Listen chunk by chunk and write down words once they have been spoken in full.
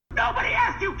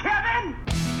asked you, Kevin!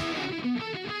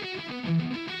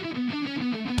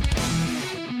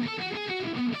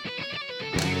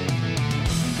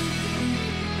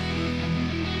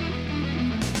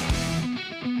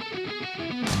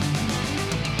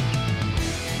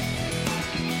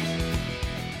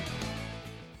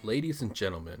 Ladies and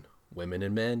gentlemen, women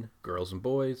and men, girls and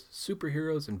boys,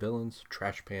 superheroes and villains,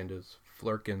 trash pandas,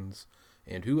 flurkins,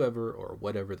 and whoever or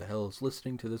whatever the hell is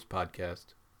listening to this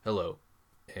podcast, hello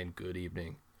and good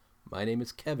evening. My name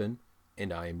is Kevin,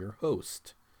 and I am your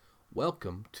host.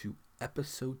 Welcome to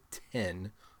episode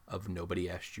 10 of Nobody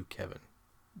Asked You, Kevin.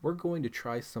 We're going to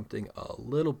try something a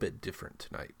little bit different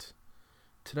tonight.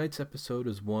 Tonight's episode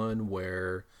is one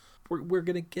where we're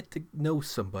going to get to know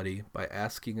somebody by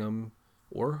asking them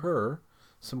or her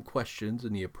some questions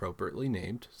in the appropriately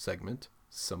named segment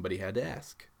Somebody Had to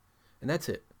Ask. And that's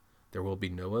it. There will be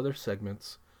no other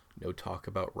segments, no talk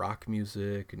about rock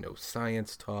music, no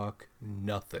science talk,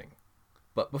 nothing.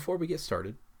 But before we get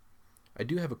started, I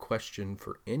do have a question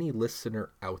for any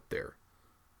listener out there.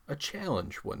 A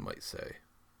challenge, one might say.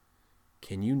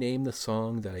 Can you name the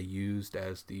song that I used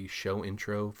as the show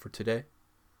intro for today?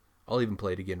 I'll even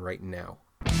play it again right now.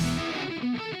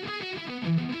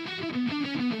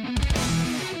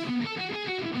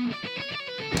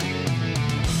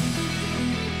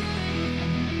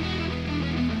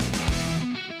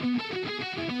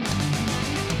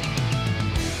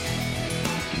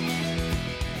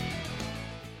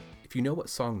 If you know what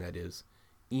song that is,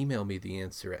 email me the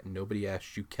answer at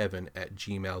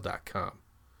nobodyaskegyouKevin@gmail.com.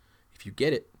 If you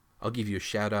get it, I'll give you a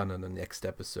shout out on the next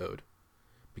episode.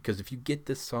 Because if you get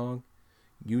this song,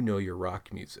 you know your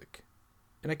rock music.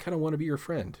 And I kind of want to be your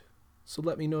friend. So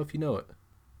let me know if you know it.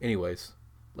 Anyways,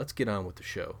 let's get on with the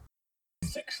show.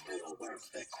 6 little words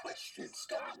that questions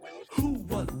start with. Who,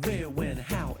 what, where, when,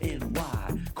 how, and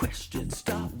why. Questions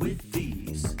start with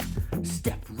these.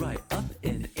 Step right up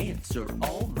and answer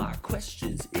all my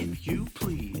questions, if you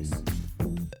please.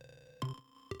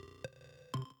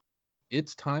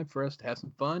 It's time for us to have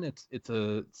some fun. It's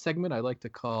a segment I like to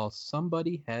call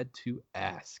Somebody Had to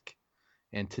Ask.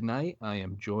 And tonight I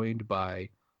am joined by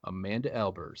Amanda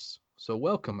Albers. So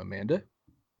welcome, Amanda.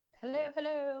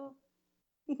 Hello.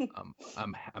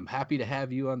 I'm happy to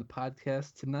have you on the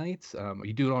podcast tonight. Are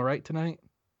you doing all right tonight?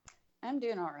 I'm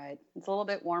doing all right. It's a little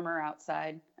bit warmer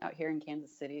outside out here in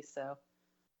Kansas City, so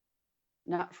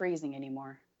not freezing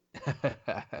anymore.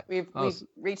 We've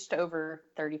reached over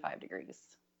 35 degrees.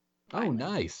 Oh,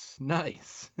 nice.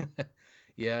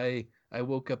 Yeah, I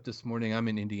woke up this morning. I'm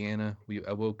in Indiana.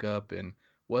 I woke up and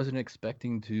wasn't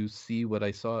expecting to see what I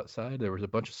saw outside. There was a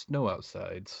bunch of snow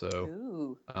outside, so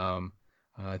Ooh.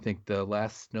 I think the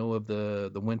last snow of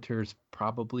the winter's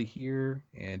probably here,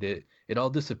 and it all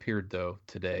disappeared though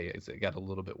today as it got a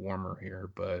little bit warmer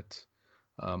here. But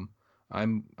I'm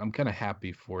kind of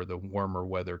happy for the warmer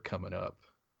weather coming up.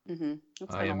 Mm-hmm.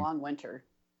 It's been a long winter.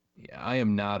 Yeah, I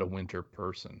am not a winter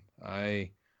person.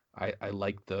 I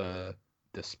like the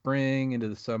spring into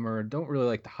the summer. Don't really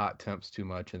like the hot temps too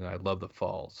much, and I love the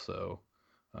fall. So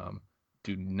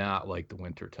do not like the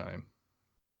winter time.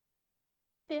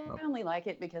 Yeah, I only like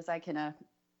it because I can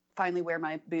finally wear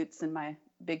my boots and my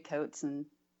big coats and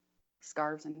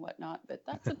scarves and whatnot, but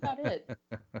that's about it.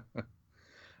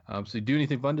 So you do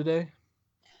anything fun today?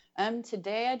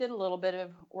 Today I did a little bit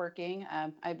of working.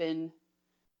 I've been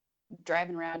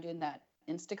driving around doing that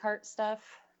Instacart stuff,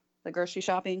 the grocery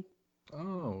shopping.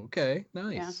 Oh, okay.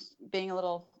 Nice. Yeah, being a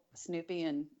little snoopy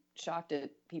and shocked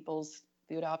at people's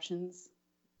food options.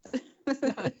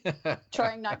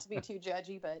 Trying not to be too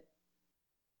judgy, but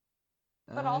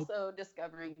also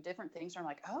discovering different things where I'm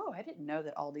like, oh, I didn't know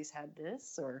that Aldi's had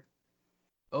this, or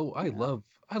I love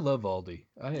Aldi.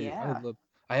 I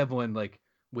have one like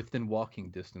within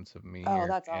walking distance of me. Oh, here,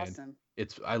 that's awesome.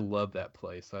 I love that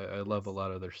place. I love a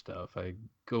lot of their stuff. I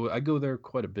go there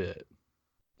quite a bit.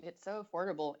 It's so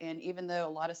affordable, and even though a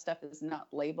lot of stuff is not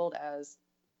labeled as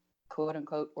quote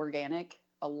unquote organic,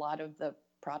 a lot of the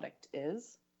product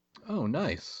is. Oh,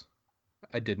 nice.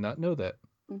 I did not know that.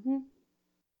 Mm-hmm.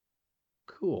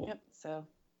 Cool. Yep. So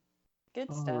good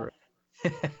All stuff.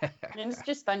 right. And it's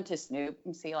just fun to snoop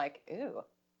and see, like, ooh,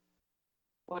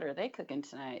 what are they cooking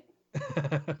tonight?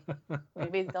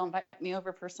 Maybe they'll invite me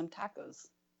over for some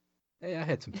tacos. Hey, I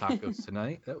had some tacos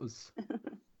tonight. That was.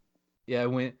 Yeah,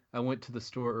 I went to the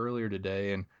store earlier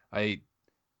today, and I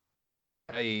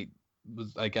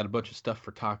got a bunch of stuff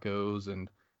for tacos, and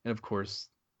of course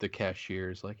the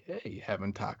cashier's like, "Hey, you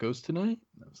having tacos tonight?"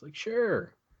 And I was like,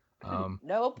 "Sure."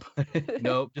 Nope.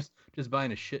 Nope. Just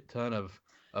buying a shit ton of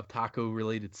taco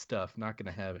related stuff. Not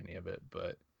gonna have any of it,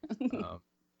 but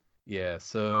yeah.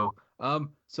 So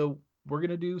we're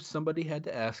gonna do Somebody Had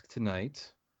to Ask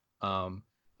tonight. And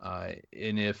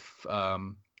if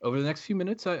over the next few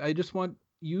minutes, I just want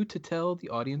you to tell the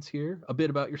audience here a bit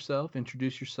about yourself,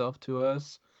 introduce yourself to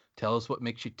us, tell us what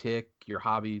makes you tick, your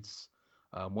hobbies,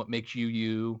 what makes you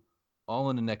you, all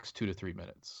in the next 2 to 3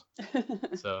 minutes.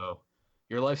 So,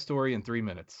 your life story in 3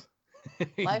 minutes.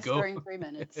 Life Go. story in 3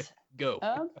 minutes. Go.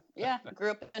 Yeah,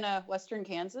 grew up in Western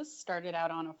Kansas. Started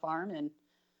out on a farm, and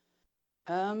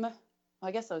well,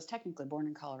 I guess I was technically born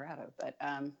in Colorado, but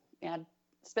yeah,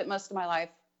 spent most of my life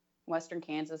in Western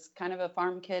Kansas. Kind of a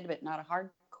farm kid, but not a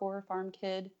hardcore farm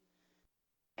kid,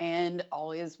 and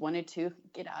always wanted to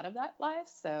get out of that life.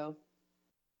 So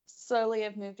slowly,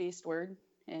 I've moved eastward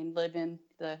and live in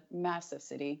the massive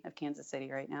city of Kansas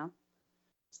City right now.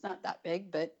 It's not that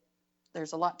big, but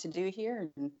there's a lot to do here.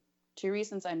 And two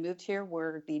reasons I moved here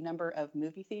were the number of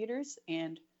movie theaters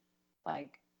and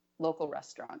like local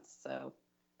restaurants. So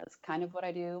that's kind of what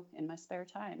I do in my spare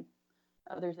time,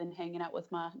 other than hanging out with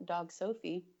my dog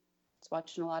Sophie. It's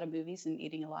watching a lot of movies and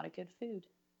eating a lot of good food.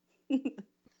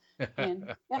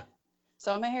 And yeah,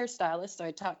 so I'm a hairstylist, so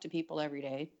I talk to people every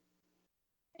day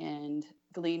and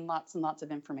glean lots and lots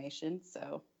of information.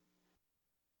 So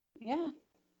yeah,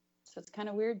 so it's kind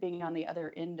of weird being on the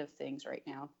other end of things right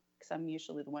now because I'm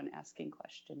usually the one asking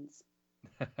questions.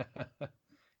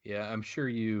 Yeah, I'm sure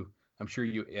you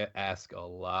ask a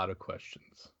lot of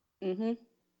questions. Mm-hmm. And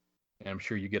I'm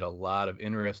sure you get a lot of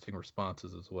interesting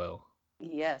responses as well.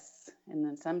 Yes, and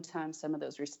then sometimes some of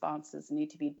those responses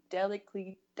need to be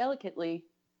delicately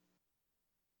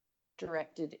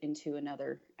directed into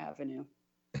another avenue.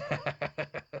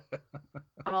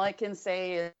 All I can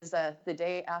say is the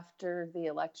day after the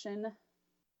election,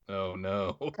 Oh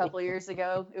no. a couple of years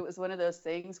ago, it was one of those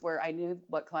things where I knew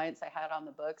what clients I had on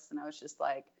the books, and I was just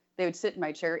like, they would sit in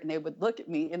my chair and they would look at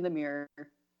me in the mirror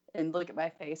and look at my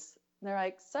face. And they're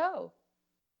like, so,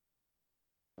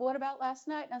 what about last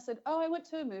night? And I said, oh, I went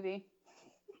to a movie.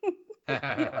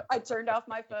 I turned off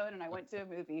my phone and I went to a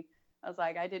movie. I was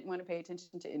like, I didn't want to pay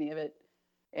attention to any of it.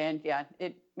 And yeah,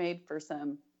 it made for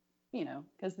some,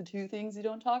 because the two things you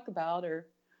don't talk about are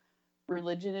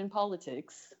religion and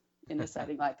politics in a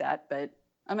setting like that. But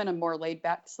I'm in a more laid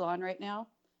back salon right now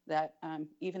that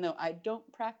even though I don't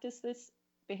practice this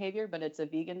behavior, but it's a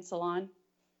vegan salon.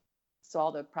 So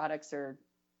all the products are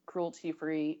cruelty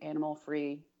free, animal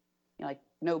free, like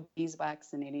no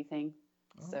beeswax in anything.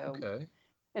 So okay.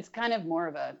 it's kind of more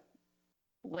of a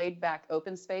laid back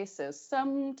open space. So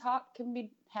some talk can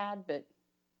be had, but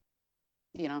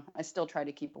I still try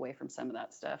to keep away from some of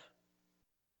that stuff.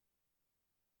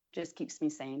 Just keeps me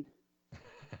sane.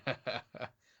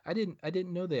 I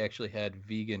didn't know they actually had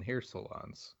vegan hair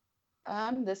salons.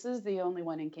 This is the only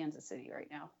one in Kansas City right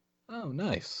now. Oh,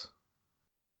 nice.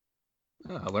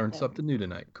 Oh, I learned something new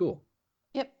tonight. Cool.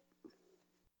 Yep.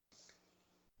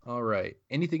 All right.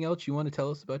 Anything else you want to tell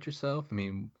us about yourself? I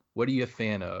mean, what are you a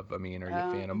fan of? I mean, are you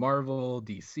a fan of Marvel,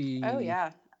 DC? Oh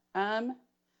yeah.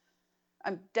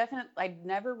 I'd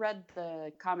never read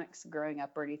the comics growing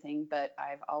up or anything, but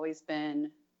I've always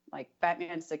been like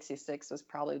Batman 66 was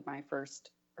probably my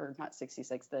first, or not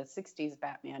 66, the 60s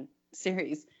Batman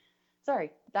series.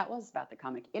 Sorry, that was about the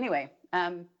comic. Anyway,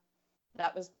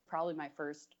 that was probably my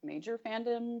first major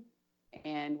fandom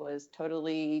and was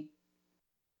totally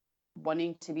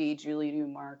wanting to be Julie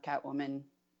Newmar, Catwoman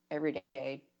every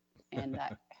day. And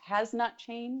that has not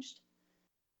changed.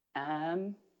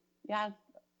 Yeah,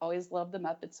 always loved the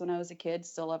Muppets when I was a kid,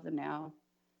 still love them now.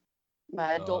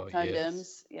 My adult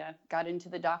fandoms, yeah, got into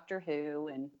the Doctor Who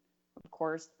and, of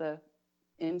course, the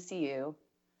MCU.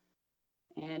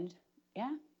 And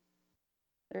yeah,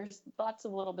 there's lots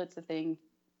of little bits of things,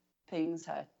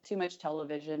 too much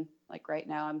television. Like right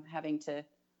now, I'm having to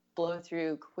blow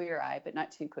through Queer Eye, but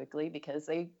not too quickly because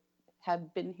they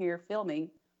have been here filming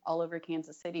all over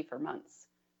Kansas City for months.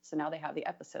 So now they have the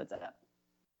episodes up.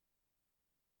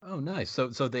 Oh, nice. So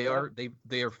they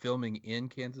are filming in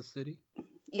Kansas City?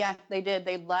 Yeah, they did.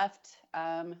 They left.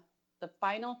 The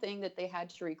final thing that they had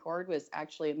to record was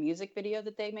actually a music video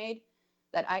that they made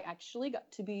that I actually got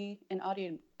to be an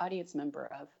audience member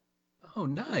of. Oh,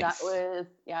 nice.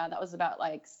 That was about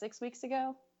like 6 weeks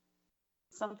ago,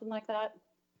 something like that.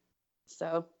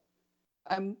 So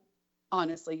I'm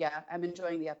honestly, I'm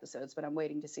enjoying the episodes, but I'm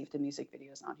waiting to see if the music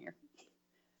video is on here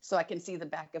so I can see the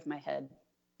back of my head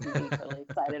and be totally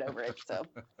excited over it. So,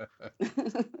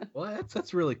 well,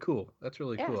 that's really cool. That's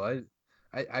really cool.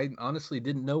 I honestly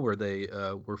didn't know where they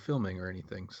were filming or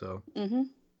anything. So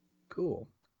cool.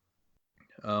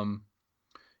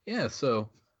 Yeah. So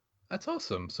that's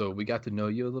awesome. So we got to know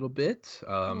you a little bit.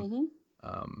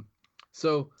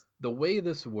 So the way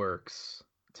this works,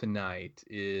 tonight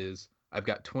is I've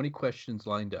got 20 questions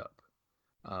lined up.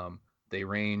 They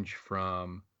range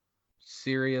from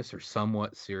serious or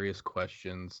somewhat serious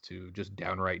questions to just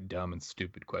downright dumb and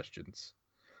stupid questions.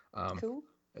 Cool.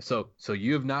 So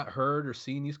you have not heard or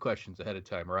seen these questions ahead of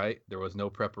time, right? There was no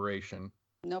preparation.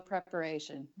 No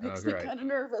preparation. Makes Oh, me great. kind of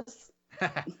nervous.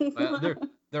 Well,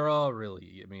 they're all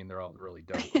really, I mean, they're all really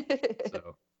dumb.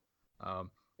 So,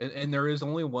 and there is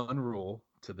only one rule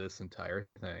to this entire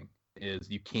thing: is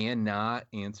you cannot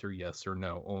answer yes or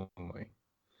no only.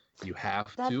 You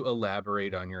have to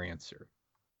elaborate on your answer.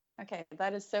 Okay,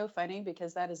 that is so funny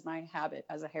because that is my habit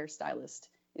as a hairstylist,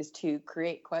 is to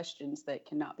create questions that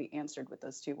cannot be answered with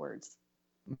those two words.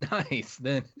 Nice.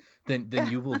 Then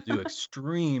you will do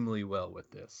extremely well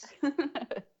with this.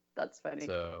 That's funny.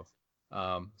 So,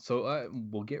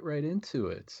 we'll get right into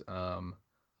it.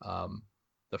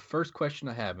 The first question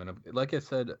I have, and like I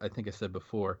said, I think I said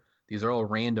before, these are all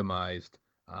randomized.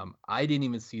 I didn't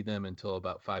even see them until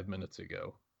about 5 minutes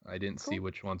ago. I didn't see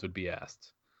which ones would be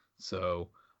asked. So,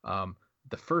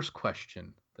 the first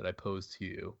question that I posed to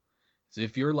you is,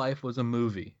 if your life was a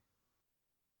movie,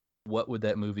 what would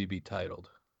that movie be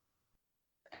titled?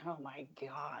 Oh my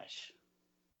gosh.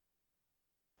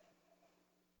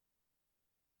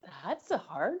 That's a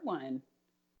hard one.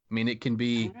 I mean, it can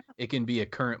be a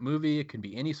current movie, it can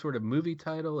be any sort of movie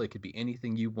title, it could be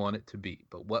anything you want it to be.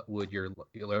 But what would your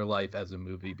life as a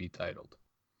movie be titled?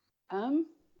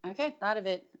 Okay, thought of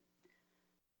it.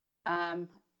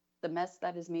 The Mess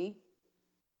That Is Me.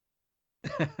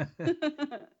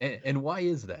 and why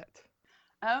is that?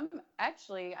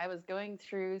 Actually, I was going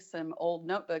through some old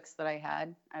notebooks that I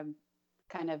had. I've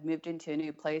kind of moved into a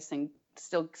new place and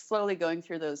still slowly going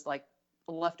through those like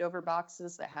leftover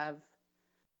boxes that have,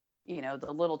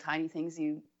 the little tiny things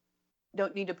you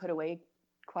don't need to put away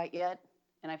quite yet.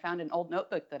 And I found an old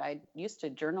notebook that I used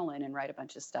to journal in and write a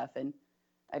bunch of stuff. And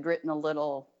I'd written a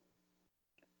little,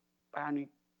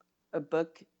 a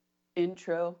book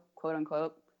intro, quote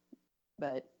unquote,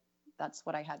 but that's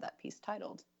what I had that piece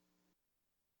titled.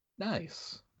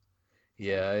 Nice.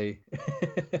 Yeah,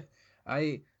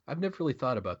 I've never really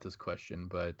thought about this question,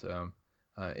 but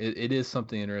it is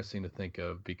something interesting to think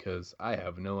of, because I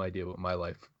have no idea what my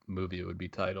life movie would be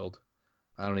titled.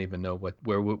 I don't even know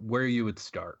where you would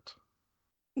start.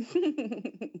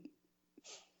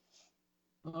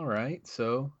 All right,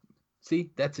 so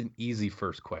see, that's an easy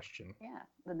first question. Yeah,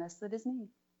 The Mess That Is Me.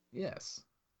 Yes.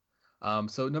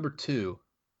 So number 2,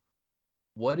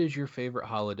 what is your favorite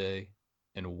holiday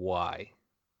and why?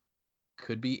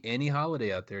 Could be any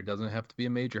holiday out there. It doesn't have to be a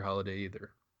major holiday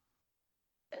either.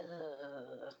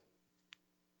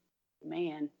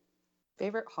 Man,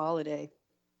 favorite holiday.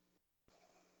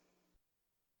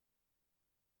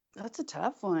 That's a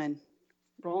tough one.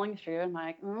 Rolling through, I'm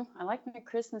like, I like my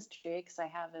Christmas tree because I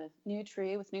have a new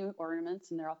tree with new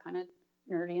ornaments, and they're all kind of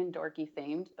nerdy and dorky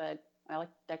themed. But I like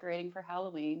decorating for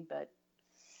Halloween. But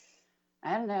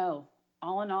I don't know.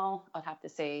 All in all, I'd have to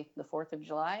say the 4th of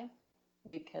July,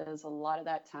 because a lot of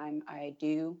that time I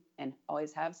do and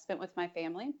always have spent with my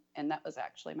family, and that was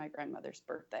actually my grandmother's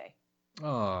birthday.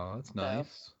 Oh, that's nice.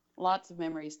 So, lots of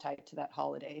memories tied to that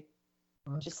holiday.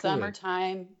 That's just good.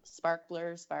 Summertime,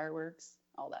 sparklers, fireworks,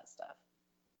 all that stuff.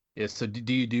 Yeah, so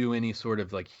do you do any sort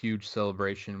of like huge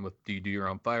celebration do you do your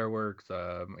own fireworks,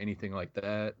 anything like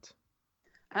that?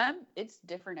 It's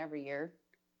different every year.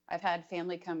 I've had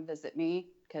family come visit me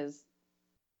because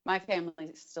my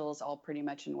family still is all pretty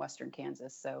much in Western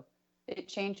Kansas, so it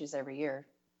changes every year.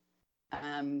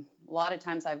 A lot of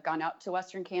times I've gone out to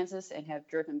Western Kansas and have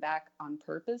driven back on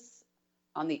purpose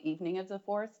on the evening of the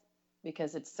 4th,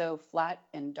 because it's so flat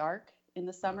and dark in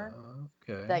the summer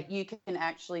that you can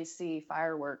actually see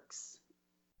fireworks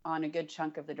on a good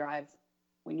chunk of the drive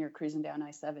when you're cruising down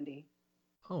I-70.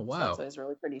 Oh, wow. So that's always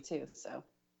really pretty too. So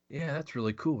yeah, that's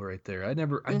really cool right there. I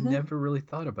never really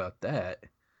thought about that.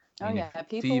 I mean,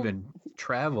 to even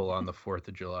travel on the 4th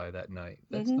of July that night.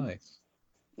 That's nice.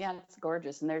 Yeah, it's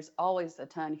gorgeous. And there's always a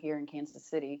ton here in Kansas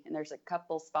City. And there's a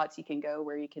couple spots you can go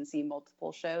where you can see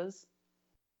multiple shows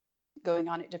going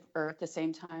on at the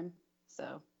same time.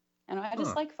 So, and I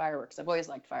just like fireworks. I've always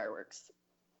liked fireworks.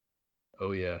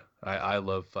 Oh yeah, I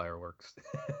love fireworks.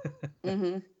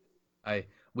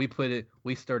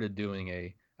 We started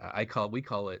doing we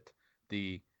call it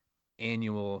the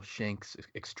annual Shanks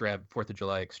 4th of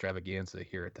July extravaganza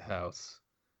here at the house.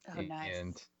 Oh, nice.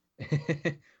 And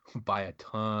buy a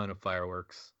ton of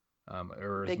fireworks,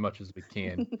 or as much as we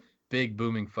can. Big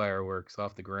booming fireworks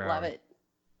off the ground. Love it.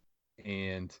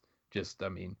 And just,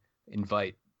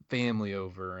 invite family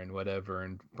over and whatever,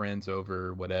 and friends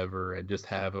over, whatever, and just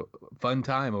have a fun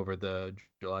time over the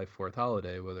July 4th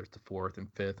holiday, whether it's the 4th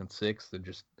and 5th and 6th, and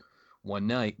just one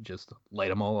night, just light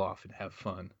them all off and have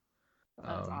fun.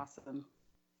 That's awesome.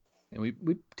 And we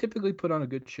typically put on a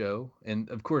good show, and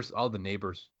of course, all the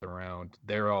neighbors around,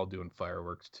 they're all doing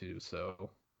fireworks too. So,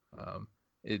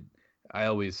 it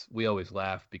we always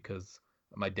laugh because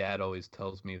my dad always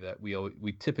tells me that we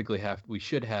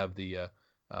should have the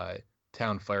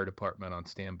town fire department on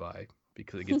standby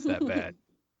because it gets that bad.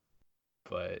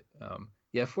 But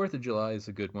yeah, 4th of July is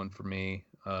a good one for me.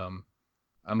 I'm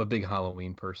a big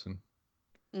Halloween person.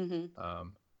 Mm-hmm.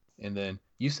 And then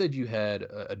you said you had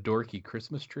a dorky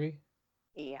Christmas tree.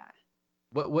 Yeah.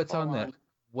 What's on that?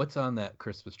 What's on that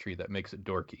Christmas tree that makes it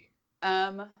dorky?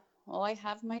 Well, I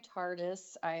have my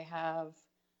TARDIS. I have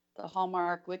the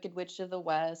Hallmark Wicked Witch of the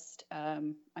West.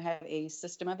 I have a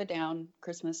System of a Down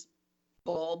Christmas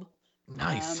bulb.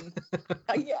 Nice.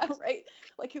 Yeah, right.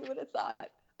 Like, who would have thought?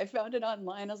 I found it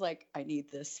online. I was like, I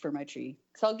need this for my tree.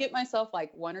 So I'll get myself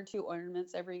like 1 or 2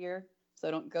 ornaments every year, so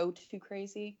I don't go too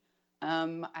crazy.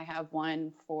 I have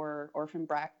one for Orphan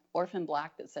Black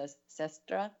that says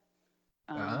Sestra.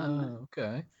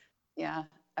 Okay. Yeah.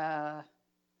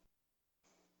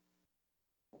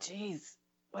 Geez,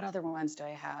 what other ones do I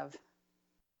have?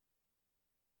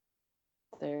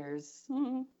 There's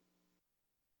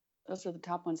those are the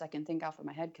top ones I can think off of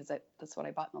my head because that's what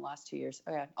I bought in the last 2 years.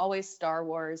 Oh yeah, always Star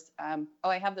Wars.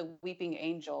 I have the Weeping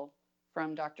Angel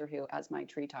from Doctor Who as my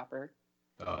tree topper.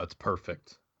 Oh, that's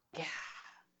perfect. Yeah.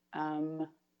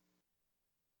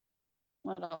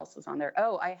 What else is on there?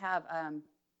 Oh, I have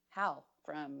Hal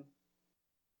from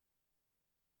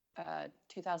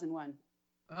 2001.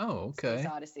 Oh, okay.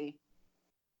 Space Odyssey.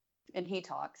 And he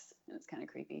talks, and it's kind of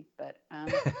creepy. But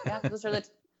yeah, those are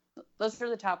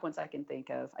the top ones I can think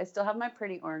of. I still have my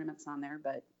pretty ornaments on there,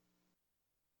 but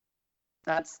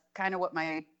that's kind of what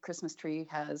my Christmas tree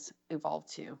has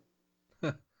evolved to.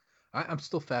 I'm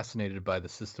still fascinated by the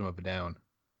System of a Down.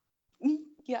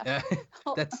 Yeah.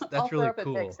 that's I'll really throw up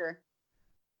cool. A picture.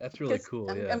 That's really cool.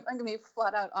 I'm Yeah. going to be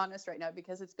flat out honest right now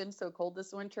because it's been so cold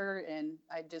this winter and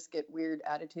I just get weird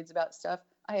attitudes about stuff.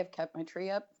 I have kept my tree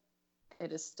up.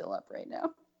 It is still up right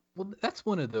now. Well, that's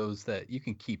one of those that you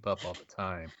can keep up all the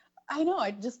time. I know. I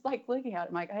just like looking at it.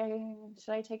 I'm like,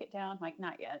 should I take it down? I'm like,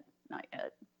 not yet. Not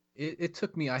yet. It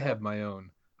took me. I have my own.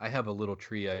 I have a little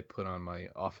tree I put on my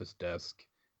office desk,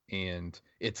 and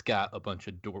it's got a bunch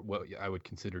of what I would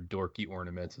consider dorky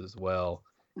ornaments as well.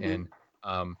 Mm-hmm.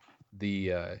 And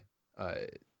the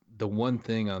one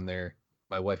thing on there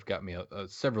my wife got me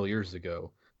several years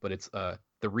ago, but it's the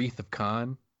Wreath of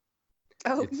Khan.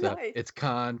 Oh, nice. It's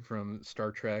Khan from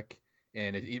Star Trek,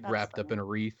 and it wrapped up in a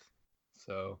wreath.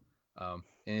 So, and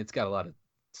it's got a lot of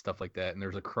stuff like that. And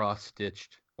there's a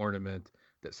cross-stitched ornament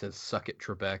that says "Suck it,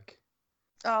 Trebek."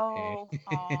 Oh.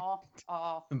 That's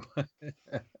awesome.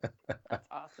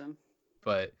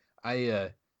 But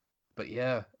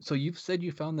yeah. So you've said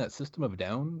you found that System of a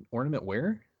Down ornament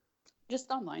where?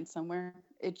 Just online somewhere.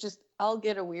 I'll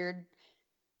get a weird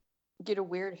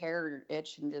hair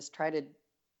itch and just try to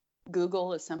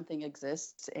Google if something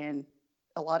exists, and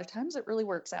a lot of times it really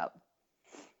works out.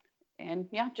 And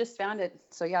yeah, just found it.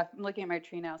 So yeah, I'm looking at my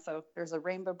tree now. So there's a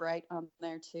Rainbow Bright on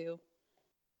there too.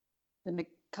 Then a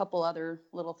couple other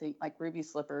little things like ruby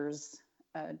slippers.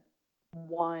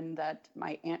 One that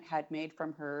my aunt had made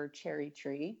from her cherry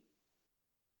tree.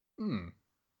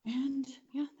 And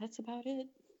yeah, that's about it.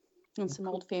 And some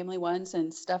old family ones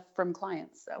and stuff from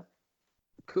clients. So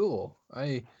cool.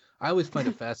 I always find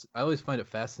it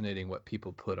fascinating what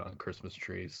people put on Christmas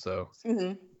trees. So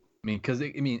I mean, because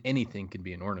anything can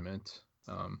be an ornament.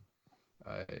 I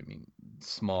mean,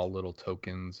 small little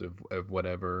tokens of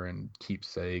whatever, and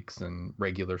keepsakes and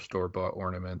regular store-bought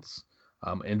ornaments.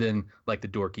 And then like the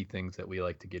dorky things that we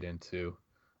like to get into.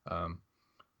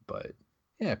 But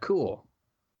yeah, cool.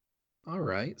 All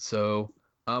right. So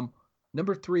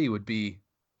number 3 would be,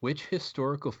 which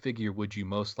historical figure would you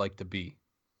most like to be?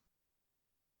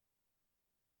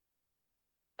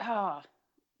 Out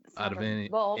of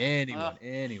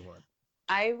anyone.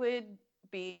 I would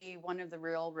be one of the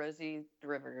real Rosie the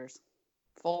Riveters,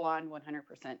 full on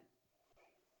 100%.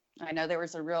 I know there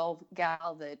was a real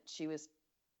gal that she was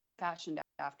fashioned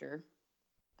after,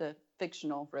 the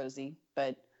fictional Rosie,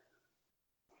 but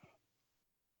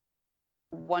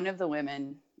one of the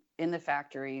women in the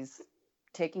factories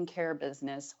taking care of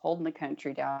business, holding the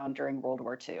country down during World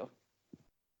War II.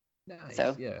 Nice,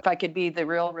 so yeah. If I could be the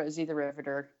real Rosie the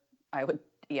Riveter, I would.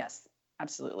 Yes,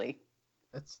 absolutely.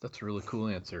 That's a really cool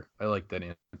answer. I like that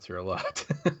answer a lot.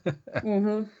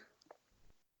 Mm-hmm.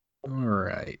 All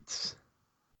right.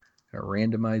 Gonna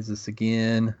randomize this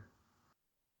again.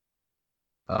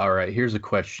 All right, here's a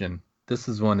question. This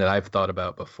is one that I've thought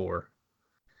about before.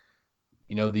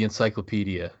 You know, the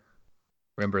encyclopedia.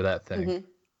 Remember that thing? Mm-hmm. I'm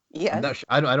Yes. not sure.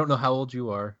 I don't know how old you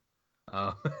are.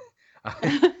 Uh,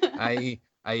 I,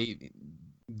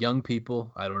 young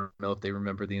people, I don't know if they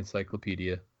remember the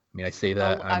encyclopedia. I mean, I say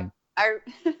that Oh, I'm. I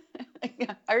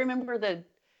I remember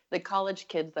the college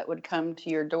kids that would come to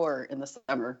your door in the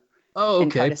summer Oh,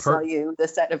 and try okay, to sell you the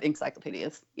set of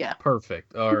encyclopedias. Yeah.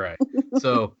 perfect. All right.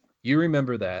 So you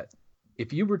remember that.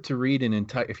 If you were to read an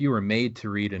entire, if you were made to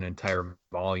read an entire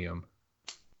volume,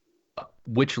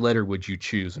 which letter would you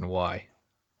choose and why?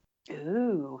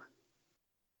 Ooh.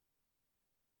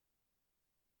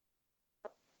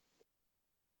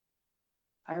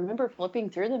 I remember flipping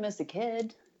through them as a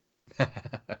kid.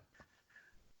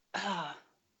 Ah,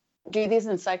 do these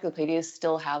encyclopedias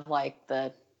still have like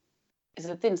the? Is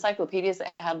it the encyclopedias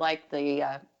that had like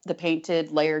the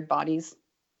painted layered bodies,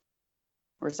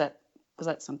 or is that was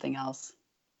that something else?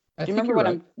 I Do you think remember you're what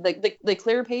right. I'm the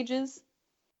clear pages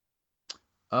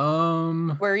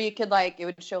Um, where you could like it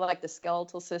would show like the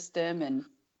skeletal system and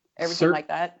everything cert. like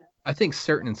that? I think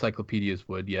certain encyclopedias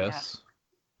would, Yeah. yes.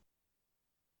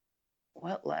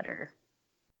 What letter?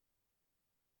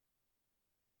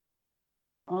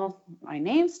 Well, my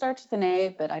name starts with an A,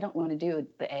 but I don't want to do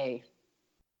the A.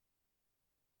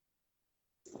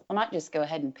 I might just go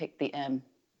ahead and pick the M,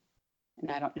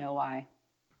 and I don't know why. I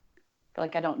feel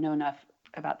like I don't know enough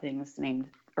about things named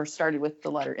or started with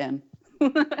the letter M.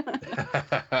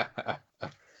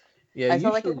 Yeah, I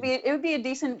feel like usually. it would be a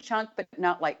decent chunk, but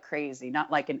not like crazy, not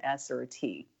like an S or a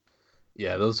T.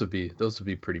 Yeah, those would be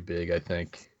pretty big, I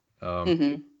think.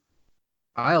 Mm-hmm.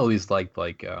 I always liked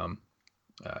uh,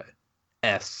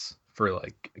 S for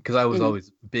like because I was Mm-hmm.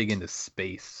 always big into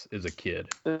space as a kid.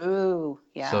 Ooh, So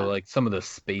yeah. like some of the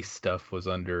space stuff was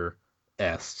under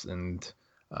S, and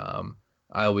um,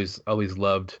 I always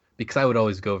loved because I would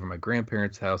always go over to my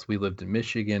grandparents' house. We lived in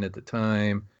Michigan at the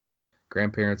time.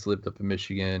 Grandparents lived up in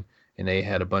Michigan, and they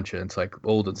had a bunch of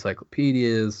old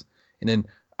encyclopedias. And then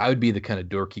I would be the kind of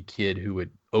dorky kid who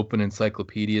would open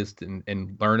encyclopedias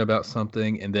and learn about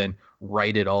something and then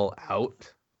write it all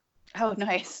out. Oh,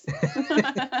 nice.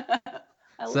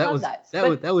 I So love that.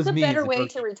 But that it's was a me as better a way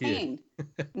to dorky kid. retain.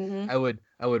 Mm-hmm.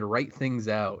 I would write things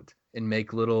out and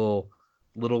make little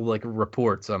like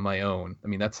reports on my own. I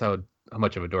mean, that's how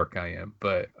much of a dork I am.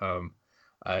 But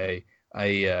I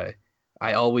I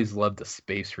I always loved the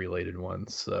space related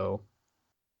ones. So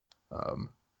um,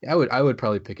 I would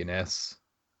probably pick an S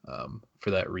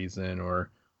for that reason,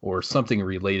 or something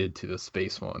related to the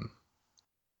space one.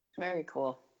 Very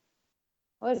cool.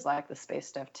 I always like the space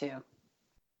stuff too.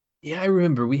 Yeah, I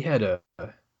remember we had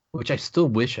which I still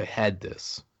wish I had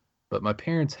this, but my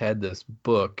parents had this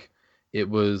book. It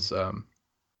was I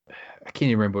can't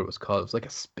even remember what it was called. It was like a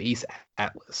space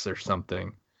atlas or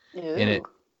something, and Ooh.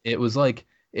 it was like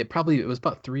it was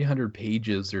about 300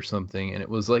 pages or something, and it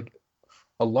was like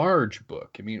a large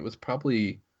book. I mean, it was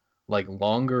probably like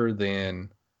longer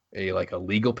than a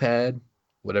legal pad,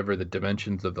 whatever the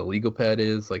dimensions of the legal pad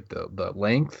is, like the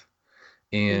length.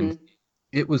 And Mm-hmm.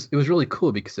 it was really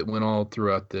cool because it went all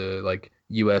throughout the like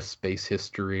US space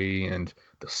history and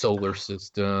the solar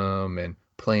system and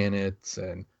planets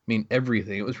and I mean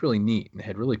everything. It was really neat and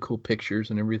had really cool pictures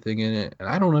and everything in it. And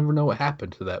I don't ever know what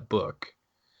happened to that book,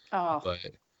 Oh. but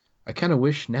I kind of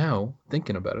wish now,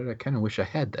 thinking about it, I kind of wish I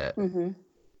had that. Mm-hmm. It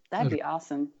That'd was, be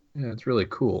awesome. yeah, it's really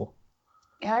cool.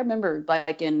 Yeah, I remember like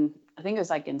I think it was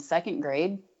like in second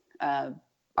grade, uh,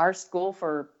 our school,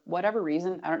 for whatever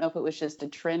reason, I don't know if it was just a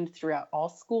trend throughout all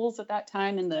schools at that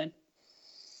time in the,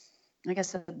 I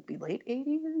guess it would be late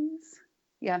 80s.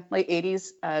 Yeah, late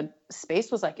 80s.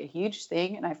 Space was like a huge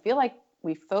thing. And I feel like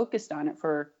we focused on it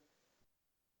for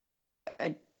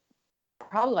a,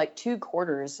 probably like 2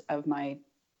 quarters of my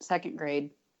second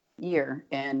grade year.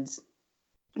 And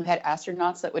we had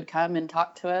astronauts that would come and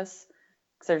talk to us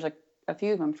because there's a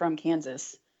few of them from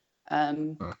Kansas.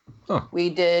 Um, Huh. Huh. we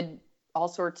did all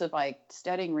sorts of like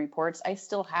studying reports. I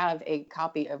still have a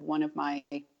copy of one of my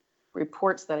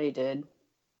reports that I did.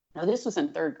 No, this was in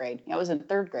third grade. I was in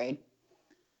third grade.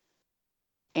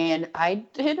 And I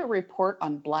did a report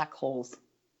on black holes.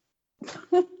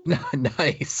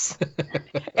 Nice.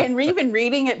 And even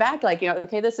reading it back, like,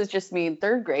 okay, this is just me in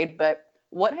third grade, but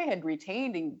what I had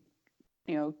retained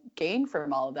and, gained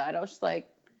from all of that, I was just like,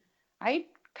 I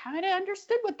kind of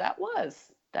understood what that was.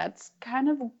 That's kind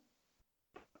of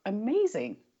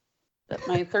amazing that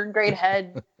my third grade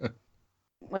head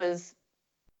was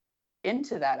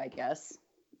into that, I guess.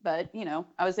 But,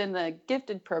 I was in the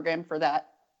gifted program for that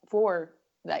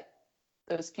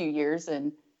those few years.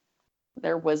 And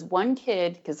There was one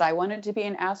kid, because I wanted to be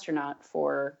an astronaut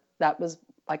that was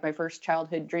like my first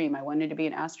childhood dream. I wanted to be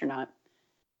an astronaut.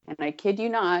 And I kid you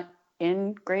not,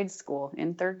 in grade school,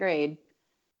 in third grade,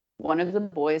 one of the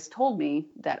boys told me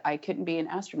that I couldn't be an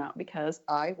astronaut because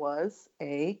I was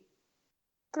a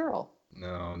girl.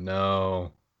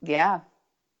 No. Yeah.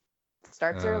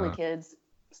 Starts early, kids.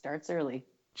 Starts early.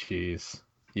 Jeez.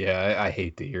 Yeah, I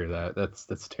hate to hear that.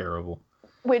 That's terrible.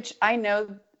 Which I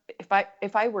know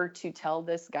if I were to tell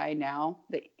this guy now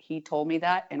that he told me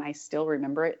that and I still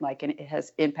remember it, like, and it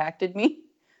has impacted me.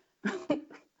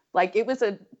 Like, it was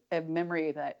a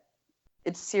memory that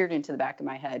it's seared into the back of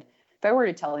my head. If I were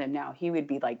to tell him now, he would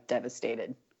be like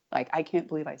devastated. Like, I can't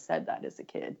believe I said that as a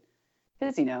kid.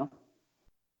 Because,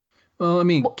 Well, I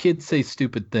mean, kids say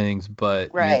stupid things,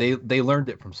 but right. I mean, they learned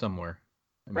it from somewhere.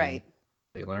 I mean, right.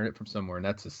 They learned it from somewhere, and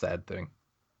that's a sad thing.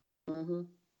 Mm-hmm.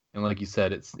 And like you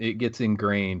said, it gets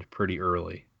ingrained pretty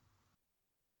early,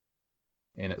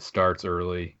 and it starts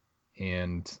early,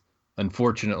 and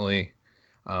unfortunately,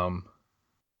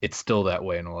 it's still that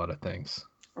way in a lot of things.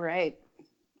 Right.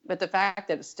 But the fact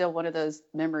that it's still one of those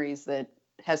memories that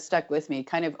has stuck with me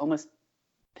kind of almost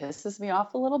pisses me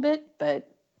off a little bit, but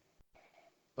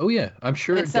oh yeah, I'm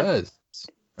sure it does.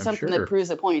 Something that proves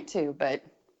a point too, but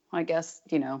I guess,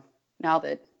 now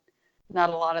that not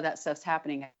a lot of that stuff's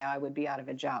happening now, I would be out of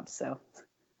a job, so.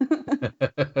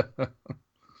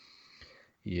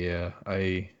 Yeah,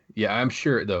 I'm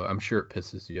sure though. I'm sure it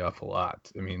pisses you off a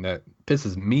lot. I mean, that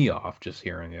pisses me off just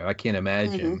hearing it. I can't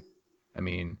imagine. Mm-hmm. I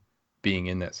mean, being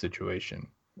in that situation.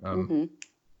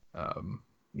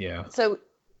 Yeah. So,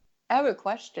 I have a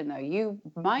question though. You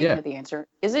might know the answer.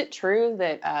 Is it true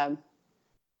that I've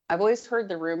always heard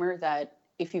the rumor that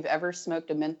if you've ever smoked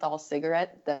a menthol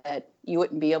cigarette, that you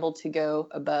wouldn't be able to go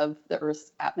above the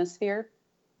Earth's atmosphere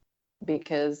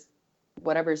because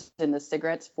whatever's in the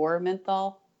cigarettes for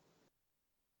menthol,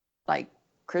 like,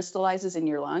 crystallizes in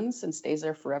your lungs and stays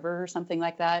there forever or something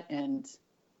like that. And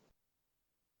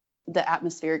the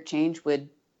atmospheric change would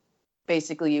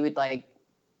basically,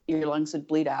 your lungs would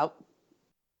bleed out.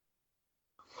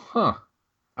 Huh.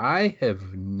 I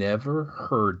have never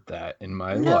heard that in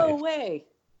my life. No way.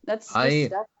 That's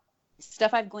just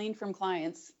stuff I've gleaned from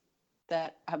clients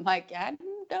that I'm like, I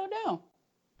don't know.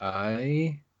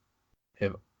 I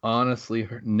have honestly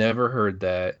never heard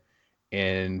that,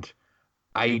 and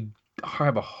I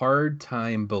have a hard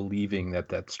time believing that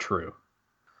that's true.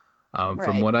 Right.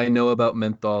 From what I know about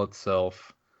menthol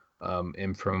itself,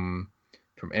 and from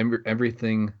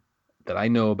everything that I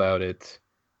know about it,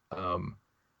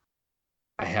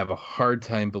 I have a hard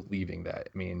time believing that.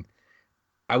 I mean,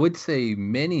 I would say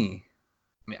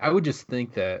I would just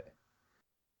think that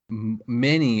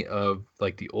many of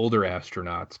like the older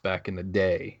astronauts back in the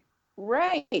day,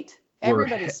 right? I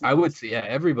would say, yeah,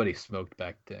 everybody smoked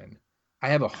back then. I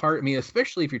have a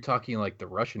especially if you're talking like the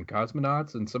Russian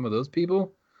cosmonauts and some of those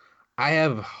people, I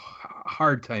have a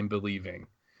hard time believing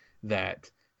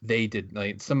that they did,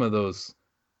 like, some of those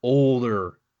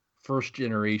older first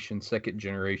generation, second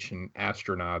generation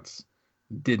astronauts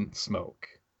didn't smoke.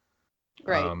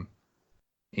 Right.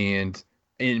 And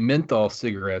menthol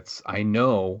cigarettes, I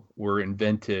know, were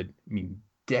invented,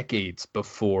 decades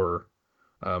before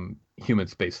human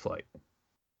spaceflight.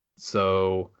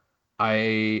 So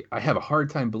I have a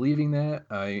hard time believing that.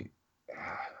 I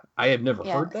have never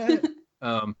heard that.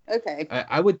 Okay.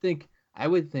 I would think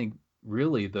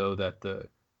really though that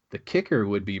the kicker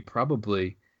would be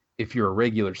probably if you're a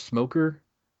regular smoker.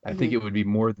 I think it would be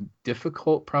more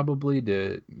difficult probably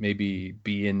to maybe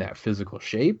be in that physical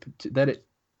shape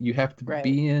you have to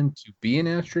be in to be an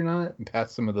astronaut and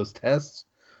pass some of those tests.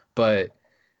 But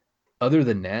other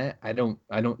than that, I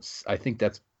think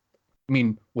that's,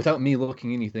 without me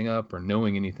looking anything up or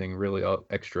knowing anything really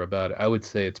extra about it, I would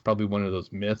say it's probably one of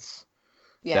those myths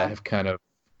that have kind of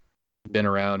been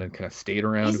around and kind of stayed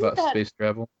around about space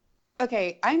travel.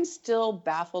 Okay, I'm still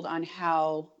baffled on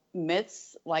how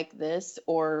myths like this,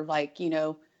 or like,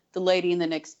 the lady in the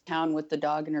next town with the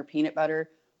dog and her peanut butter,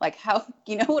 like, how,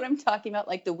 you know what I'm talking about?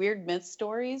 Like the weird myth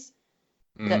stories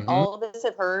that all of us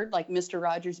have heard, like Mr.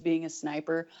 Rogers being a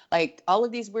sniper, like all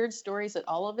of these weird stories that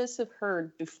all of us have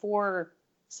heard before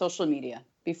social media,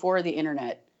 before the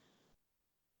internet.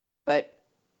 But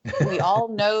we all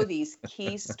know these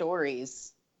key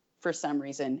stories for some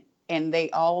reason, and they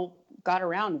all got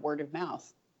around word of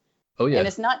mouth. Oh yeah.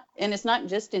 And it's not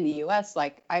just in the US.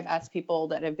 Like, I've asked people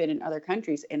that have been in other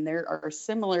countries, and there are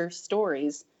similar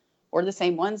stories or the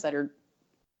same ones that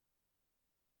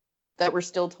were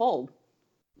still told,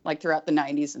 like throughout the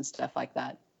 90s and stuff like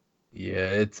that.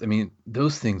 Yeah,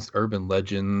 those things, urban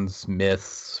legends,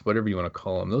 myths, whatever you want to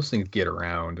call them, those things get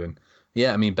around, and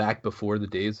Yeah, I mean, back before the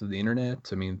days of the internet,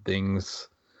 I mean, things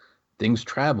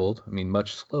traveled. I mean,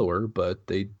 much slower, but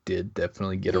they did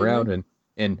definitely get Hmm. around.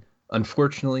 And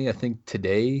unfortunately, I think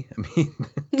today, I mean,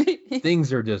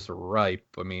 things are just ripe.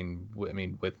 I mean,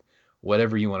 with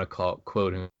whatever you want to call it,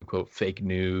 quote unquote, fake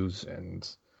news and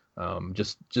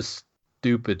just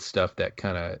stupid stuff that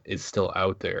kind of is still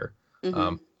out there.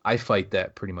 Hmm. I fight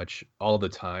that pretty much all the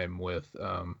time with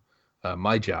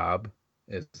my job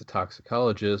as a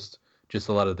toxicologist. Just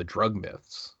a lot of the drug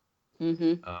myths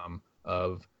Hmm.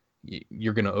 of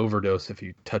you're going to overdose if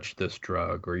you touch this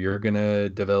drug, or you're going to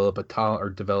develop or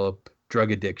develop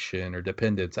drug addiction or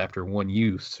dependence after one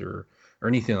use, or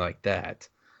anything like that.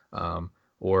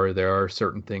 Or there are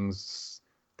certain things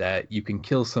that you can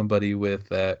kill somebody with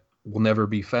that will never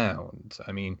be found.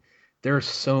 I mean, there are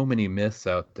so many myths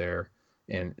out there,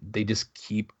 and they just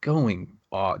keep going.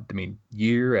 I mean,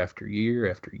 year after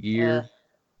year after Uh, year,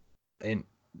 and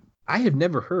I had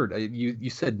never heard. You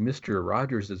said Mr.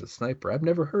 Rogers is a sniper. I've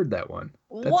never heard that one.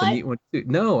 That's a what? neat one too.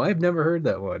 No, I've never heard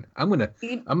that one.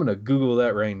 You, I'm gonna Google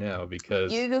that right now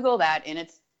because you Google that, and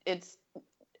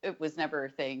it was never a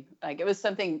thing. Like, it was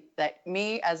something that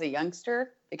me as a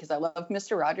youngster, because I love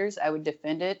Mr. Rogers, I would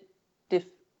def,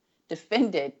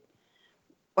 defend it.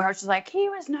 Where I was just like, he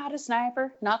was not a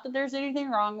sniper. Not that there's anything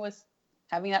wrong with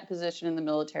having that position in the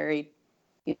military,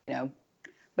 you know.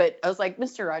 But I was like,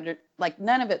 Mr. Rogers, like,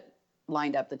 none of it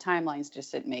lined up. The timelines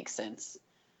just didn't make sense.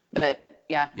 But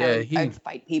yeah, yeah, I he would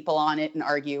fight people on it and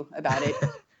argue about it.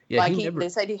 yeah Like, he never they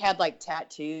said he had like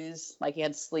tattoos, like he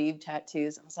had sleeve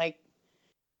tattoos. I was like,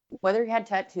 whether he had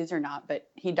tattoos or not, but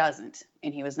he doesn't,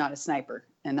 and he was not a sniper,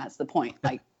 and that's the point.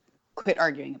 Like, quit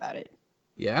arguing about it.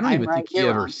 yeah I don't I'm even think right, he you're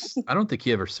ever wrong. I don't think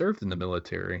he ever served in the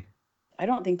military. I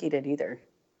don't think he did either.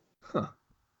 Huh.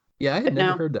 Yeah, I had But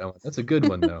never no. heard that one. That's a good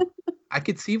one though. I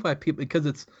could see why people because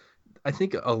it's I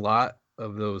think a lot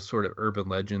of those sort of urban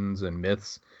legends and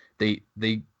myths they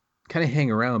kind of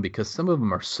hang around because some of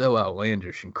them are so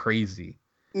outlandish and crazy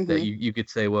that Mm-hmm. you could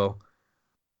say, well,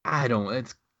 I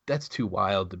don't that's too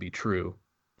wild to be true,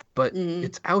 but Mm-hmm.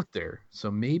 it's out there.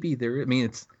 So maybe there I mean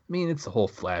it's the whole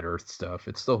flat earth stuff.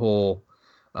 It's the whole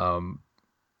um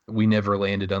we never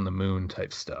landed on the moon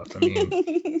type stuff. I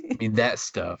mean that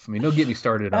stuff. I mean, don't get me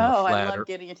started on the Oh, I love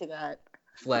getting into that.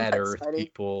 flat That's earth funny.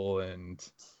 people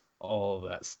and all of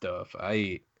that stuff.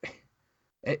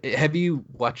 Have you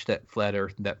watched that flat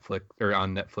earth Netflix or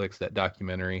on Netflix that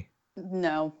documentary?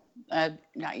 No,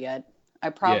 not yet. I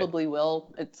Yeah, probably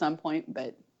will at some point,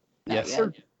 but yeah, not yet.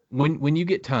 search when you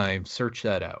get time, search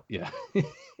that out. Yeah.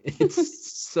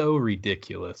 It's so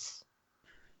ridiculous.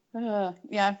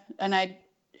 Yeah,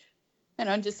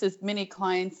 and just as many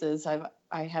clients as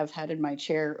I have had in my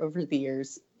chair over the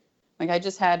years. Like, I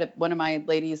just had one of my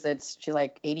ladies she's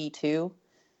like 82,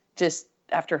 just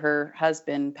after her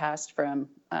husband passed from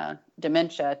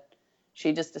dementia.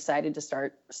 She just decided to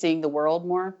start seeing the world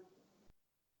more,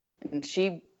 and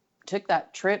she took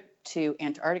that trip to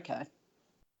Antarctica.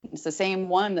 It's the same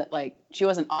one that, like, she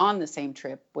wasn't on the same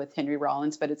trip with Henry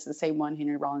Rollins, but it's the same one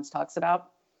Henry Rollins talks about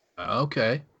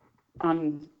Okay.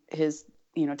 on his,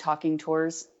 talking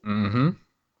tours. Mm-hmm.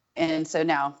 And so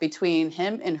now between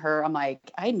him and her, I'm like,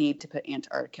 I need to put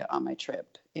Antarctica on my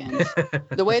trip. And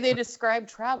the way they describe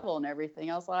travel and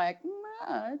everything, I was like,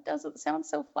 it doesn't sound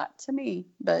so flat to me.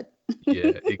 But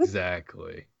Yeah,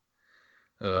 exactly.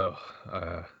 Oh,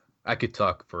 I could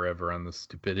talk forever on the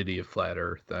stupidity of flat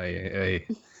Earth.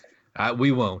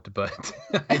 We won't, but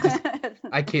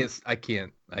I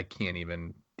can't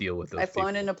even deal with those I've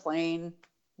flown in people. a plane,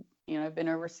 I've been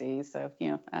overseas. So,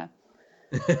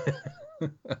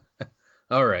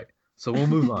 All right, so we'll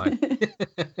move on.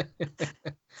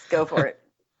 go for it.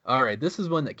 All right, this is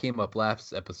one that came up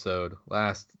last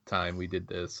time we did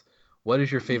this. What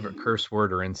is your favorite curse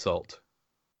word or insult?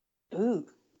 Ooh.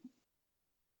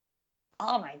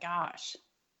 Oh my gosh.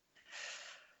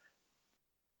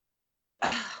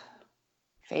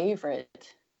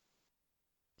 Favorite.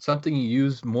 Something you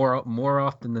use more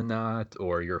often than not,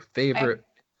 or your I favorite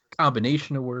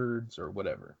combination of words, or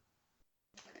whatever.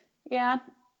 Yeah,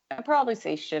 I probably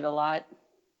say shit a lot.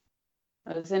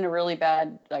 I was in a really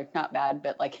bad, like, not bad,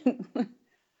 but like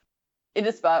in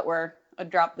a spot where I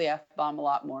drop the F bomb a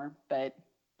lot more. But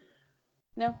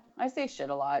no, I say shit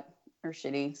a lot, or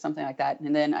shitty, something like that.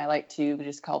 And then I like to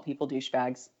just call people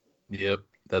douchebags. Yep,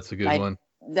 that's a good I one.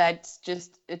 That's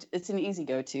just it's an easy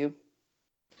go to.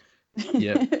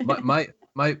 Yeah, my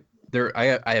there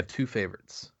I have two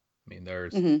favorites. I mean,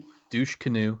 there's Mm-hmm. douche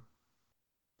canoe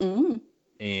Mm-hmm.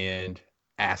 and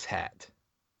ass hat.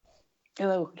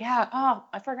 Oh yeah. Oh,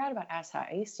 I forgot about ass hat.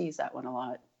 I used to use that one a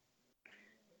lot.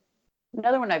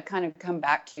 Another one I've kind of come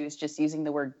back to is just using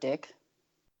the word dick.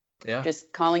 Yeah.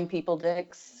 Just calling people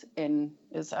dicks. And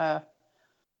is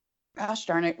gosh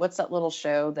darn it, what's that little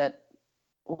show, that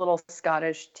little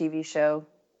Scottish TV show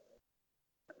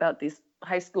about these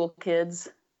high school kids?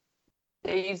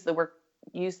 They use the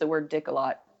word dick a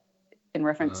lot in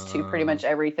reference to pretty much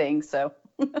everything. So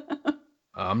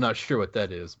I'm not sure what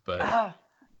that is, but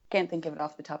can't think of it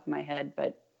off the top of my head,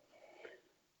 but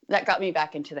that got me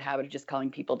back into the habit of just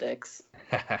calling people dicks.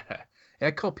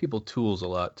 I call people tools a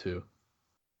lot too.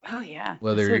 Oh yeah.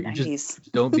 Whether so you're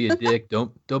just don't be a dick,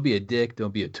 don't be a dick,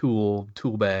 don't be a tool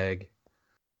bag,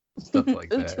 stuff like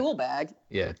that. Tool bag.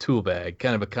 Yeah, tool bag,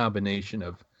 kind of a combination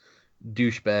of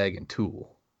douchebag and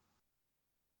tool.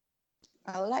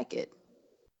 I like it.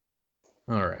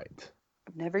 All right.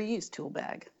 I've never used tool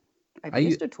bag. I've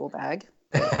used a tool bag.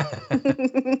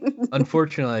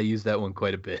 Unfortunately, I use that one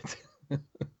quite a bit.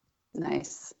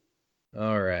 Nice.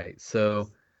 All right.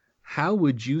 So, how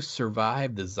would you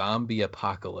survive the zombie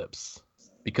apocalypse?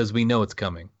 Because we know it's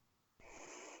coming.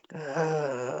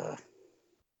 You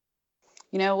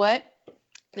know what?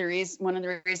 One of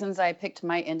the reasons I picked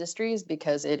my industry is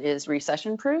because it is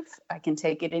recession proof. I can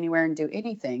take it anywhere and do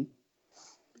anything.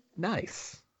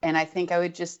 Nice. And I think I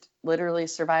would just literally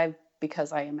survive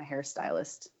because I am a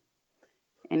hairstylist.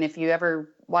 And if you ever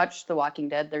watch The Walking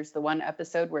Dead, there's the one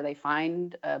episode where they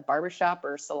find a barbershop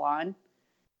or a salon,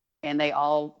 and they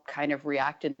all kind of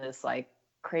react in this like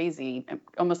crazy,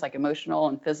 almost like emotional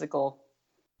and physical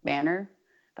manner.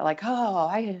 They're like, oh,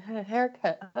 I had a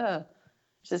haircut.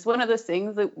 It's just one of those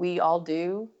things that we all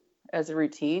do as a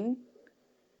routine,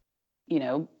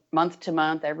 month to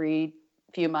month, every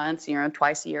few months,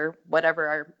 twice a year, whatever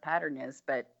our pattern is.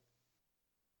 But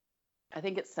I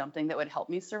think it's something that would help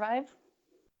me survive.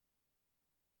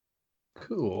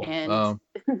 Cool. And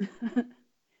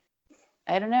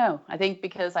I don't know. I think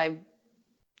because I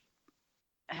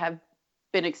have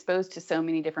been exposed to so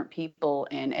many different people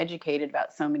and educated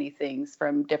about so many things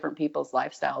from different people's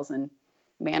lifestyles and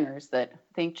manners, that I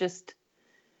think just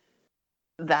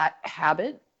that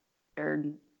habit or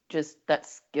just that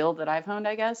skill that I've honed,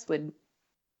 I guess, would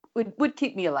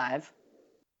keep me alive.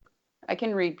 I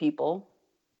can read people.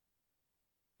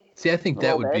 See, I think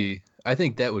that would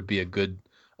be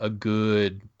a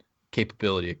good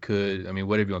capability. It could, I mean,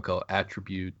 whatever you want to call it,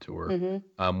 attribute or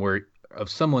where of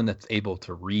someone that's able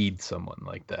to read someone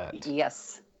like that.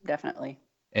 Yes, definitely.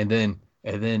 And then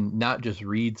not just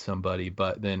read somebody,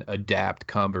 but then adapt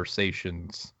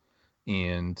conversations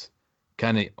and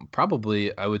kind of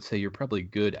probably, I would say you're probably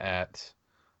good at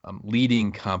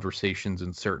leading conversations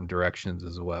in certain directions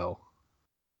as well.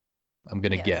 I'm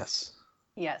going to guess.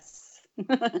 Yes,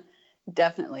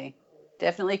 definitely.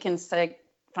 Definitely can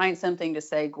find something to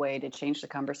segue to change the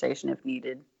conversation if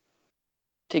needed,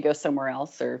 to go somewhere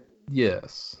else, or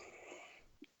yes,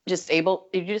 you're just able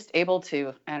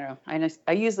to, I don't know.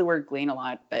 I use the word glean a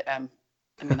lot, but I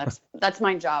mean that's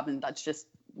my job, and that's just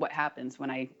what happens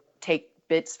when I take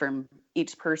bits from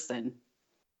each person.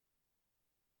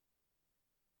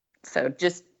 So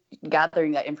just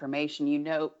gathering that information,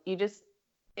 you just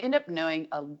end up knowing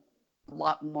a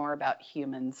lot more about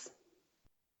humans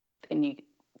than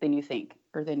you think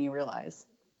or than you realize.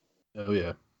 Oh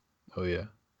yeah.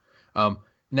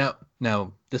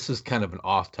 Now this is kind of an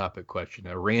off-topic question,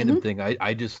 a random thing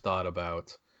I just thought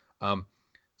about.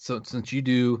 So since you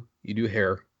do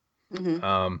hair,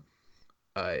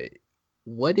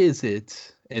 what is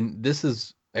it? And this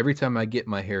is every time I get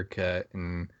my hair cut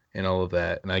and all of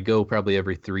that, and I go probably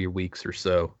every 3 weeks or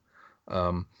so.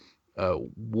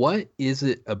 What is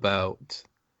it about?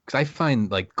 Because I find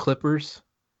like clippers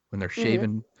when they're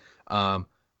shaven,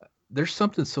 there's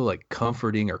something so like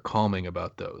comforting or calming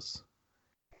about those.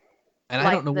 And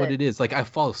I don't know what it is. Like I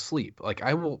fall asleep. Like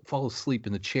I will fall asleep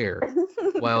in the chair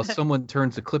while someone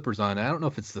turns the clippers on. I don't know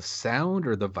if it's the sound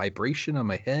or the vibration on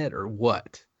my head or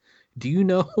what. Do you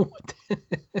know?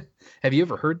 Have you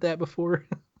ever heard that before?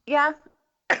 Yeah,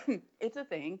 it's a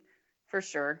thing for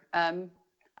sure.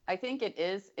 I think it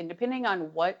is, and depending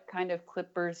on what kind of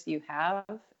clippers you have,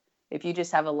 if you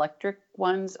just have electric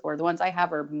ones or the ones I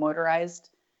have are motorized.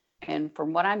 And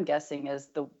from what I'm guessing is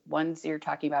the ones you're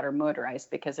talking about are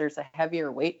motorized because there's a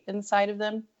heavier weight inside of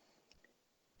them.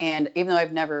 And even though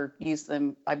I've never used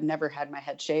them, I've never had my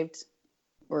head shaved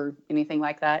or anything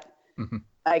like that.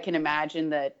 I can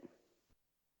imagine that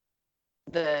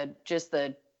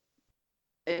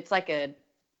it's like a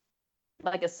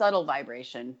subtle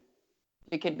vibration.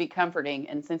 It could be comforting.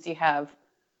 And since you have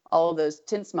all of those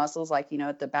tense muscles, like,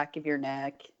 at the back of your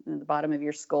neck and the bottom of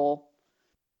your skull,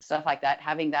 stuff like that,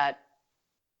 having that,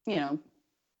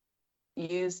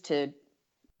 used to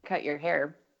cut your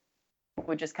hair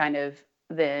would just kind of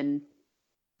then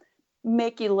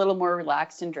make you a little more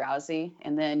relaxed and drowsy.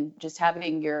 And then just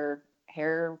having your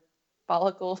hair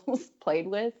follicles played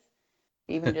with,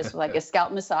 even just like a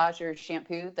scalp massage or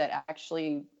shampoo that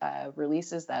actually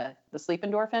releases the sleep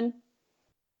endorphin.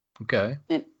 Okay.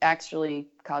 It actually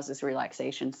causes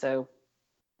relaxation. So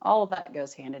all of that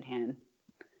goes hand in hand.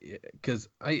 Yeah, because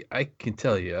I can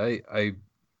tell you, I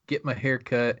get my hair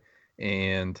cut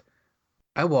and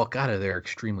I walk out of there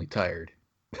extremely tired.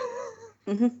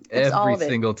 It's all Every of it.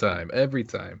 single time. Every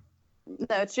time.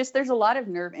 No, it's just there's a lot of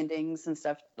nerve endings and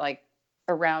stuff like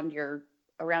around your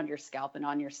scalp and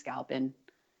on your scalp, and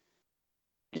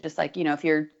just like, you know, if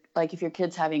your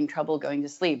kid's having trouble going to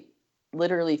sleep,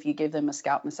 literally if you give them a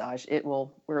scalp massage, it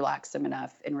will relax them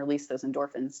enough and release those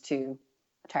endorphins to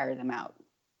tire them out.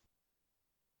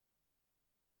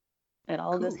 It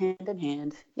all goes hand in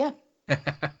hand. Yeah.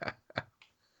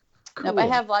 Cool. Nope, I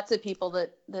have lots of people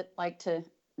that like to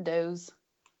doze.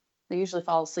 They usually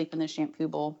fall asleep in the shampoo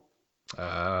bowl.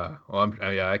 Well,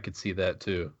 yeah, I could see that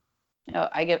too. Oh,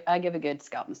 I give a good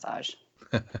scalp massage.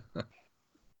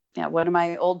 Yeah, one of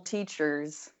my old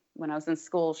teachers, when I was in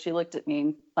school, she looked at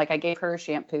me like I gave her a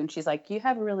shampoo, and she's like, "You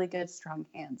have really good, strong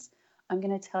hands. I'm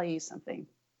going to tell you something.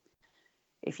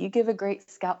 If you give a great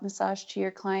scalp massage to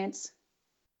your clients,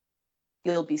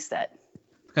 you'll be set."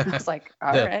 I was like,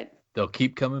 "All right." They'll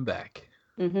keep coming back.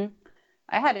 Mm-hmm.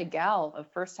 I had a gal, a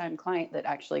first-time client that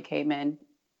actually came in,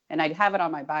 and I'd have it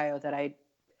on my bio that I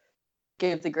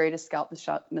gave the greatest scalp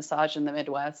massage in the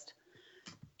Midwest.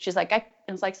 She's like, I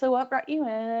was like, "So what brought you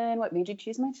in? What made you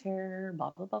choose my chair?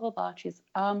 Blah, blah, blah, blah, blah." She's,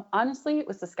 honestly, it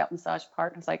was the scalp massage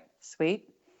part. I was like, "Sweet."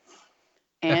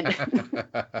 And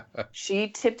she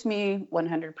tipped me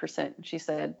 100%. She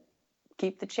said,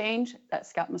 "Keep the change. That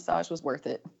scalp massage was worth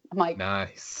it." I'm like,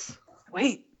 nice.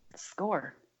 Sweet.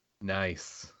 Score.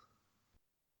 Nice.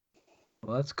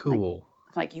 Well, that's cool.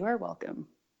 Like, you are welcome.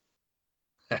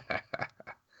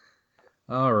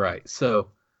 All right. So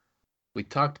we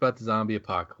talked about the zombie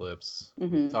apocalypse.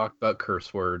 Mm-hmm. We talked about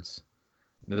curse words.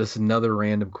 Now, this is another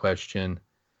random question.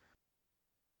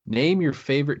 Name your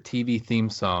favorite TV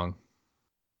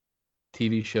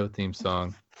show theme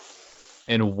song,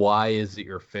 and why is it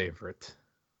your favorite?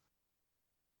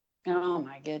 Oh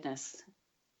my goodness.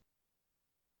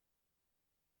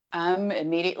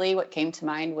 Immediately what came to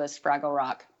mind was Fraggle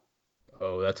Rock.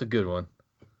 Oh, that's a good one.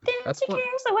 Dance your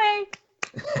cares away.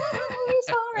 Always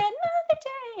for another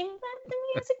day. Let the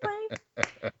music play.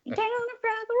 Down to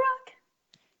Fraggle Rock.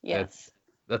 Yes.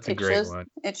 That's a great one.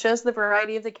 It shows the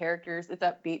variety of the characters. It's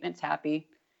upbeat and it's happy.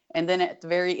 And then at the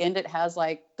very end, it has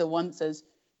like the one that says,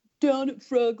 "Down at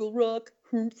Fraggle Rock."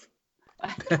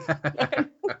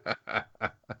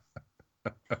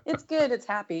 It's good. It's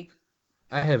happy.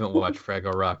 I haven't watched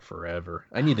Fraggle Rock forever.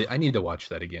 I need to watch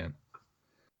that again.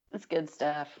 It's good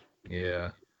stuff.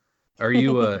 Yeah. Are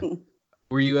you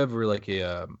were you ever like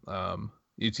a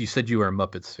you said you were a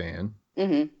Muppets fan?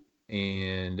 Mm-hmm.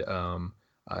 And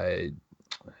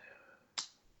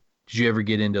did you ever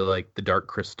get into like the Dark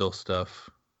Crystal stuff?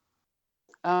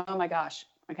 Oh my gosh.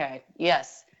 Okay.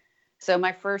 Yes. So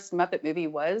my first Muppet movie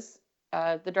was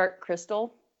The Dark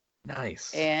Crystal.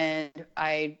 Nice. And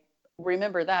I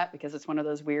remember that because it's one of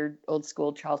those weird old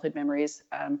school childhood memories.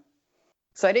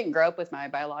 So I didn't grow up with my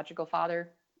biological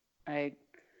father. I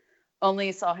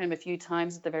only saw him a few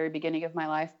times at the very beginning of my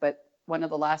life, but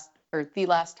the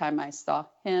last time I saw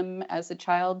him as a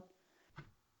child,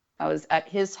 I was at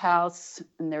his house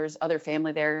and there was other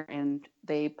family there and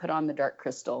they put on The Dark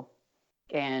Crystal.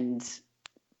 And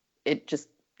it just,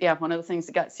 one of the things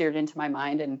that got seared into my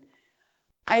mind. And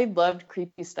I loved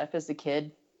creepy stuff as a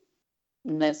kid.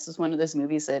 And this is one of those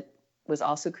movies that was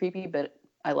also creepy, but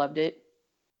I loved it.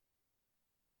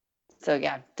 So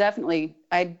yeah, definitely.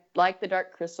 I like The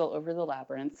Dark Crystal over The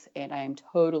Labyrinth, and I am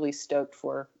totally stoked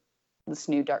for this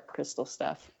new Dark Crystal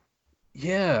stuff.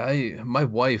 Yeah, my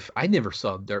wife, I never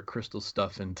saw Dark Crystal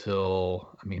stuff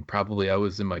until, probably I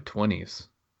was in my 20s.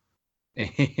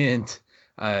 And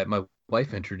my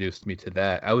wife introduced me to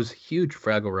that. I was a huge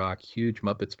Fraggle Rock, huge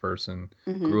Muppets person.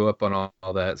 Mm-hmm. Grew up on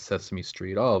all that, Sesame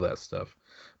Street, all that stuff.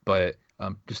 But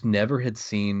just never had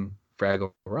seen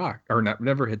Fraggle Rock, or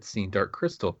never had seen Dark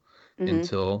Crystal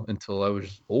until I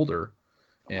was older.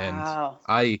 And wow.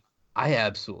 I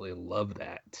absolutely love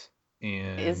that.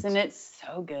 And isn't it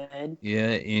so good?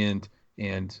 Yeah,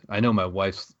 and I know my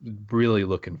wife's really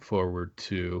looking forward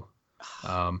to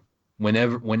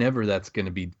whenever that's going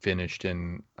to be finished,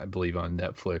 and I believe on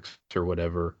Netflix or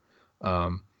whatever,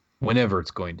 whenever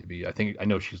it's going to be. I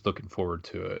know she's looking forward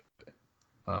to it.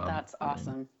 That's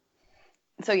awesome.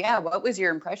 So yeah, what was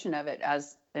your impression of it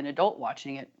as an adult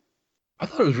watching it? I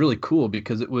thought it was really cool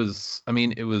because it was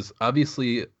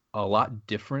obviously a lot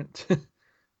different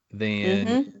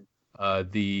than Mm-hmm.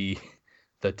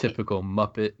 the typical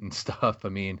Muppet and stuff. I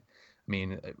mean,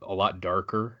 a lot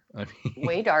darker. I mean,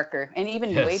 Way darker, and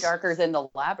even way yes, darker than the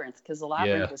Labyrinth, because the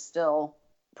Labyrinth yeah, was still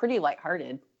pretty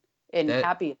lighthearted and that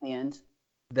happy at the end.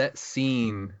 that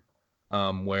scene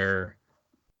where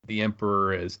the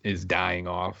Emperor is dying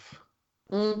off,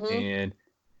 Mm-hmm. and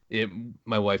it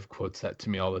my wife quotes that to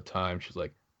me all the time. She's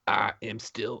like, "I am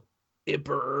still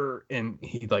Emperor," and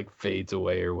he like fades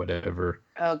away or whatever.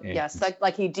 Oh And yes,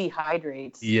 like he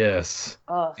dehydrates. yes,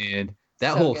 Oh, and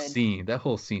so good. that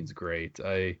whole scene's great.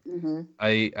 Mm-hmm.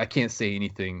 I can't say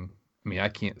anything. I mean, I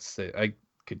could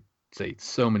say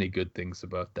so many good things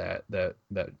about that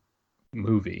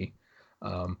movie.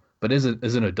 But as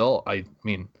an adult, I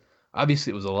mean,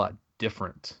 obviously it was a lot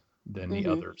different than the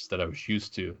Mm-hmm. others that I was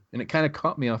used to, and it kind of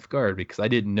caught me off guard because I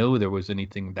didn't know there was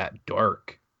anything that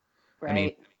dark. I mean,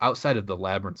 Right. outside of the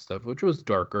Labyrinth stuff, which was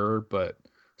darker, but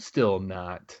still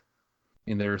not.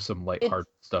 And there's some It's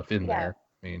lighthearted stuff in yeah. there.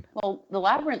 I mean, Well, the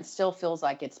Labyrinth still feels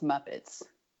like it's Muppets, but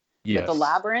the yes,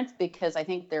 Labyrinth, because I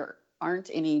think there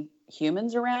aren't any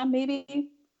humans around,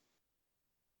 maybe,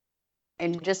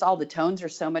 and just all the tones are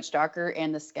so much darker,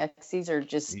 and the Skeksis are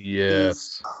just these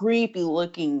yes, creepy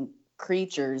looking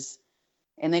creatures.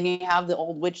 And then you have the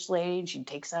old witch lady, and she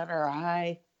takes out her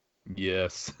eye.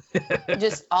 yes.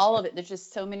 Just all of it. There's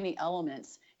just so many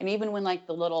elements. And even when like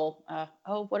the little,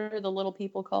 what are the little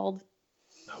people called?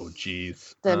 Oh,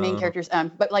 geez. The main characters.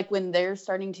 But like when they're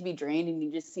starting to be drained, and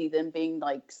you just see them being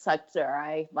like sucked their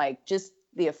eye, like just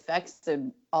the effects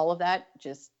and all of that,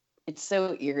 just it's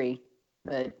so eerie.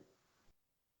 But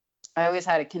I always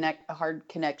had a hard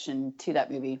connection to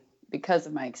that movie because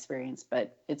of my experience.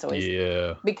 But it's always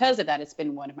Yeah, because of that, it's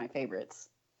been one of my favorites.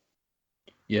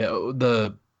 yeah.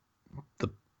 The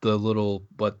the little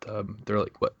they're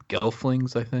like what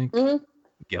gelflings, I think. Mm-hmm.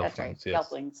 That's right, Gelflings, yes,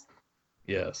 Gelflings.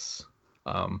 yes.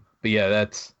 But yeah,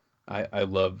 that's I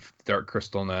love Dark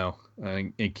Crystal now.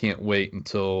 I can't wait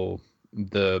until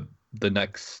the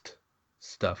next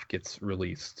stuff gets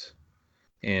released,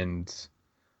 and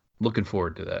looking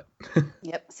forward to that.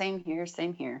 Yep, same here,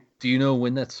 same here. Do you know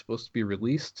when that's supposed to be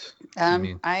released? I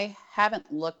mean, I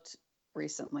haven't looked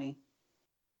recently.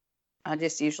 I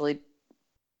just usually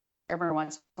every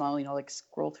once in a while, like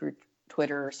scroll through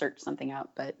Twitter or search something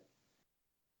out. But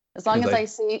as long because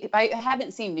as I if I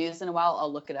haven't seen news in a while,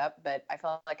 I'll look it up. But I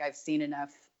feel like I've seen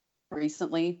enough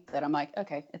recently that I'm like,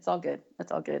 okay, it's all good.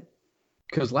 It's all good.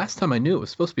 because last time I knew it was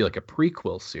supposed to be like a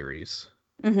prequel series,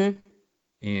 Mm-hmm.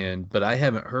 and but I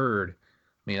haven't heard.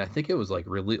 I mean, I think it was like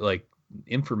really like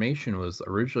information was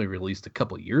originally released a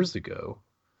couple years ago.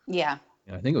 Yeah,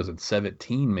 And I think it was in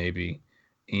 17 maybe,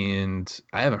 and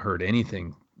I haven't heard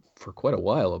anything for quite a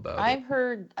while about it. I've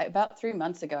heard about 3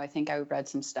 months ago. I think I read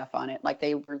some stuff on it. Like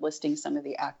they were listing some of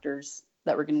the actors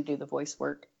that were going to do the voice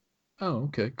work. Oh,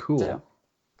 okay, cool, So,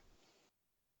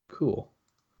 cool.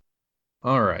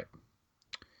 All right,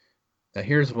 now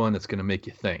here's one that's gonna make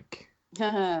you think.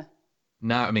 Not,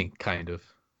 I mean, kind of.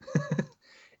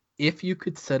 If you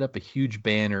could set up a huge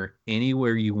banner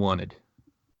anywhere you wanted,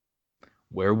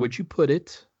 where would you put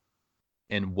it,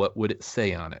 and what would it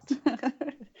say on it?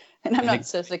 and I'm And not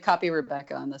supposed to copy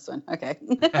Rebecca on this one. Okay.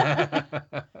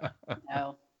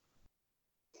 No.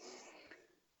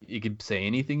 you could say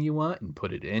anything you want and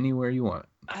put it anywhere you want.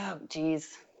 Oh, geez.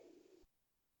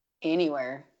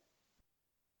 Anywhere.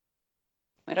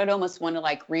 I'd almost want to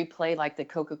like replay like the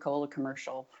Coca-Cola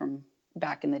commercial from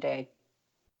back in the day.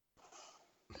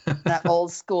 That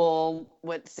old school,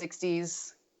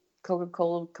 60s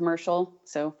Coca-Cola commercial.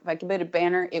 So if I could put a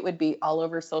banner, it would be all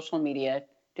over social media,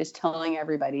 just telling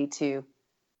everybody to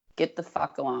get the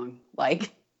fuck along.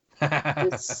 Like,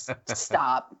 just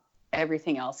stop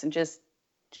everything else and just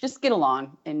get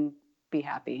along and be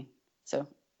happy. So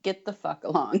get the fuck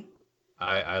along.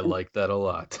 I like that a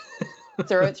lot.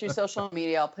 Throw it through social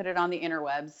media. I'll put it on the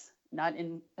interwebs, not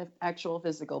in an actual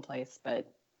physical place, but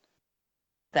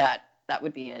that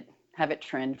would be it. Have it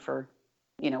trend for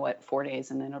 4 days,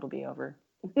 and then it'll be over.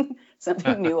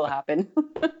 Something new will happen.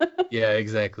 Yeah,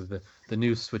 exactly. The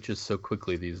news switches so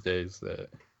quickly these days that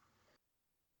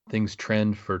things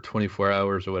trend for 24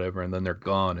 hours or whatever, and then they're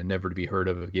gone and never to be heard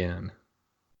of again.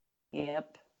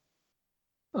 Yep.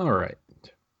 All right.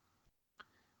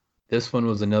 This one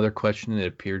was another question that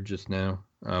appeared just now.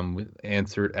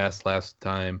 Asked last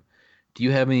time. Do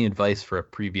you have any advice for a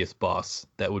previous boss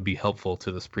that would be helpful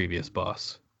to this previous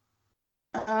boss?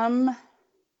 Um,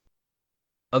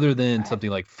 Other than I, something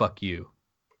like "fuck you."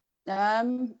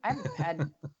 I've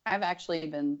actually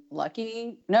been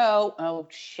lucky. No, oh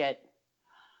shit.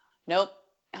 Nope.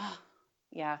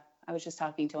 Yeah, I was just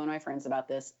talking to one of my friends about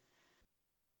this.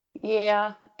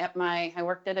 Yeah, I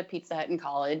worked at a Pizza Hut in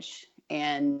college,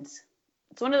 and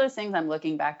it's one of those things I'm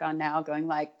looking back on now, going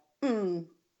like,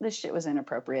 this shit was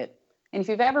inappropriate. And if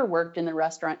you've ever worked in the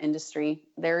restaurant industry,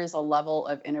 there is a level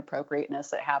of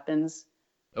inappropriateness that happens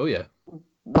Oh yeah.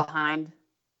 behind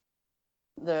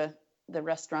the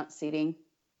restaurant seating.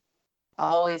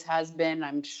 Always has been.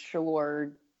 I'm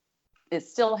sure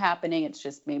it's still happening. It's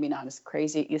just maybe not as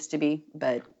crazy it used to be.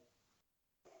 But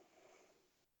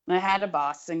I had a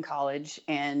boss in college,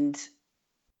 and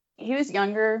he was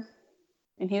younger,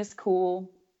 and he was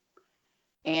cool,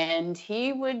 and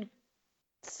he would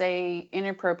say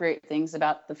inappropriate things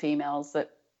about the females that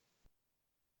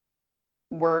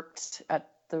worked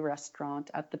at the restaurant,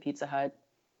 at the Pizza Hut,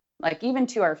 like even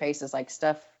to our faces, like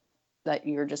stuff that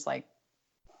you're just like,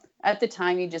 at the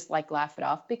time you just like laugh it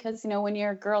off, because when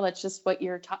you're a girl, that's just what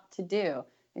you're taught to do.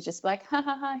 It's just like, ha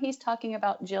ha ha, he's talking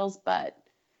about Jill's butt.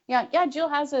 Yeah, Jill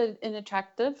has an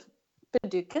attractive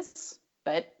paducas,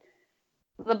 but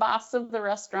the boss of the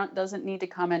restaurant doesn't need to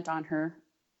comment on her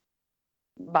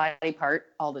body part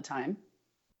all the time,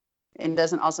 and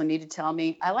doesn't also need to tell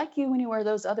me, I like you when you wear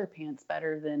those other pants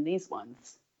better than these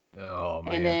ones. Oh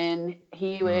man. And then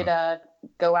he would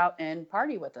go out and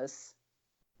party with us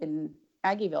in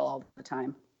Aggieville all the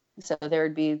time. So there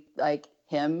would be like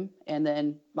him and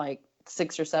then like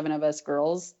 6 or 7 of us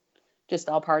girls just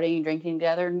all partying, drinking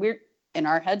together, and we're in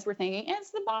our heads we're thinking,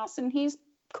 it's the boss and he's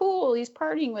cool, he's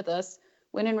partying with us,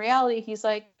 when in reality he's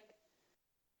like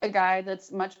a guy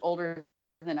that's much older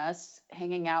than us,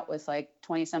 hanging out with like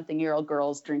 20-something-year-old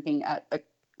girls, drinking at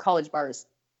college bars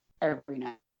every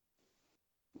night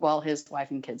while his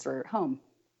wife and kids were at home.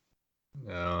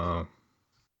 Oh.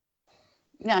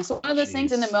 Yeah, so one of those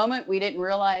things, in the moment we didn't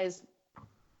realize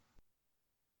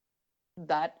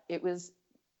that it was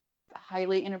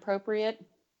highly inappropriate,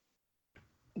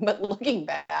 but looking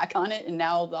back on it, and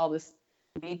now with all this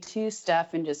Me Too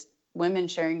stuff and just women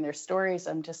sharing their stories,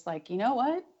 I'm just like, you know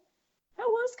what? That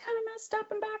was kind of messed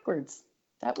up and backwards.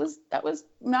 That was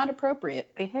not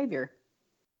appropriate behavior.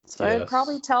 So Yes. I'd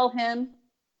probably tell him.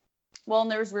 Well,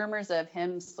 and there's rumors of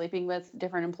him sleeping with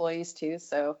different employees too.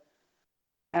 So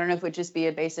I don't know if it would just be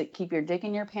a basic keep your dick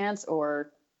in your pants,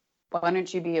 or why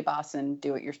don't you be a boss and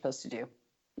do what you're supposed to do?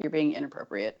 You're being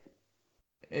inappropriate.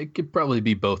 It could probably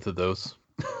be both of those.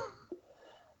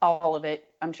 All of it.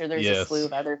 I'm sure there's a Yes. slew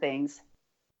of other things.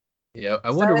 Yeah,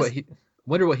 I wonder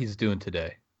what he's doing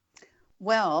today.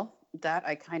 Well, that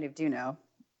I kind of do know,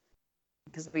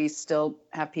 because we still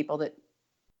have people that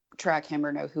track him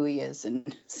or know who he is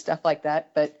and stuff like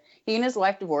that. But he and his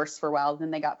wife divorced for a while,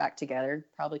 then they got back together,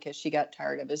 probably because she got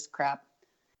tired of his crap.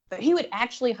 But he would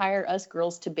actually hire us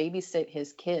girls to babysit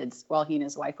his kids while he and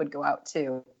his wife would go out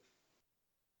too,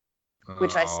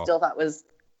 which I still thought was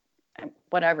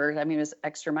whatever. I mean, it was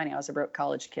extra money. I was a broke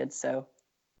college kid, so.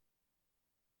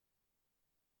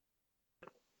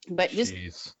 But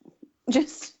just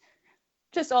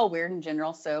all weird in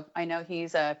general. So I know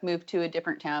he's moved to a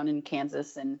different town in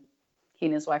Kansas, and he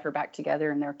and his wife are back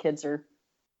together, and their kids are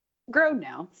grown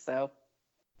now. So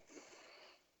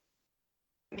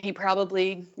he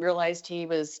probably realized he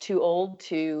was too old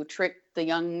to trick the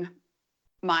young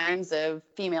minds of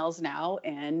females now,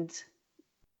 and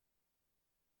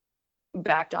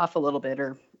backed off a little bit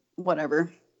or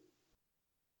whatever.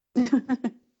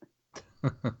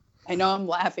 I know I'm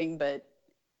laughing, but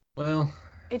well,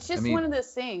 it's just one of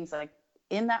those things, like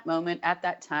in that moment at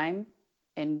that time,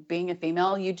 and being a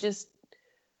female, you just,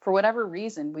 for whatever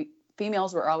reason,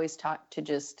 females were always taught to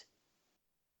just,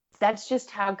 that's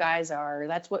just how guys are.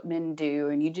 That's what men do.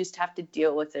 And you just have to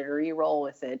deal with it, or you roll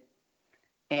with it.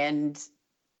 And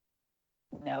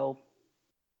no,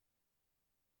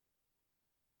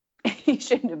 he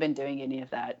shouldn't have been doing any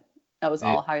of that. That was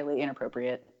all highly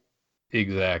inappropriate.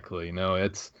 Exactly. No,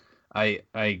 it's, I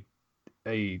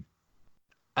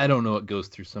don't know what goes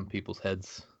through some people's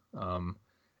heads.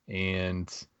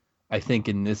 And I think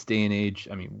in this day and age,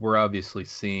 I mean, we're obviously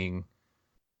seeing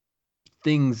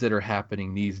things that are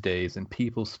happening these days, and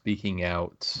people speaking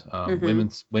out,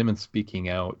 women speaking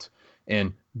out,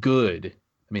 and good.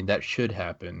 I mean, that should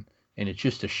happen, and it's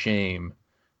just a shame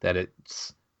that it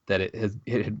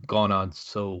had gone on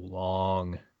so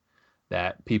long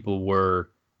that people were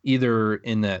either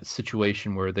in that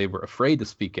situation where they were afraid to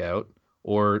speak out,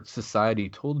 or society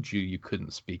told you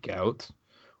couldn't speak out,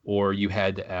 or you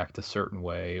had to act a certain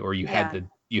way, or you had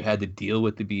to deal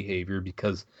with the behavior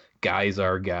because guys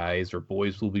are guys, or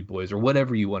boys will be boys, or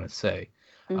whatever you want to say.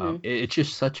 It's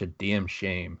just such a damn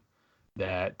shame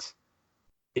that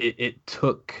it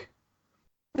took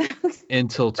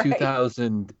until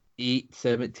 2000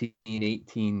 17,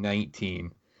 18,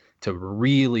 19 to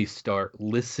really start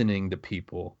listening to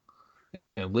people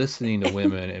and listening to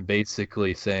women and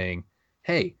basically saying,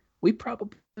 hey, we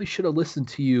probably should have listened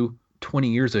to you 20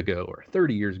 years ago or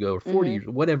 30 years ago or 40 years,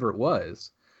 whatever it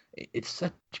was. It's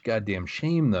such a goddamn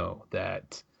shame, though,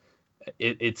 that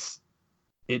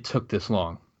it took this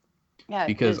long. Yeah,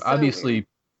 because it's so weird.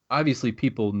 obviously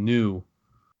people knew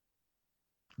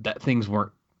that things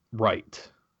weren't right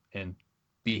and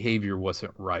behavior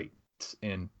wasn't right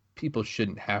and people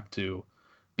shouldn't have to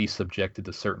be subjected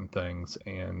to certain things.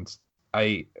 And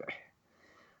I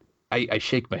I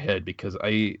shake my head because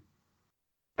I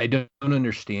don't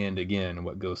understand again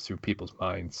what goes through people's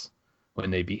minds when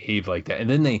they behave like that. And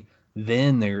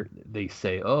they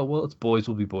say, "Oh, well, it's boys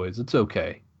will be boys. It's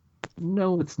okay."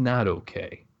 No, it's not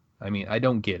okay. I mean, I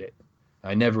don't get it.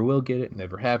 I never will get it.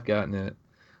 Never have gotten it.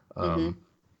 Hmm.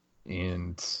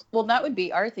 And Well, that would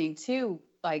be our thing too.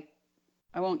 Like,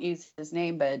 I won't use his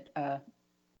name, but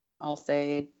I'll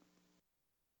say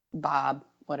Bob,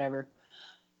 whatever.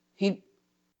 He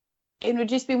It would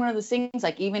just be one of those things.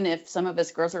 Like, even if some of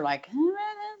us girls are like,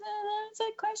 it's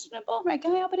like questionable, like,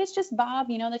 oh, but it's just Bob.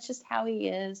 That's just how he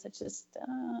is. It's just,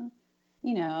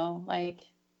 like,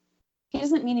 he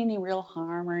doesn't mean any real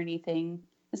harm or anything.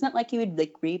 It's not like he would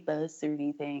like rape us or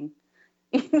anything,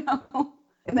 you know.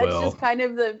 And that's well, just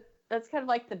that's kind of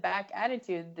like the back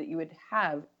attitude that you would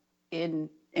have in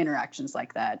interactions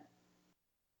like that.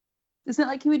 It's not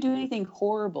like he would do anything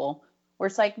horrible. Where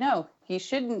it's like, no, he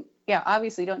shouldn't. Yeah,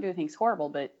 obviously, don't do things horrible,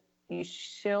 but he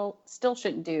still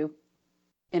shouldn't do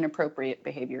inappropriate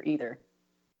behavior either.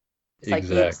 It's like you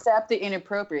exact accept the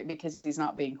inappropriate because he's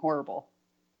not being horrible.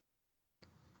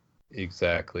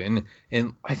 exactly.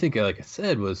 And I think, like I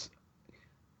said,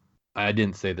 I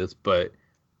didn't say this, but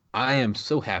I am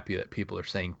so happy that people are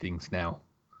saying things now.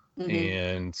 Mm-hmm.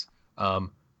 And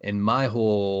um and my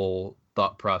whole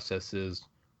thought process is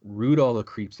root all the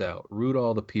creeps out, root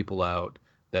all the people out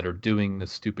that are doing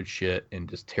this stupid shit and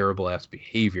just terrible ass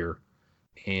behavior,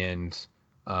 and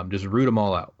just root them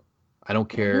all out. I don't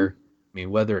Mm-hmm. care. I mean,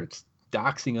 whether it's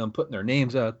doxing them, putting their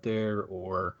names out there,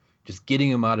 or just getting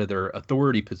them out of their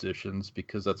authority positions,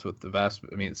 because that's what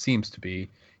I mean, it seems to be.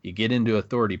 You get into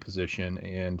authority position,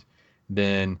 and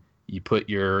then you put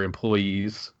your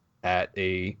employees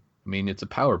I mean, it's a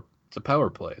power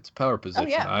play. It's a power Oh position.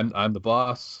 yeah. I'm the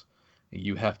boss.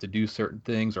 You have to do certain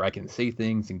things, or I can say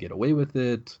things and get away with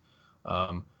it.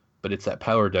 Um, but it's that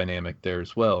power dynamic there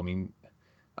as well. I mean,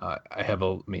 I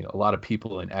mean, a lot of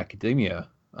people in academia,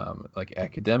 like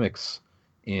academics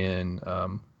in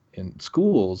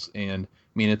schools, and I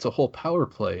mean, it's a whole power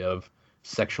play of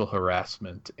sexual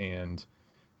harassment, and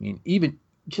I mean, even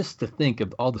just to think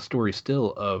of all the stories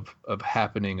still of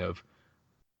happening of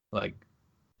like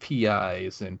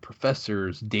PIs and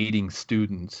professors dating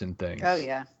students and Oh things.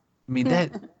 yeah. I mean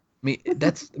that. I mean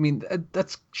that's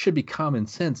should be common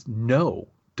sense. No,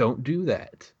 don't do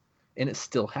that. And it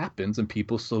still happens, and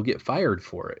people still get fired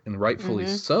for it, and rightfully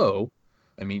Mm-hmm. so.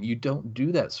 I mean, you don't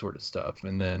do that sort of stuff.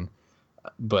 And then,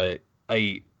 but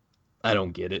I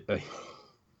don't get it.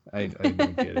 I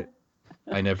don't get it.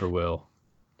 I never will.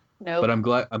 But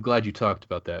Nope. I'm glad you talked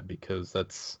about that, because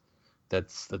that's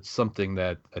something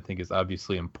that I think is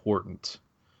obviously important,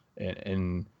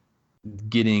 and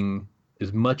getting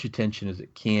as much attention as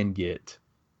it can get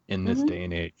in this Mm-hmm. day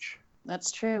and age.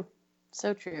 That's true.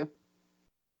 So true.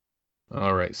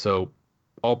 All right, so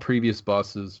all previous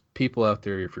bosses, people out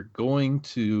there, if you're going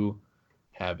to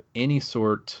have any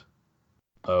sort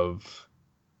of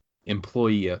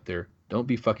employee out there, don't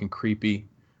be fucking creepy.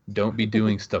 Don't be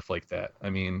doing stuff like that. I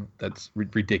mean, that's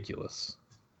ridiculous.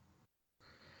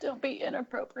 Don't be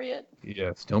inappropriate.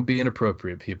 Yes, don't be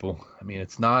inappropriate, people. I mean,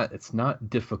 it's not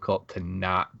difficult to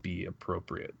not be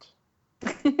appropriate.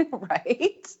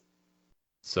 Right?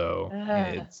 So,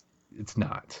 I mean, Uh, it's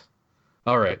not.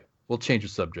 All right, we'll change the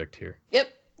subject here.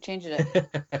 yep. Changing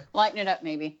it. Lighten it up,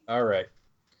 maybe. All right.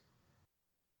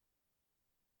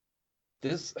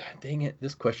 Dang it,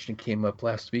 this question came up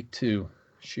last week too.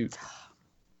 Shoot.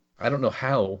 I don't know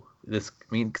how I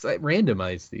mean, because I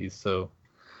randomized these. So,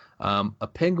 a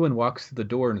penguin walks through the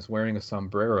door and is wearing a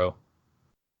sombrero.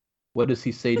 What does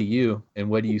he say to you, and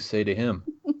what do you say to him?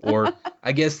 Or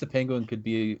I guess the penguin could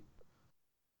be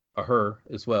a her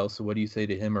as well. So, what do you say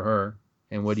to him or her,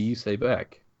 and what do you say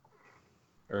back?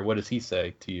 Or what does he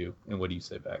say to you, and what do you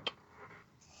say back?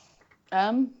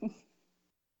 Um,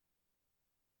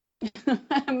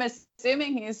 I'm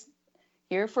assuming he's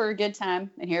here for a good time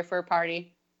and here for a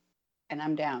party, and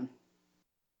I'm down.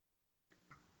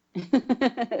 This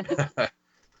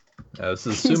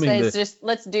is He assuming says, that just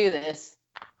let's do this.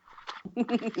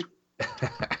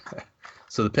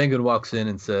 So the penguin walks in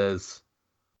and says,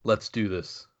 "Let's do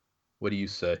this." What do you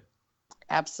say?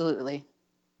 Absolutely.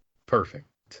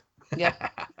 Perfect. Yep.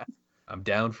 I'm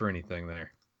down for anything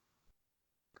there.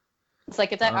 It's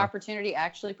like if that Uh, opportunity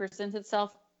actually presents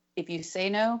itself, if you say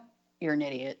no, you're an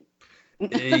idiot.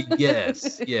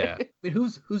 yes, yeah. I mean,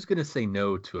 who's gonna say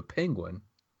no to a penguin?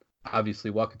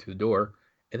 Obviously, walking through the door,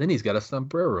 and then he's got a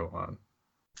sombrero on.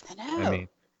 I I know. mean,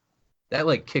 that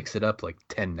like kicks it up like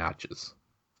 10 notches.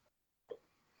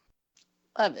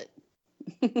 Love it.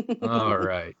 All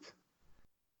right.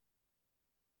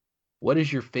 What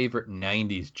is your favorite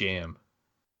 90s jam?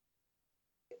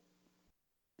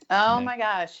 Oh Ni- my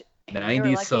gosh. And you were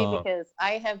 90s lucky song. because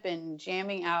I have been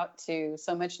jamming out to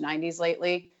so much 90s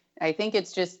lately. I think it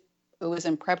was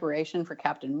in preparation for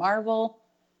Captain Marvel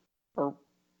or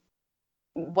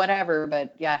whatever,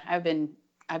 but yeah, I've been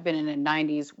in a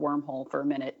 90s wormhole for a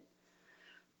minute.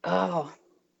 Oh,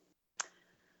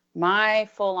 my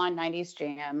full-on 90s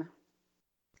jam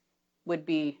would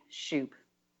be Shoop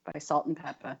by Salt and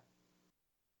Pepper.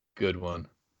 Good one.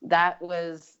 That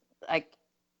was like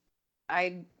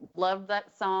I loved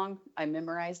that song. I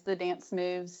memorized the dance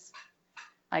moves.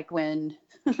 Like when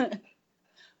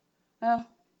oh,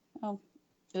 oh,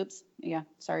 oops. Yeah,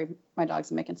 sorry. My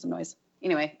dog's making some noise.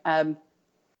 Anyway, I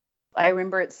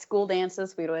remember at school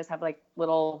dances, we'd always have like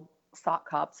little sock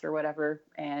hops or whatever.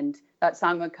 And that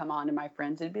song would come on, and my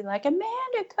friends would be like,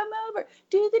 Amanda, come over,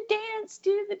 do the dance,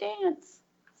 do the dance.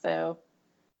 So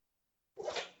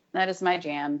that is my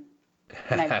jam.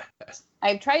 And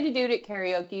I've tried to do it at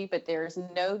karaoke, but there's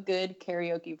no good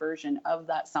karaoke version of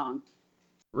that song.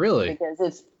 Really?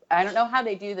 Because I don't know how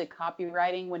they do the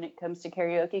copywriting when it comes to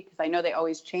karaoke, because I know they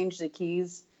always change the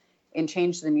keys and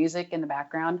change the music in the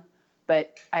background,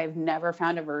 but I've never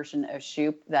found a version of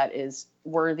Shoop that is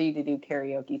worthy to do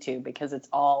karaoke to, because it's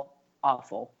all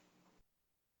awful.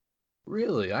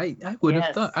 Really? I Yes.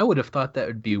 would have thought that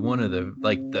would be one of the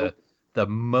Nope. the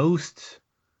most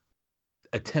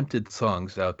attempted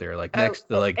songs out there, like Oh, next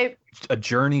to like it, a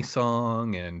Journey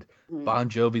song and mm. Bon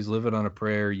Jovi's "Living on a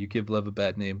Prayer," "You Give Love a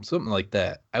Bad Name," something like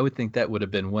that. I would think that would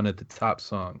have been one of the top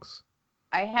songs.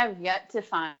 I have yet to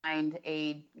find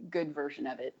a good version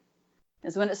of it.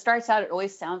 Because when it starts out, it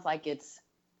always sounds like it's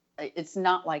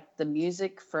not like the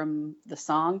music from the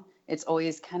song. It's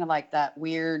always kind of like that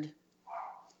weird,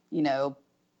 you know,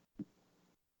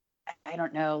 I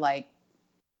don't know, like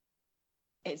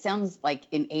it sounds like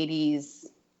an 80s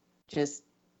just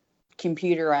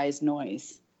computerized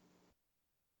noise.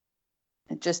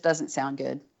 It just doesn't sound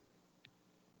good.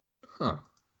 Huh.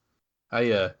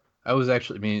 I was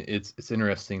actually, I mean, it's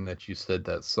interesting that you said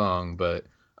that song, but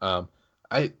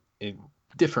I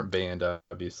different band,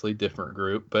 obviously, different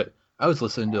group, but I was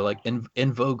listening to like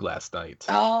In Vogue last night.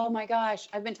 Oh my gosh.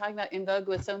 I've been talking about In Vogue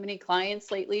with so many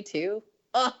clients lately too.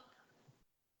 Oh,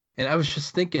 And I was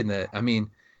just thinking that, I mean,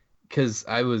 because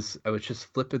I was just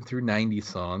flipping through 90s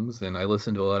songs and I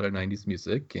listened to a lot of 90s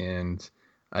music, and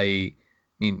I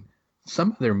mean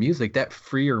some of their music, that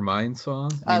Free Your Mind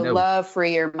song, I I mean that was love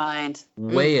Free Your Mind.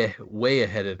 Mm, way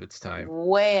ahead of its time.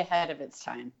 way ahead of its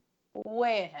time.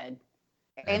 Way ahead.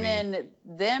 I And mean, then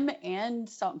them and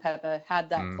Salt and Pepper had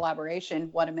that mm, collaboration.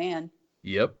 What a Man.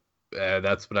 yep,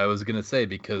 that's what I was gonna say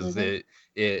because Hmm.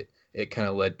 it kind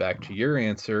of led back to your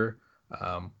answer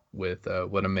with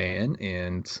What a Man,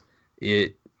 and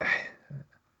it. I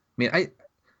mean, I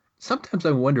sometimes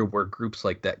I wonder where groups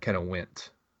like that kind of went.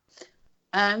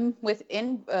 With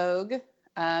In Vogue,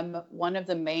 one of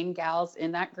the main gals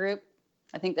in that group,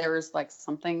 I think there was like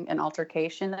an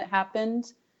altercation that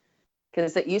happened,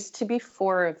 because it used to be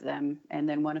four of them, and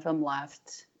then one of them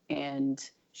left, and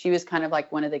she was kind of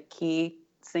like one of the key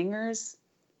singers,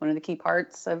 one of the key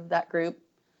parts of that group.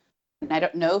 And I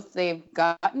don't know if they've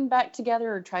gotten back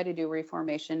together or tried to do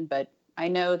reformation, but I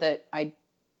know that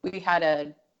we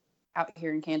had out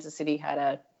here in Kansas City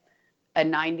had a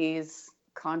 90s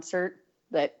concert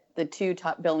that the two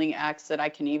top billing acts that I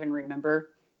can even remember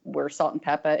were Salt and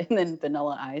Pepper and then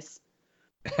Vanilla Ice.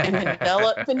 And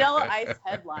Vanilla Ice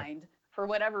headlined for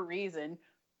whatever reason,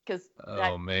 because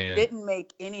that Oh man. didn't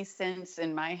make any sense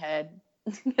in my head.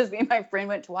 Because me and my friend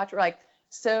went to watch. We're like,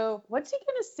 so what's he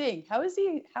gonna sing? How is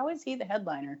he the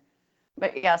headliner?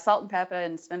 But yeah, Salt and Pepper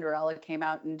and Cinderella came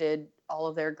out and did all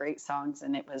of their great songs,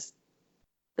 and it was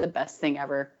the best thing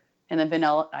ever. And then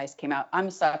Vanilla Ice came out. I'm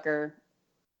a sucker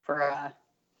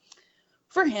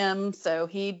for him, so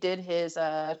he did his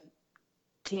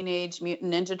Teenage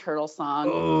Mutant Ninja Turtle song.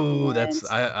 Oh, And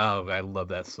I love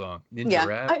that song. Ninja yeah,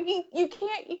 Rap. I mean, you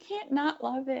can't not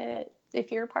love it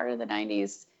if you're part of the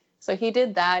 90s. So he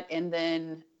did that, and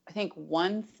then I think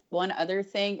one other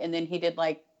thing, and then he did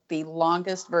like the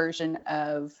longest version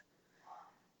of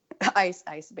Ice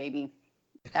Ice Baby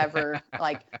ever.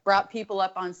 Like, brought people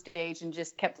up on stage and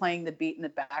just kept playing the beat in the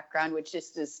background, which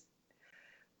just is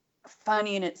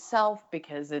funny in itself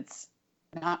because it's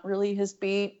not really his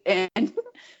beat, and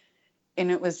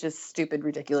it was just stupid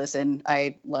ridiculous, and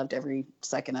I loved every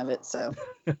second of it. So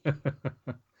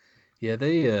Yeah,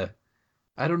 they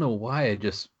I don't know why. I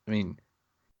just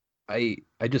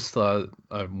saw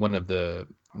one of the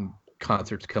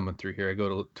concerts coming through here. I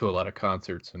go to a lot of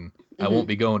concerts, and I won't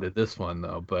be going to this one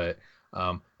though. But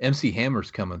MC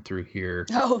Hammer's coming through here,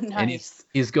 oh, and nice.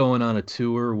 he's going on a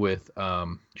tour with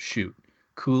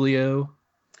Coolio,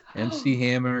 MC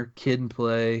Hammer, Kid and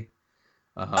Play,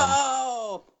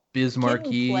 Oh, Biz Kid and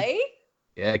Markie. Play?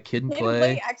 Yeah, Kid and Kid and Play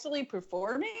Play. actually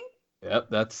performing? Yep,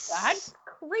 That's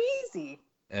crazy.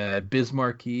 Biz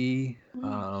Markie,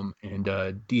 and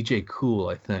DJ Cool,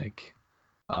 I think.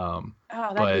 Oh,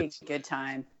 that'd but be a good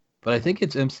time. But I think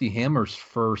it's MC Hammer's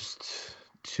first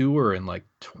tour in like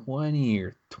 20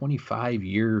 or 25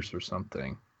 years or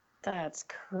something. That's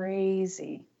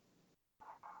crazy.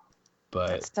 But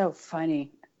that's so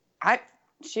funny. I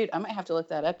might have to look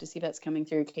that up to see if that's coming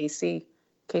through KC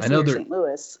or St.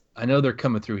 Louis. I know they're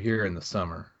coming through here in the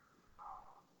summer.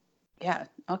 Yeah,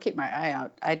 I'll keep my eye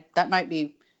out. That might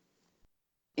be.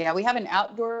 Yeah, we have an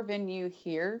outdoor venue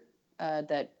here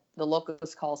that the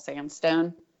locals call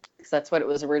Sandstone, because that's what it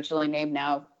was originally named.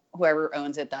 Now, whoever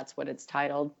owns it, that's what it's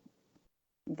titled.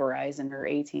 Verizon or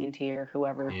AT&T or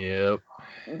whoever. Yep.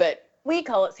 But we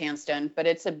call it Sandstone, but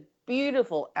it's a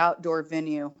beautiful outdoor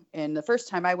venue. And the first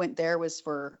time I went there was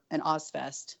for an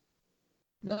Ozfest.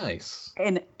 Nice.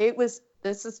 And it was,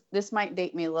 this might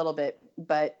date me a little bit,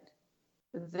 but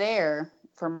there,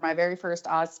 for my very first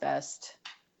Ozfest,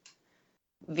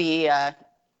 the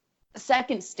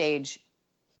second stage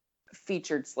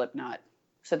featured Slipknot.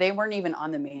 So they weren't even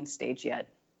on the main stage yet.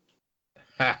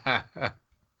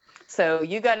 So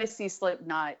you got to see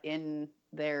Slipknot in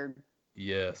their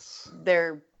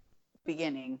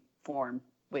beginning form,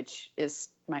 which is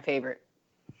my favorite.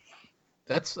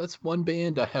 That's one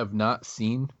band I have not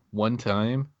seen one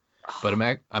time, but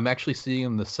I'm actually seeing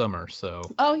them this summer. So.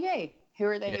 Oh yay! Who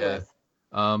are they with?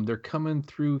 They're coming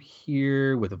through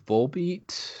here with a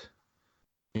Volbeat.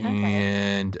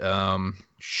 And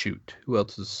shoot, who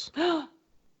else is?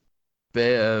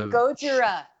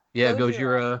 Gojira. Yeah,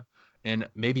 Gojira, and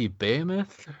maybe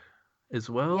Behemoth as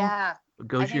well. Yeah,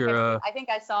 Gojira. I think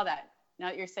I saw that. Now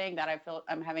that you're saying that,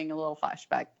 I'm having a little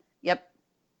flashback. Yep.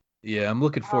 Yeah, I'm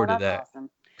looking forward to that. Awesome.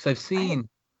 Because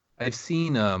I've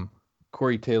seen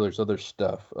Corey Taylor's other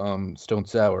stuff, Stone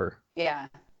Sour. Yeah.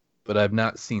 But I've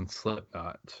not seen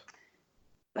Slipknot.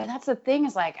 But that's the thing,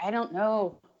 is like, I don't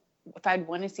know if I'd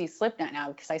want to see Slipknot now,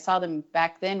 because I saw them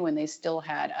back then when they still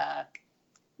had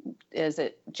is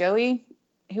it Joey,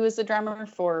 who was the drummer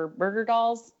for Burger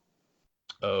Dolls?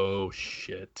 Oh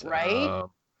shit. Right?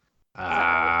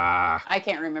 I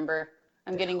can't remember.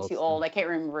 I'm getting too old. I can't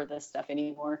remember this stuff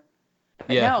anymore.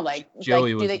 But yeah. No, like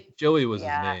Joey Joey was his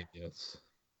name, yes.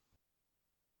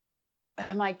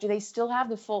 I'm like, do they still have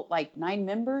the full 9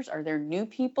 members? Are there new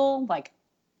people?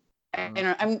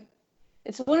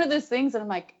 It's one of those things that I'm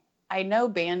like, I know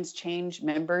bands change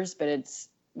members, but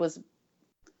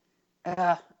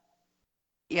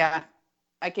yeah,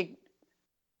 I could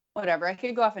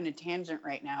go off on a tangent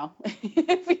right now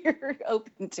if you're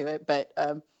open to it, but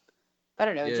I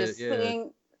don't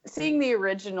know, seeing the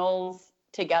originals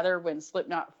together when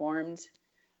Slipknot formed,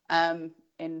 and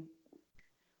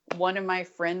one of my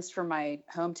friends from my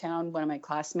hometown, one of my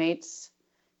classmates,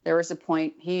 there was a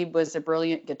point, he was a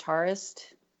brilliant guitarist.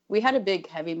 We had a big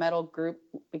heavy metal group.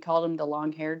 We called them the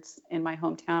Longhairs in my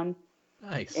hometown.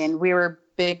 Nice. And we were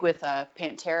big with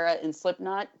Pantera and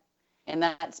Slipknot. And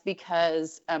that's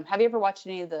because, have you ever watched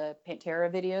any of the Pantera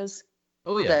videos?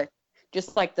 Oh, yeah.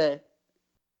 Just like the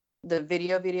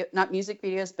video, not music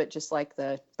videos, but just like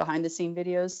the behind the scene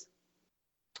videos?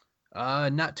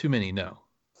 Not too many, no.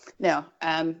 No.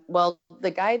 Well,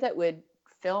 the guy that would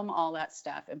film all that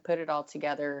stuff and put it all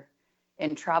together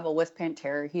and travel with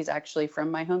Pantera, he's actually from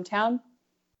my hometown.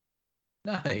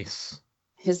 Nice.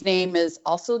 His name is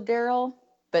also Daryl,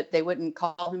 but they wouldn't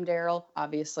call him Daryl,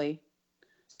 obviously.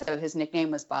 So his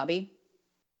nickname was Bobby,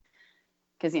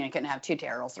 because you couldn't have 2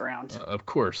 Daryls around. Of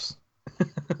course.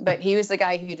 But he was the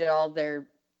guy who did all their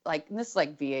this is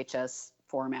like VHS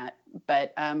format,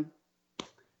 but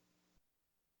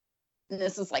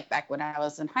this is back when I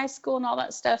was in high school and all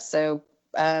that stuff. So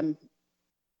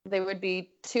they would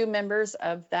be 2 members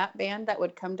of that band that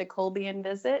would come to Colby and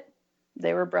visit.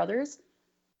 They were brothers,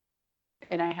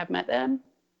 and I have met them.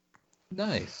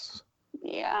 Nice.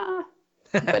 Yeah.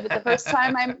 But the first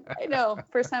time I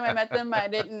met them, I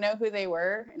didn't know who they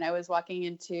were, and I was walking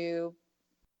into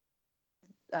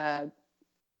uh,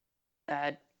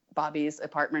 Bobby's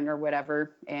apartment or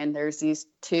whatever, and there's these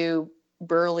two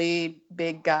burly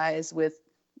big guys with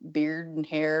beard and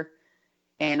hair,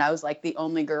 and I was like the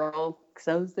only girl because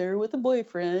I was there with a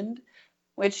boyfriend,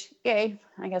 which, yay,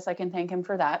 I guess I can thank him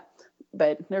for that.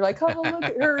 But they're like, oh, look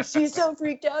at her, she's so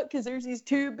freaked out because there's these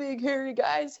two big hairy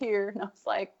guys here, and I was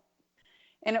like,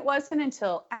 and it wasn't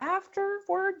until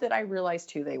afterward that I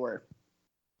realized who they were.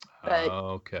 But,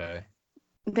 okay.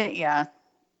 But yeah,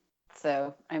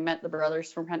 so I met the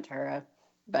brothers from Pantera,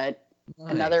 but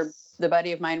Nice. the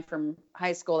buddy of mine from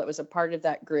high school that was a part of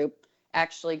that group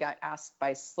actually got asked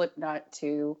by Slipknot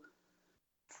to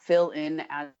fill in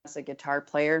as a guitar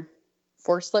player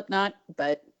for Slipknot,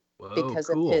 but Whoa, because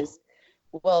cool. of his,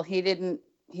 well,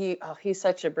 he's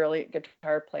such a brilliant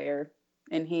guitar player,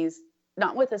 and he's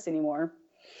not with us anymore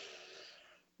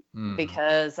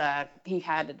because he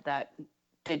had that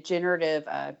degenerative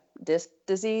disc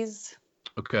disease.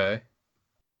 Okay.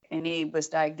 And he was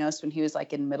diagnosed when he was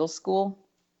like in middle school,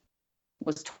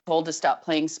 was told to stop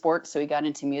playing sports. So he got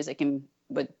into music and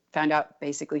found out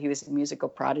basically he was a musical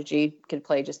prodigy, could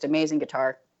play just amazing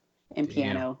guitar and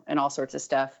piano and all sorts of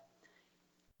stuff.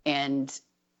 And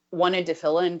wanted to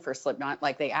fill in for Slipknot,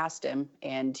 like they asked him,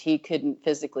 and he couldn't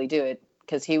physically do it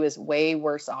because he was way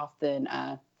worse off than,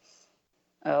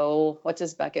 what's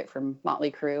his bucket from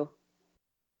Motley Crue?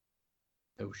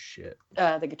 Oh, shit.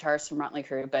 The guitarist from Motley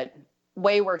Crue, but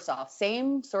way worse off.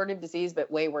 Same sort of disease, but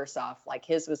way worse off. Like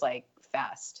his was like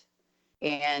fast.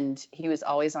 And he was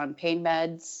always on pain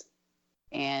meds,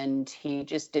 and he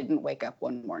just didn't wake up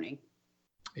one morning.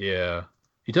 Yeah.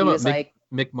 You talking about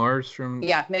Mick Mars from...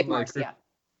 Yeah, Mick Mars, yeah.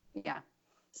 Yeah.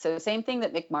 So same thing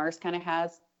that Mick Mars kind of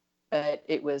has, but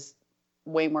it was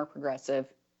way more progressive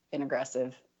and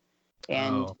aggressive.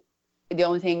 And the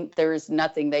only thing, there was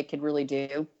nothing they could really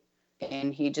do.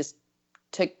 And he just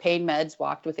took pain meds,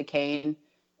 walked with a cane.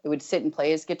 It would sit and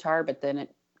play his guitar, but then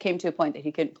it came to a point that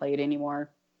he couldn't play it anymore.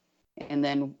 And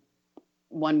then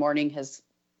one morning, his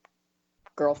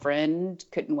girlfriend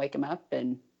couldn't wake him up,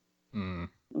 and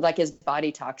like his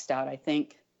body toxed out, I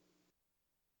think.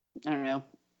 I don't know.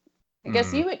 I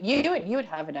guess you would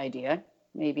have an idea,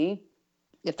 maybe,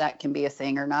 if that can be a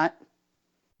thing or not.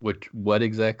 What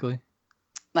exactly?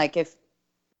 Like if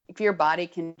your body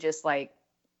can just like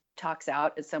tox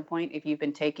out at some point, if you've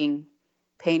been taking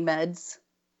pain meds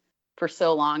for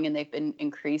so long and they've been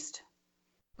increased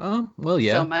well,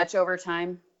 yeah, so much over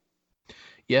time.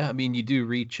 Yeah, I mean, you do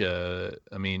reach you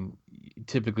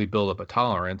typically build up a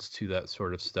tolerance to that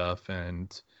sort of stuff,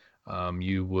 and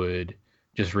you would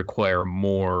just require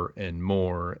more and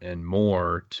more and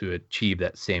more to achieve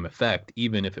that same effect,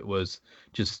 even if it was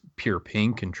just pure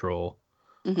pain control.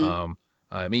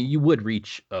 I mean, you would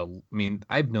reach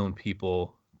I've known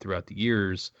people throughout the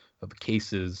years of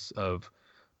cases of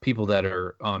people that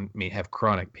are have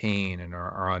chronic pain and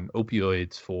are on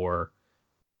opioids for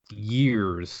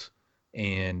years,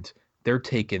 and they're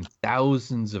taking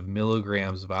thousands of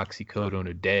milligrams of oxycodone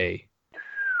a day,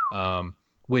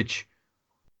 which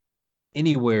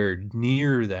anywhere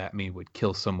near that would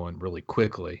kill someone really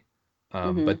quickly.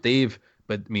 But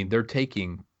they're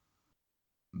taking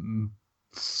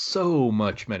so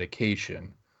much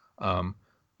medication.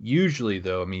 Usually,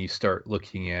 though, you start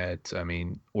looking at, their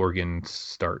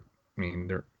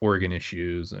organ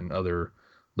issues and other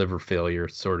liver failure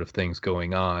sort of things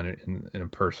going on in a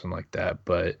person like that.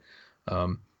 But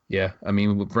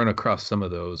we've run across some of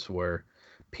those where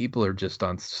people are just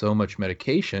on so much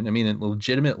medication. And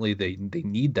legitimately, they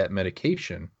need that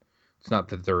medication. It's not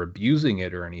that they're abusing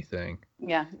it or anything.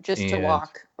 Yeah, just to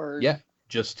walk or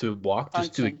just to walk,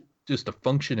 function. just to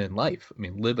function in life.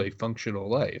 Live a functional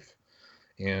life.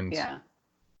 And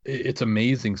it's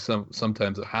amazing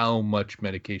sometimes how much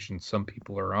medication some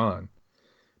people are on,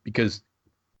 because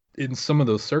in some of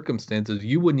those circumstances,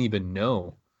 you wouldn't even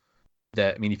know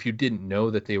that. If you didn't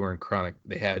know that they were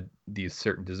they had these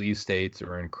certain disease states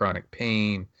or in chronic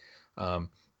pain,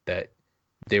 that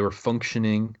they were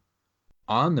functioning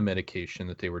on the medication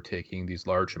that they were taking, these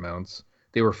large amounts,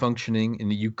 they were functioning,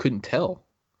 and you couldn't tell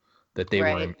that they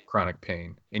were in chronic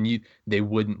pain, and they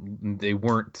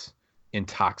weren't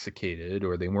intoxicated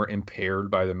or they weren't impaired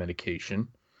by the medication,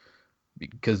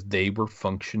 because they were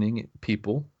functioning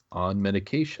people on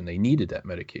medication. They needed that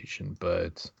medication.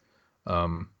 But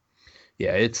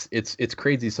it's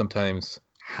crazy sometimes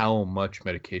how much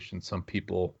medication some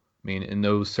people, in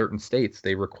those certain states,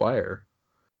 they require.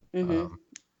 And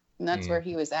that's where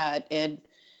he was at. And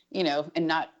and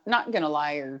not gonna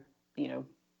lie or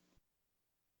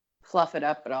fluff it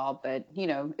up at all, but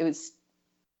it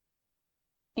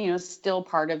was still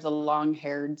part of the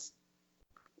long-haired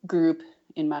group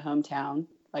in my hometown.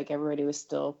 Like everybody was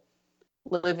still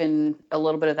living a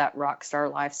little bit of that rock star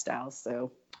lifestyle.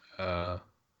 So I'm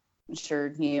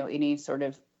sure, any sort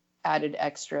of added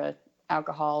extra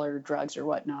alcohol or drugs or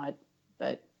whatnot,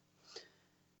 but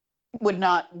would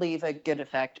not leave a good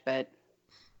effect. But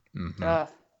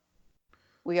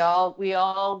we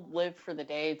all lived for the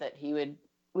day that he would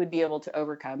be able to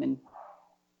overcome and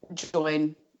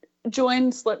join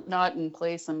Slipknot and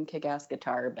play some kick-ass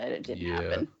guitar, but it didn't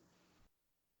happen.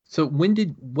 So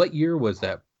what year was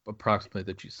that approximately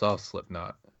that you saw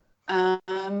Slipknot? Oh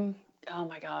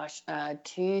my gosh,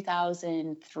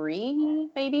 2003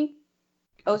 maybe,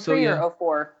 03 or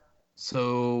 04.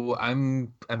 So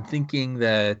I'm thinking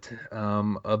that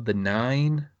of the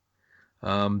 9,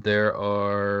 there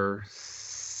are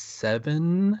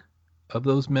 7 of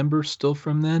those members still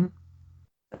from then.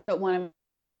 But one of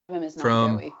them is not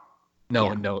Joey.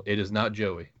 No, it is not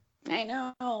Joey. I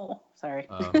know. Sorry.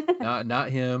 Not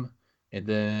him. And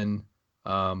then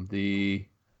the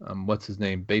what's his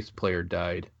name? Bass player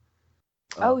died.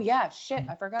 Oh yeah, shit!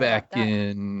 I forgot about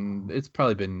that. It's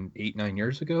probably been 8-9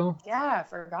 years ago. Yeah, I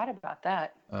forgot about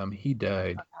that. He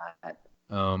died.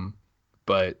 But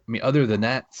I mean, other than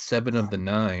that, 7 of the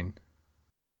 9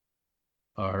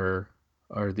 are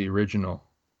the original.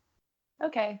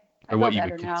 Okay. Or what you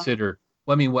would consider.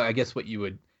 Well, I mean, I guess what you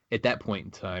would at that point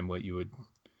in time, what you would.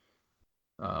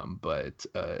 But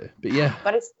yeah.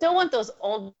 But I still want those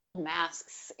old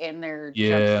masks in their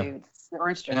jumpsuits, the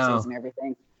orange jumpsuits and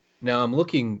everything. Now I'm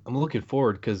looking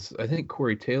forward because I think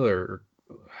Corey Taylor,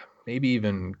 or maybe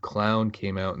even Clown,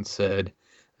 came out and said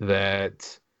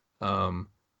that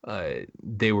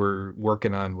they were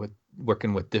working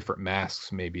with different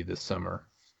masks maybe this summer.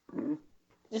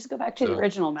 Just go back to the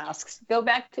original masks. Go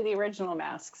back to the original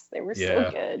masks. They were so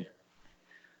good.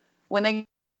 When they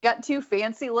got too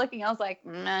fancy looking, I was like,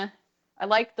 meh. I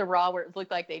liked the Raw where it looked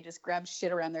like they just grabbed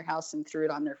shit around their house and threw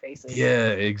it on their faces. Yeah,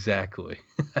 exactly.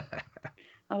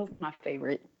 That was my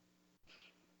favorite.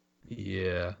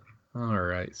 Yeah. All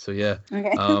right. So yeah.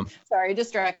 Okay. Sorry,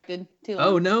 distracted. Too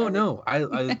long. Oh no. I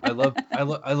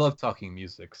love talking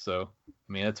music. So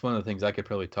I mean, that's one of the things I could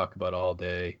probably talk about all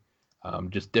day.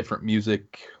 Just different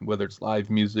music, whether it's live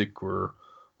music or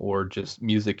just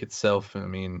music itself. I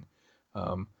mean,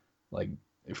 like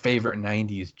favorite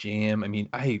 90s jam. I mean,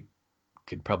 I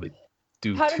could probably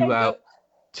do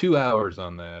 2 hours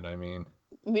on that. I mean,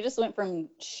 we just went from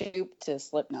Shoop to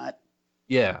Slipknot.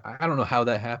 Yeah, I don't know how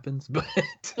that happens, but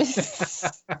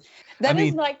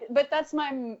but that's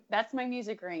my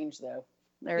music range though.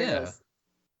 There it is.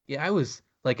 Yeah, I was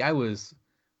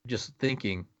just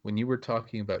thinking when you were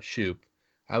talking about Shoop,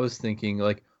 I was thinking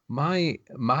like my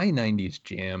 90s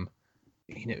jam,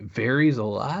 it varies a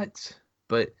lot,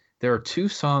 but there are 2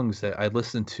 songs that I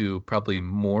listen to probably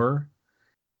more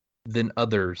than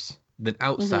others than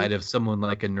outside of someone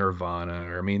like a Nirvana,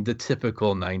 or I mean the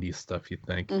typical 90s stuff you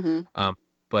think.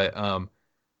 But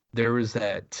there was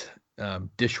that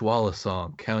Dishwalla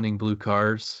song, Counting Blue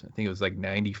Cars. I think it was like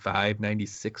 95,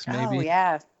 96 maybe. Oh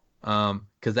yeah.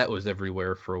 Because that was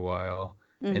everywhere for a while.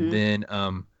 And then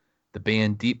the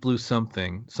band Deep Blue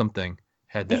Something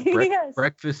had that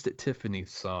Breakfast at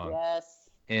Tiffany's song. Yes.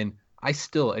 And I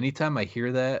still, anytime I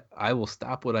hear that, I will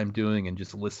stop what I'm doing and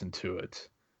just listen to it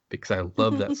because I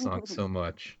love that song so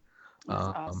much. That's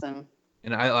awesome.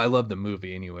 And I love the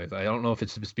movie anyways. I don't know if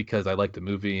it's just because I like the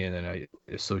movie and then I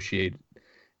associate,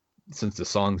 since the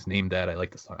song's named that, I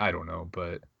like the song. I don't know,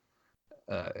 but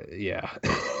yeah.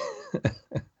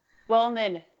 Well, and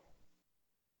then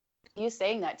you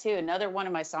saying that too, another one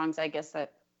of my songs, I guess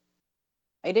that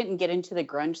I didn't get into the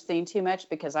grunge scene too much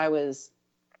because I was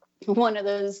one of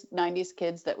those 90s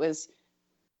kids that was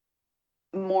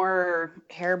more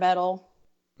hair metal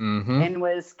and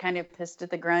was kind of pissed at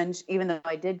the grunge, even though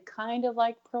I did kind of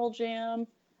like Pearl Jam,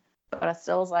 but I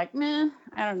still was like, meh,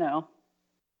 I don't know.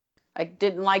 I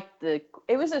didn't like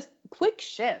it was a quick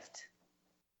shift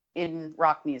in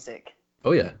rock music.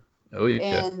 Oh yeah.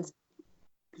 And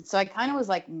so I kind of was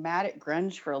like mad at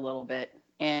grunge for a little bit.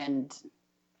 And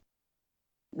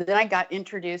then I got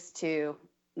introduced to,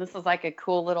 this was like a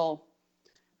cool little,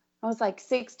 I was like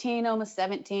 16, almost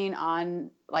 17 on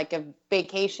like a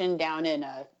vacation down in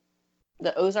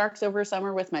the Ozarks over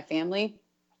summer with my family.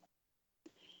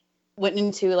 Went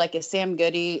into like a Sam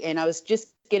Goody, and I was just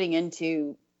getting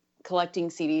into collecting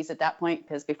CDs at that point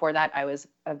because before that I was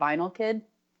a vinyl kid.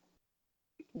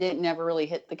 Didn't never really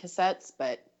hit the cassettes,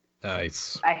 but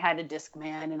nice. I had a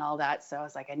Discman and all that, so I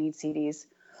was like, I need CDs.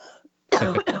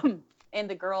 And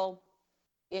the girl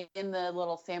in the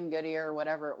little Sam Goody or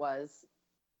whatever it was.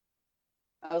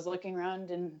 I was looking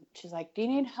around and she's like, "Do you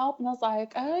need help?" And I was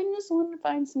like, "I just want to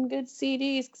find some good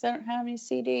CDs because I don't have any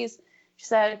CDs." She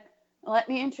said, "Let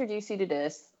me introduce you to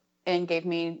this," and gave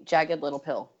me Jagged Little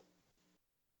Pill.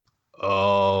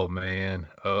 Oh, man.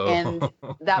 Oh. And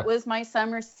that was my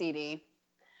summer CD.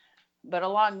 But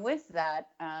along with that,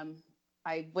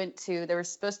 I went to, there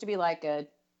was supposed to be like a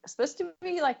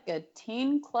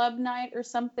teen club night or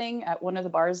something at one of the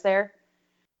bars there,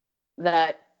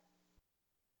 that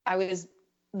I was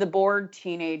the bored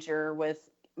teenager with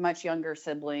much younger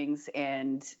siblings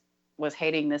and was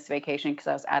hating this vacation because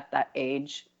I was at that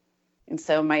age. And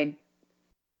so my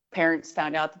parents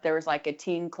found out that there was like a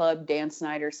teen club dance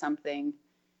night or something,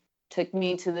 took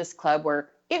me to this club where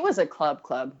it was a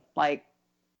club, like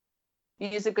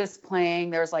music was playing.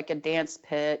 There was like a dance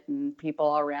pit and people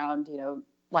all around, you know,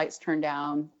 lights turned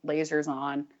down, lasers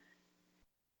on.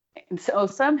 And so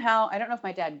somehow, I don't know if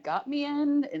my dad got me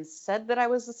in and said that I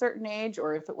was a certain age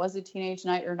or if it was a teenage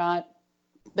night or not.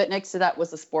 But next to that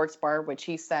was a sports bar, which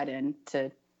he sat in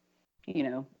to, you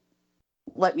know,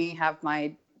 let me have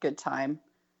my good time.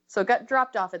 So I got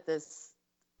dropped off at this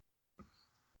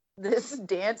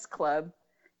dance club.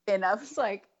 And I was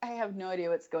like, I have no idea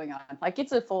what's going on. Like,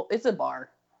 it's a bar.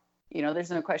 You know,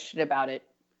 there's no question about it.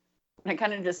 And I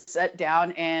kind of just sat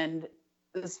down, and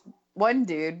this one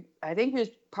dude, I think he was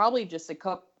probably just a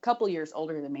couple years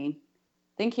older than me.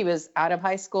 I think he was out of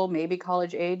high school, maybe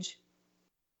college age.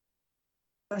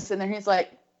 I was sitting there, he's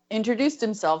like, introduced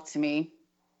himself to me.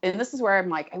 And this is where I'm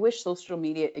like, I wish social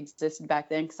media existed back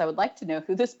then, because I would like to know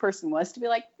who this person was to be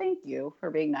like, thank you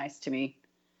for being nice to me.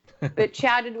 But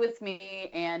chatted with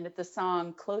me, and the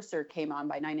song Closer came on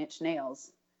by Nine Inch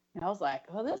Nails. And I was like,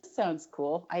 oh, this sounds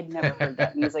cool. I'd never heard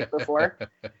that music before.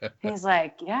 He's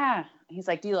like, yeah. He's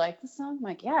like, do you like this song? I'm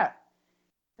like, yeah.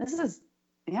 That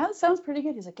sounds pretty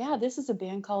good. He's like, yeah, this is a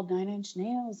band called Nine Inch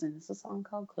Nails, and it's a song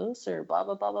called Closer, blah,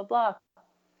 blah, blah, blah, blah.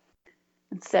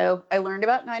 And so I learned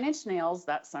about Nine Inch Nails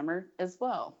that summer as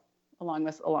well, along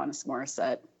with Alanis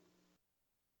Morissette.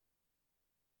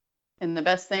 And the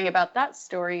best thing about that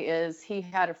story is he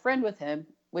had a friend with him,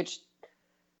 which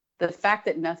the fact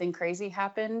that nothing crazy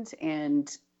happened, and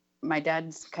my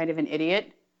dad's kind of an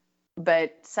idiot,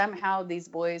 but somehow these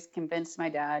boys convinced my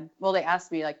dad. Well, they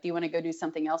asked me, like, do you want to go do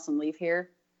something else and leave here?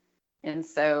 And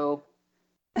so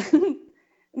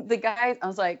the guy, I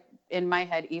was like, in my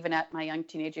head, even at my young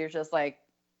teenage years, just like,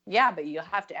 yeah, but you'll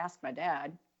have to ask my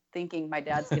dad, thinking my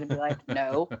dad's going to be like,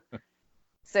 no.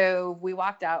 So we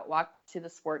walked to the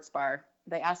sports bar.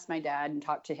 They asked my dad and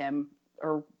talked to him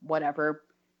or whatever.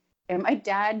 And my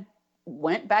dad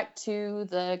went back to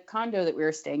the condo that we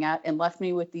were staying at and left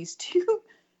me with these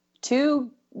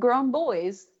two grown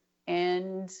boys.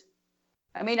 And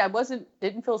I mean,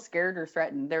 didn't feel scared or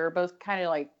threatened. They were both kind of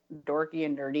like dorky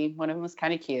and dirty. One of them was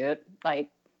kind of cute, like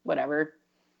whatever.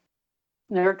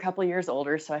 And they were a couple years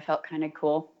older, so I felt kind of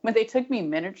cool. But they took me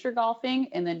miniature golfing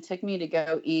and then took me to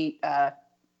go eat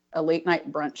a late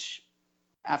night brunch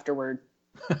afterward.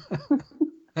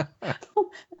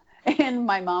 And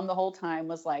my mom the whole time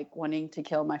was like wanting to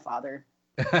kill my father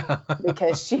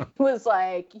because she was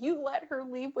like, you let her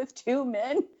leave with two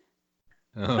men?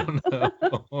 Oh,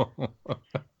 no.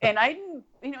 And I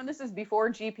didn't, this is before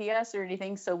GPS or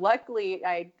anything. So luckily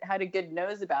I had a good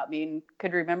nose about me and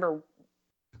could remember,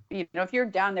 if you're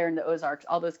down there in the Ozarks,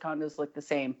 all those condos look the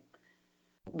same.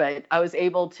 But I was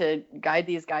able to guide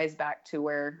these guys back to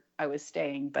where I was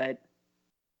staying. But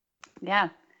yeah,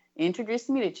 introduced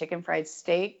me to chicken fried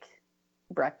steak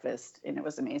breakfast, and it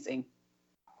was amazing.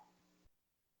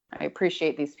 I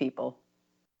appreciate these people.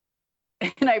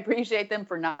 And I appreciate them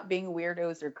for not being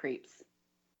weirdos or creeps.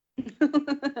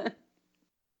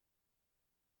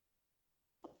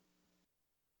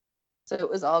 So it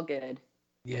was all good.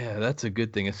 Yeah, that's a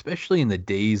good thing, especially in the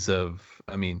days of,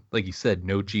 like you said,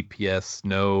 no GPS,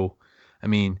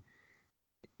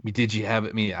 did you have,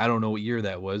 I don't know what year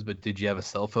that was, but did you have a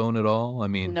cell phone at all?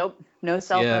 Nope, no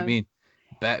cell phone.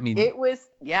 It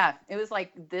was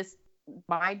like this,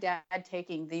 my dad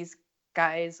taking these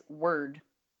guys' word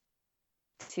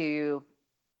to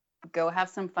go have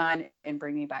some fun and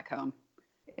bring me back home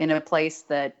in a place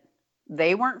that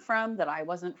they weren't from, that I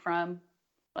wasn't from.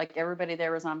 Like everybody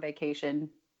there was on vacation,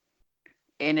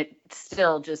 and it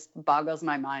still just boggles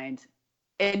my mind.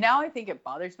 And now I think it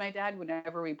bothers my dad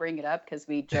whenever we bring it up because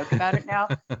we joke about it now.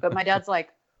 But my dad's like,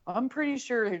 I'm pretty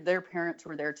sure their parents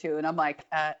were there too. And I'm like,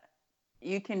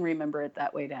 You can remember it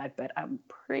that way, Dad, but I'm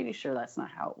pretty sure that's not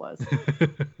how it was.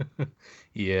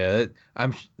 Yeah,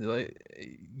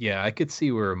 yeah, I could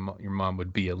see where your mom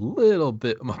would be a little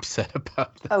bit upset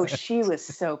about that. Oh, she was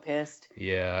so pissed.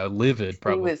 Yeah, livid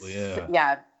probably.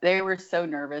 Yeah, they were so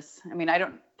nervous. I mean, I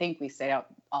don't think we stayed out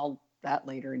all that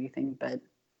late or anything, but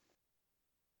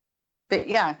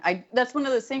yeah, that's one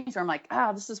of those things where I'm like,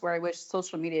 this is where I wish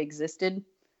social media existed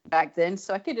back then,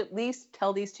 so I could at least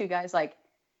tell these two guys, like,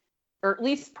 or at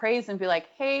least praise and be like,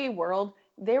 hey, world,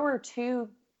 there were two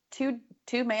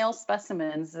male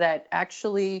specimens that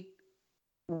actually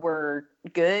were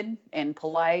good and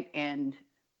polite and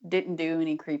didn't do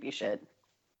any creepy shit.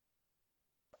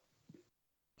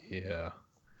 Yeah.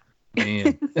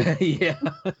 Man. Yeah.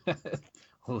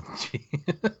 Oh, gee.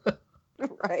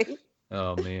 Right.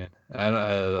 Oh man.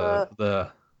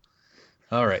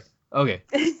 All right. Okay.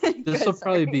 This will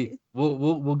probably be.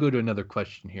 We'll go to another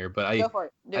question here, but go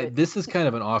for it. This is kind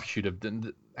of an offshoot of.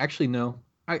 Actually, no.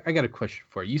 I got a question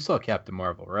for you. You saw Captain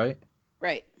Marvel, right?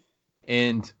 Right.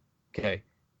 And okay,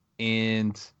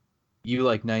 and you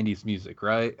like '90s music,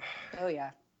 right? Oh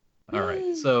yeah. All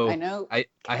right. So I know. I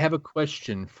have a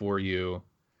question for you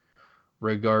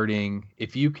regarding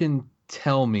if you can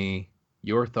tell me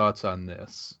your thoughts on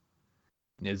this.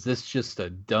 Is this just a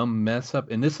dumb mess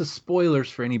up? And this is spoilers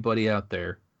for anybody out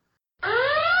there.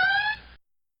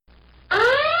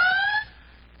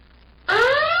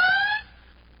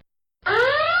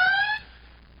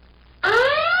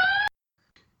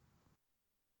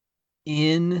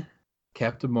 In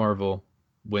Captain Marvel,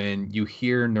 when you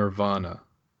hear Nirvana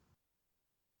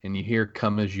and you hear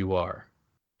Come As You Are,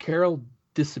 Carol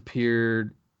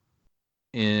disappeared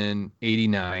in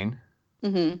 89.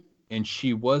 Mm-hmm. And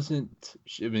she wasn't.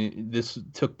 I mean, this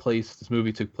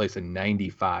movie took place in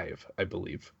 95, I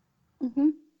believe. Mm-hmm.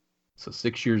 So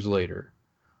 6 years later.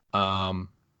 How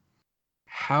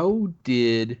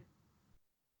did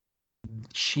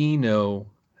she know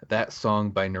that song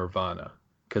by Nirvana?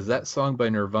 Because that song by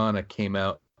Nirvana came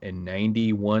out in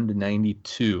 91 to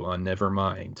 92 on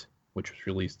Nevermind, which was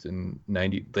released in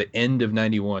the end of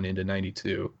 91 into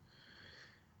 92.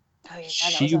 Oh yeah,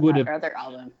 that was on that other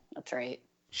album. That's right.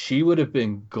 She would have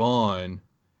been gone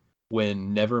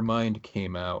when Nevermind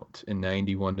came out in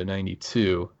 91 to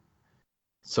 92.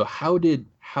 So how did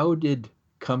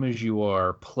Come As You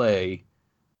Are play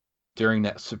during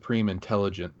that Supreme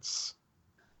Intelligence?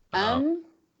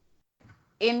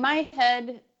 In my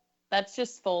head, that's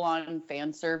just full on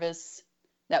fan service.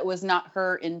 That was not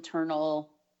her internal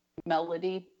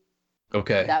melody.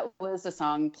 Okay. That was a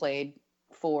song played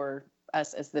for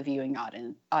us as the viewing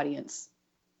audience.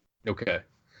 Okay.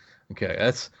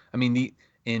 I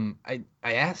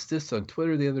asked this on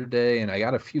Twitter the other day and I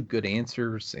got a few good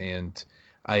answers, and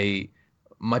my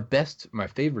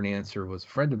favorite answer was a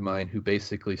friend of mine who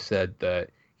basically said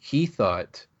that he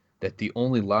thought that the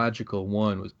only logical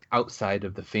one was outside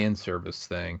of the fan service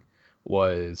thing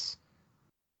was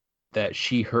that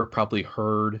she probably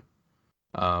heard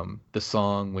the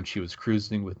song when she was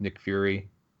cruising with Nick Fury.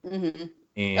 Mm-hmm.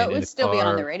 And it would still be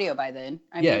on the radio by then.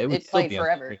 I mean, it played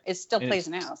forever. It still plays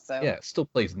now. So yeah, it still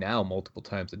plays now multiple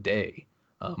times a day.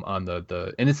 On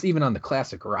the and it's even on the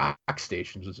classic rock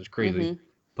stations, which is crazy. Mm-hmm.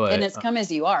 But and it's Come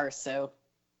As You Are, so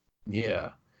yeah.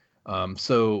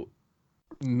 So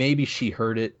maybe she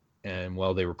heard it and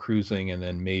while they were cruising, and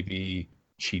then maybe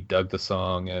she dug the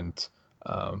song and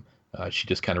she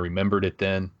just kind of remembered it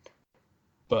then.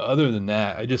 But other than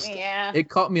that, it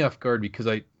caught me off guard because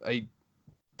I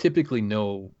typically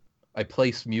I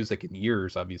place music in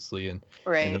years, obviously, and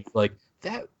it's like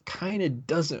that kind of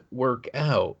doesn't work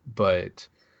out. But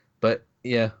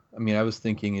yeah, I mean, I was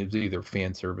thinking it was either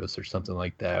fan service or something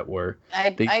like that, where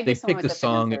they picked a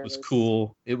song. It was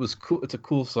cool. It was cool. It's a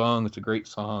cool song. It's a great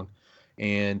song,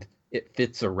 and it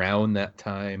fits around that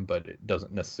time, but it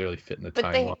doesn't necessarily fit in the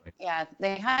timeline.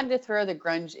 They had to throw the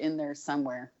grunge in there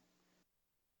somewhere.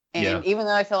 And even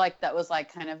though I feel like that was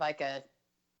like kind of like a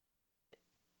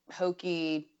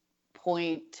hokey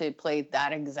point to play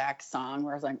that exact song,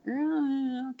 where I was like,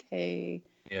 okay.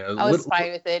 Yeah, I was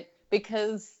fine with it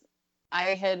because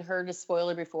I had heard a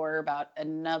spoiler before about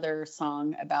another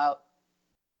song about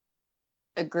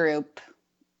a group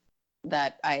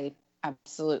that I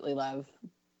absolutely love.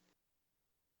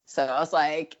 So I was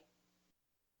like,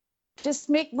 just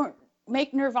make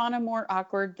Nirvana more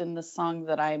awkward than the song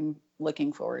that I'm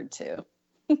looking forward to.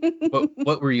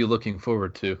 What were you looking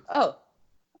forward to? Oh,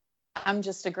 I'm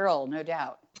Just a Girl, no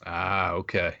doubt. Ah,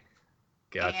 okay.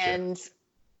 Gotcha. And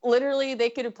literally, they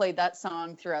could have played that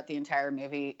song throughout the entire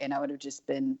movie, and I would have just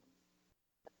been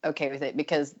okay with it.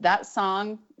 Because that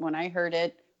song, when I heard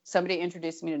it, somebody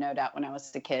introduced me to No Doubt when I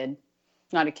was a kid.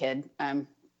 not a kid. To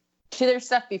their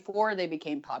stuff before they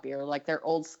became popular, like their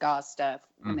old ska stuff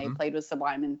when they played with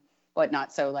Sublime and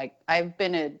whatnot. So like I've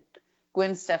been a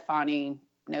Gwen Stefani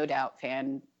No Doubt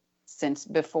fan since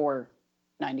before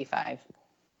 95.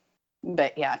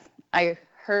 But yeah, I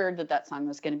heard that song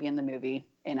was going to be in the movie,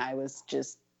 and I was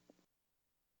just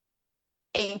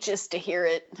anxious to hear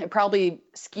it. It probably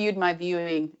skewed my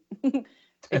viewing,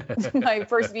 my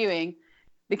first viewing,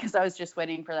 because I was just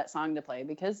waiting for that song to play.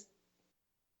 Because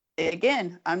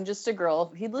again, I'm just a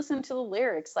girl. If you listen to the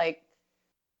lyrics, like,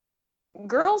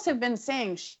 girls have been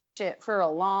saying shit for a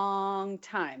long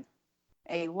time.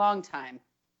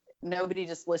 Nobody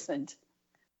just listened.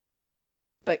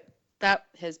 But that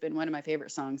has been one of my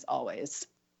favorite songs always.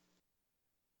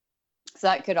 So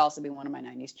that could also be one of my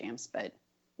 90s jams. But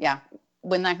yeah,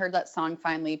 when I heard that song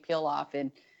finally peel off,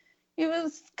 and it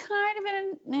was kind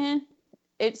of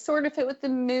it sort of fit with the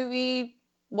movie,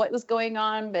 what was going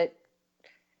on, but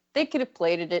they could have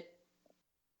played it at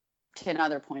 10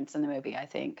 other points in the movie, I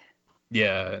think.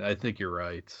 Yeah, I think you're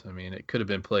right. I mean, it could have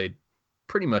been played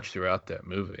pretty much throughout that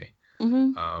movie.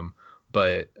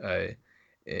 But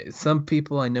some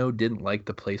people I know didn't like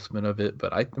the placement of it,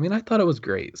 but I mean, I thought it was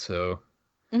great. So,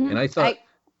 and I thought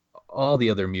all the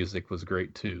other music was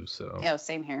great too. So yeah,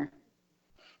 same here.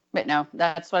 But no,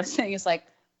 that's what I'm saying. Is like,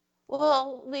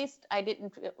 well, at least I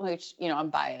didn't. Which, you know, I'm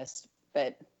biased,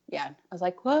 but yeah, I was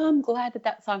like, well, I'm glad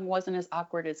that song wasn't as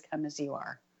awkward as "Come as You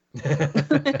Are."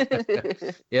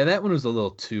 Yeah, that one was a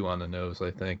little too on the nose,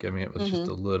 I think. I mean, it was just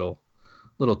a little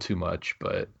too much,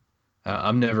 but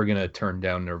I'm never gonna turn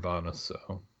down Nirvana.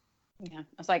 So yeah, I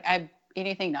was like,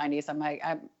 anything 90s. I'm like,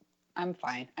 I'm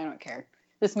fine. I don't care.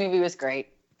 This movie was great.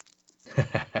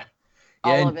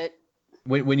 All of it.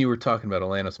 When you were talking about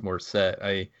Alanis Morissette,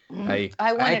 I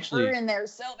wanted her in there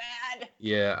so bad.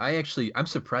 Yeah, I'm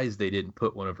surprised they didn't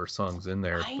put one of her songs in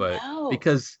there, I know.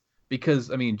 because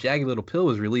I mean, Jagged Little Pill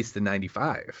was released in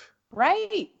 '95.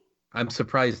 Right. I'm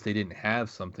surprised they didn't have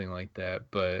something like that,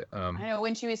 but I know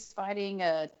when she was fighting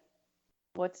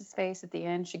what's his face at the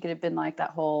end, she could have been like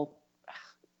that whole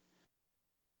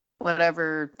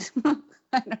whatever.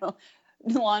 I know.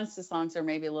 Alanis' songs are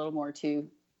maybe a little more too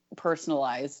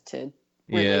personalized to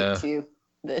relate to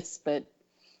this, but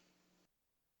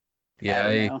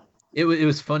yeah, it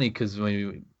was funny because when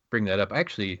you bring that up, I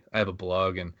have a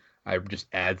blog and I just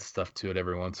add stuff to it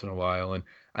every once in a while, and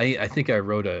I think I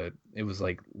wrote it was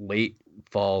like late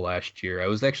fall last year. I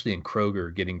was actually in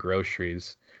Kroger getting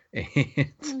groceries,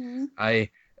 and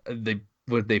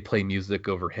they play music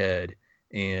overhead,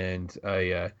 and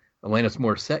Alanis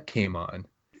Morissette came on,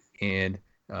 and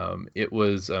it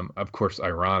was of course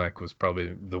Ironic was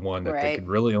probably the one that they could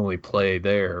really only play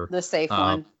there. The safe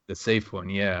one. The safe one,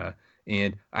 yeah.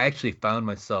 And I actually found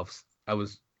myself, I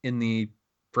was in the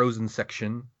Frozen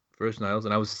section, Frozen aisles,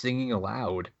 and I was singing out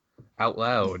loud.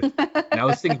 And I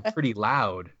was singing pretty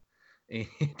loud. And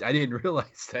I didn't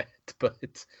realize that, but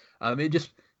it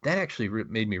just, that actually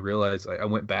made me realize I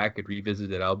went back and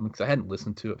revisited that album because I hadn't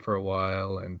listened to it for a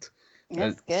while. And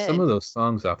that's good. Some of those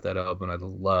songs off that album I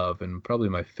love, and probably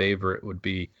my favorite would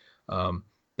be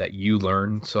that You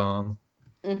Learn song.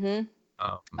 And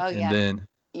then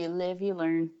You Live, You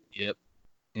Learn. Yep.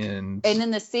 And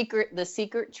then the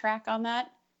secret track on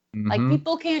that. Like,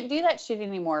 people can't do that shit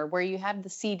anymore, where you have the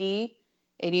CD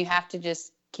and you have to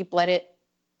just keep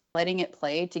letting it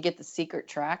play to get the secret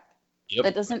track. Yep.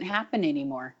 That doesn't happen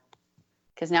anymore.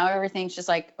 Because now everything's just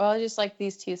like, oh, I just like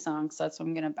these two songs, so that's what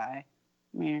I'm gonna buy.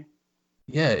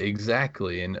 Yeah,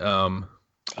 exactly. And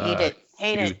hate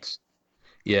it.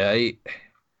 Yeah,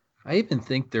 I even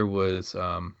think there was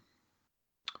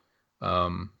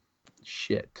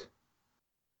shit.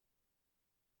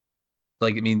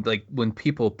 Like, I mean, like when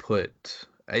people put,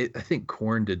 I think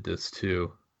Korn did this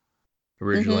too,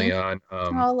 originally on.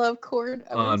 I love Korn.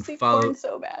 I want to see Korn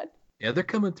so bad. Yeah, they're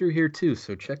coming through here too,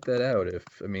 so check that out.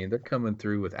 They're coming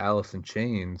through with Alice in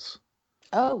Chains.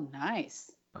 Oh,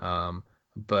 nice.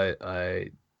 But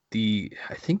I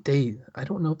think I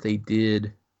don't know if they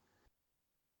did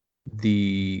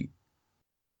if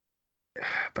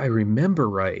I remember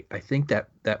right, I think that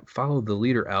followed the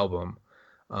Leader album.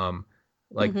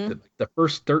 The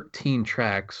first 13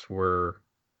 tracks were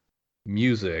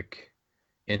music,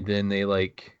 and then they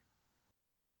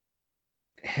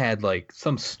had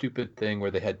some stupid thing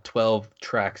where they had 12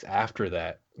 tracks after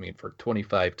that. I mean, for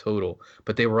 25 total,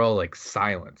 but they were all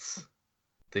silence.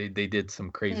 They did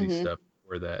some crazy stuff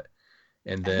for that,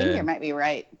 and then I think you might be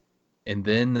right. And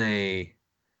then they,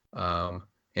 and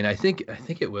I think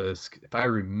it was, if I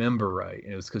remember right,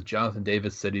 it was because Jonathan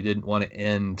Davis said he didn't want to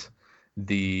end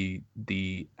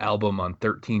the album on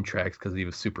 13 tracks because he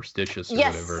was superstitious or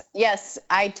whatever. Yes,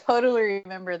 I totally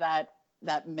remember that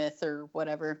myth or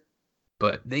whatever.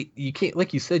 But you can't,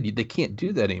 like you said, they can't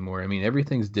do that anymore. I mean,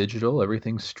 everything's digital,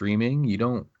 everything's streaming. You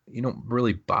don't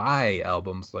really buy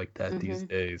albums like that these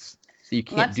days, so you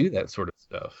can't do that sort of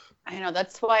stuff. I know,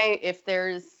 that's why if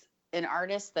there's an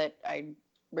artist that I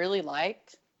really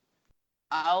liked,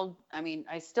 I've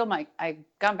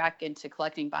gone back into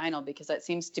collecting vinyl because that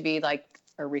seems to be like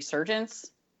a resurgence.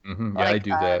 Mm-hmm. Yeah, I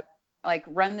do that. Like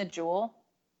Run the Jewel.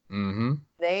 Mm-hmm.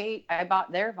 I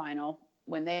bought their vinyl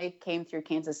when they came through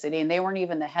Kansas City, and they weren't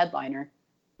even the headliner.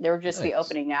 They were just the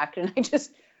opening act, and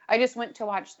I just went to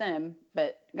watch them,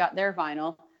 but got their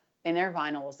vinyl, and their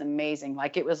vinyl was amazing.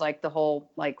 Like it was like the whole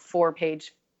like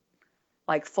 4-page,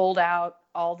 like fold out,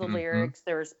 all the lyrics.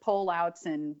 There's pull outs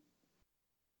and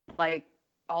like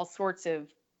all sorts of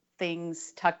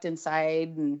things tucked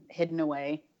inside and hidden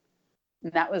away.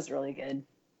 And that was really good.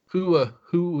 Who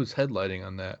was headlining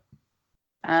on that?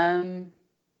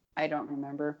 I don't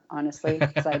remember, honestly,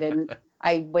 because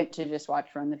I went to just watch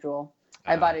Run the Jewel.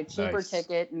 I bought a cheaper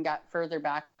ticket and got further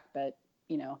back, but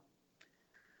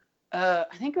I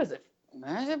think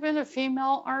might have been a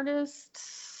female artist.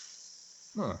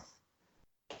 Huh.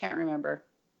 Can't remember.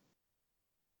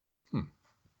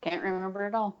 Can't remember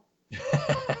at all.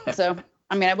 So,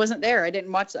 I mean, I wasn't there. I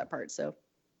didn't watch that part, so.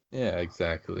 Yeah,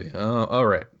 exactly. All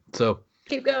right. So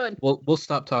keep going. We'll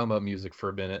stop talking about music for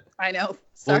a minute. I know.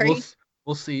 Sorry.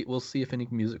 We'll see if any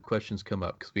music questions come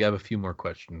up because we have a few more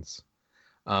questions.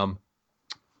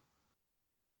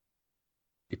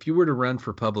 If you were to run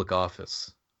for public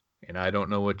office, and I don't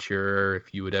know if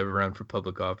you would ever run for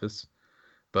public office,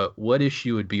 but what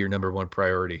issue would be your number one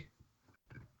priority?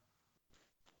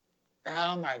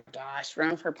 Oh my gosh,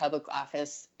 run for public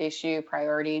office, issue,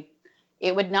 priority.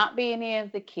 It would not be any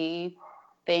of the key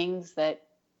things that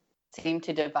seem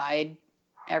to divide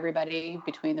everybody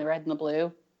between the red and the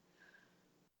blue.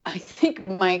 I think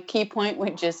my key point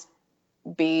would just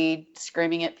be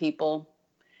screaming at people.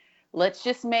 Let's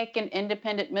just make an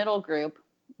independent middle group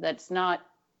that's not,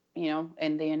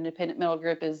 and the independent middle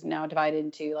group is now divided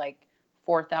into like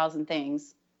 4,000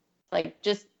 things. Like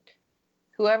just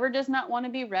whoever does not want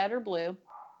to be red or blue,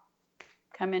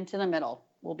 come into the middle.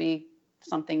 Will be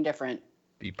something different.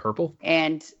 Be purple?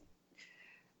 And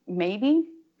maybe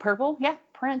purple. Yeah,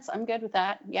 Prince. I'm good with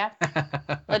that. Yeah.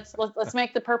 let's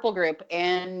make the purple group,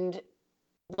 and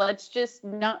let's just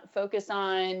not focus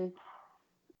on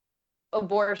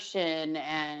abortion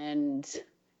and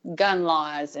gun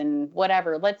laws and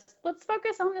whatever. Let's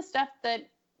focus on the stuff that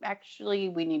actually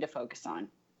we need to focus on.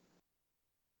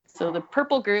 So the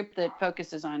purple group that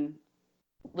focuses on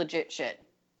legit shit.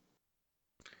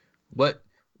 What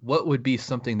would be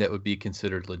something that would be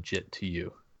considered legit to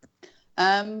you?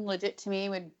 Legit to me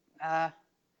would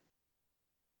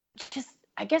just,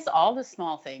 I guess, all the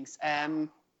small things.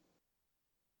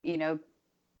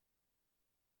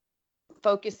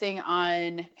 Focusing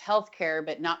on healthcare,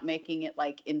 but not making it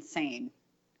like insane,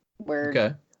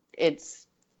 where it's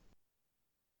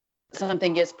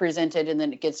something gets presented and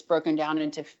then it gets broken down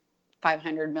into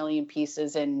 500 million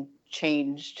pieces and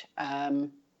changed.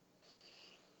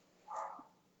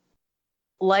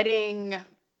 Letting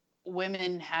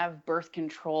women have birth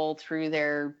control through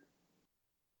their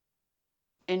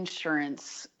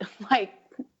insurance,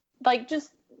 like just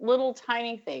little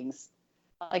tiny things,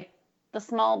 like the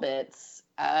small bits.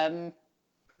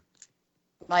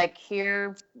 Like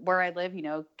here where I live,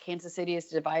 Kansas City is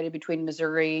divided between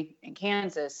Missouri and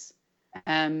Kansas.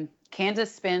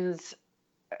 Kansas spends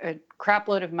a crap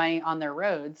load of money on their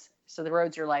roads. So the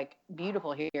roads are like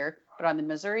beautiful here. But on the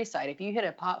Missouri side, if you hit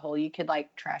a pothole, you could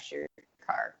like trash your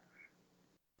car.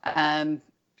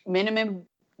 Minimum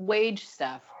wage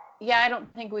stuff. Yeah, I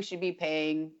don't think we should be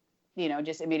paying,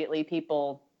 just immediately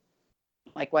people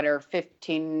like whatever,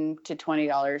 $15 to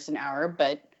 $20 an hour,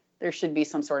 but there should be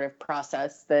some sort of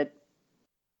process that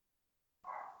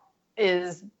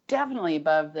is definitely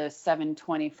above the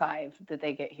 $7.25 that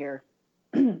they get here.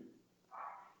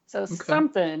 So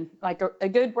something like a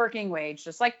good working wage,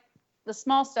 just like the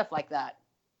small stuff like that,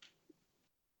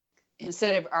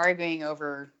 instead of arguing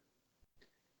over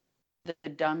the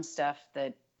dumb stuff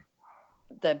that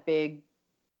the big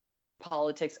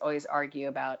politics always argue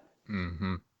about.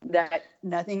 Mm-hmm. That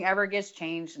nothing ever gets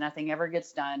changed, nothing ever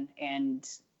gets done, and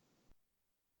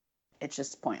it's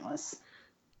just pointless.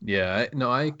 Yeah,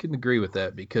 I can agree with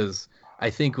that, because I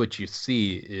think what you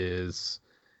see is,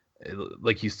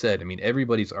 like you said, I mean,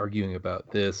 everybody's arguing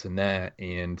about this and that,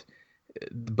 and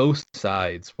both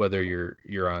sides, whether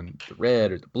you're on the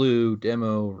red or the blue,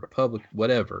 demo, Republic,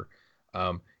 whatever,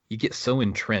 you get so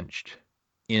entrenched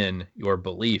in your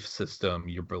belief system,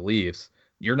 your beliefs,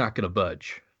 you're not going to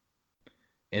budge.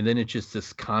 And then it's just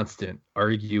this constant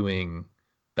arguing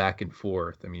back and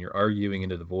forth. I mean, you're arguing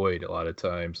into the void a lot of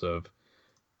times of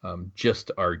just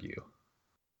to argue.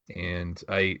 And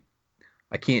I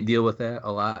can't deal with that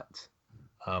a lot.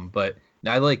 But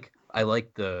I like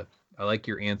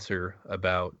your answer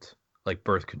about like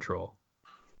birth control.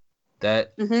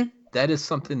 That is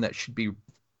something that should be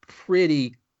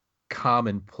pretty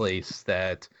commonplace,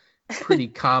 that pretty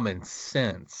common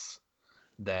sense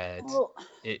that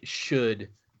it should.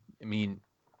 I mean,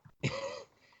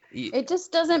 it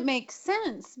just doesn't make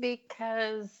sense,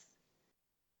 because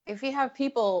if you have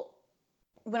people,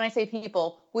 when I say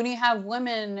people, when you have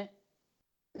women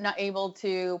not able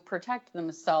to protect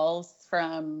themselves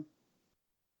from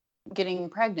getting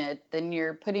pregnant, then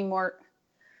you're putting more,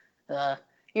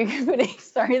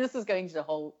 sorry, this is going to the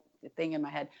whole thing in my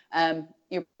head.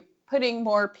 You're putting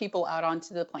more people out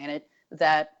onto the planet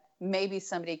that maybe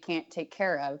somebody can't take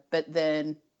care of, but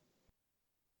then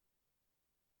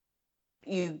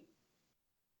you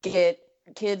get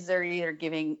kids that are either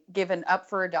given up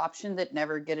for adoption that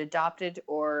never get adopted,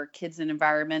 or kids in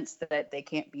environments that they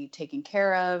can't be taken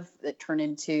care of, that turn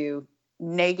into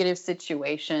negative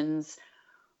situations,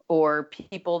 or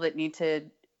people that need to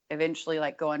eventually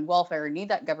like go on welfare and need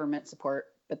that government support,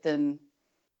 but then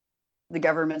the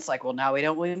government's like, well, now we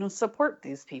don't want to support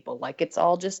these people. Like, it's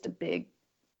all just a big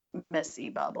messy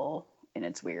bubble, and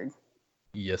it's weird.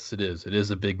 Yes, it is. It is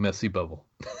a big messy bubble.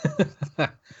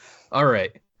 All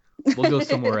right. We'll go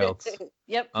somewhere else.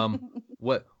 Yep.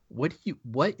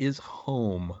 What is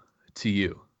home to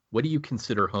you? What do you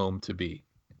consider home to be?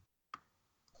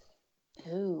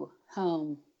 Ooh,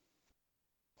 home.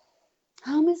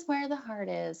 Home is where the heart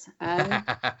is.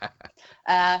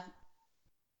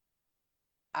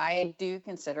 I do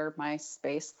consider my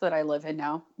space that I live in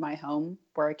now my home,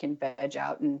 where I can veg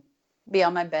out and be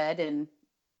on my bed and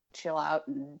chill out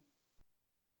and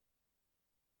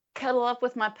cuddle up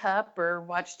with my pup or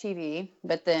watch TV.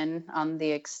 But then on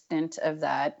the extent of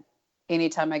that,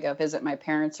 anytime I go visit my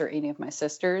parents or any of my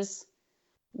sisters,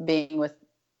 being with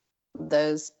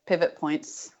those pivot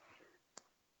points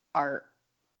are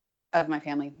of my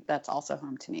family, that's also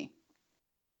home to me.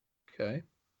 Okay.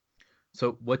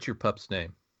 So what's your pup's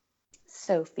name?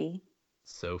 Sophie.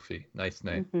 Sophie. Nice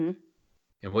name. Mm-hmm.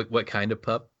 And what kind of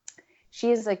pup?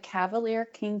 She is a Cavalier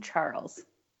King Charles.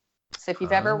 So if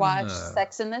you've ever watched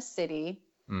Sex in the City,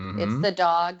 it's the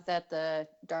dog that the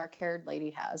dark-haired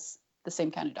lady has. The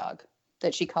same kind of dog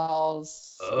that she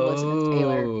calls Elizabeth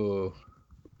Taylor.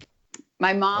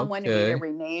 My mom wanted me to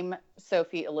rename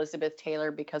Sophie Elizabeth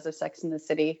Taylor because of Sex in the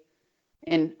City.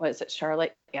 And what is it,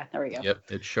 Charlotte? Yeah, there we go. Yep,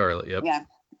 it's Charlotte. Yep. Yeah.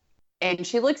 And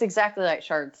she looks exactly like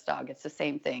Charlotte's dog. It's the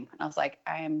same thing. And I was like,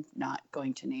 I am not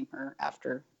going to name her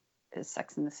after his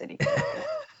Sex in the City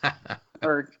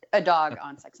or a dog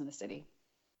on Sex in the City.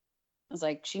 I was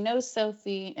like, she knows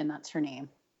Sophie, and that's her name.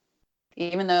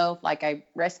 Even though, like, I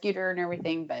rescued her and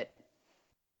everything, but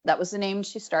that was the name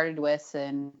she started with,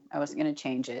 and I wasn't going to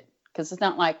change it. Because it's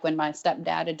not like when my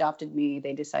stepdad adopted me,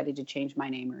 they decided to change my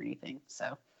name or anything.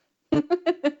 So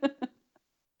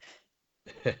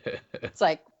it's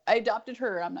like, I adopted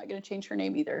her. I'm not going to change her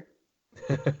name either.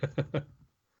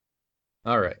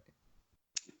 All right.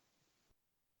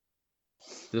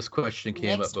 This question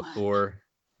came up before.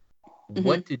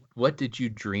 Mm-hmm. What did you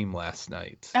dream last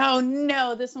night? Oh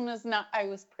no, this one was not. I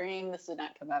was praying this would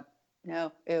not come up.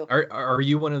 No. Ew. Are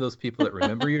you one of those people that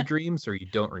remember your dreams, or you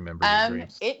don't remember your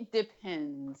dreams? It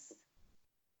depends.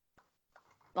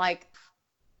 Like,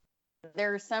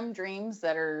 there are some dreams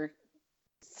that are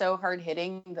so hard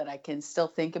hitting that I can still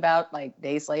think about like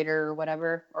days later or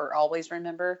whatever, or always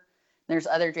remember. There's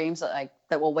other dreams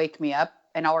that will wake me up,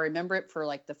 and I'll remember it for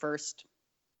like the first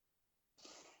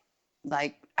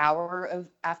like hour of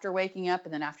after waking up,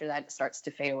 and then after that it starts to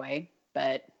fade away.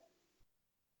 But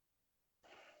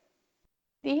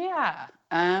yeah,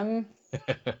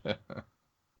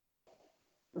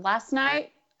 last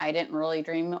night I didn't really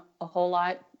dream a whole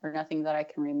lot, or nothing that I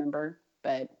can remember,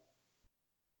 but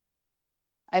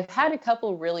I've had a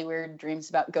couple really weird dreams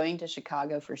about going to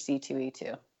Chicago for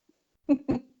C2E2.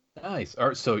 Nice.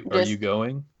 So are you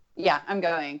going? Yeah, I'm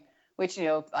going, which,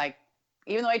 like,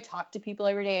 even though I talk to people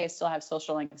every day, I still have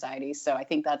social anxiety. So I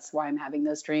think that's why I'm having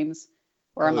those dreams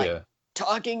where I'm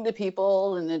talking to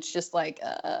people, and it's just like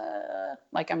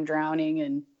I'm drowning,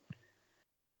 and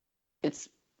it's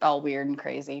all weird and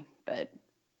crazy. But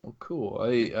well, cool.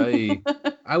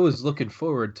 I was looking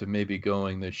forward to maybe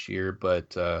going this year,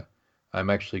 but I'm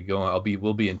actually going.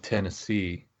 We'll be in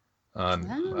Tennessee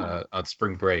on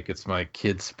spring break. It's my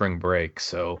kids' spring break,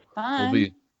 so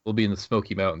fun. we'll be in the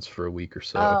Smoky Mountains for a week or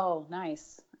so. Oh,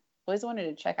 nice. Always wanted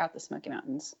to check out the Smoky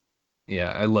Mountains.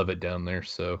 Yeah, I love it down there.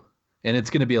 So, and it's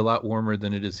going to be a lot warmer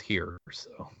than it is here.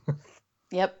 So,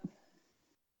 Yep.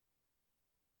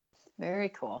 Very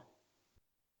cool.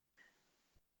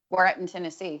 We're at in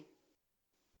Tennessee.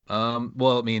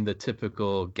 well, I mean, the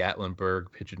typical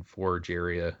Gatlinburg, Pigeon Forge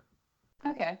area.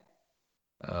 Okay.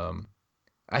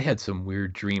 I had some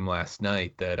weird dream last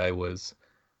night that I was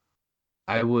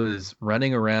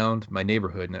running around my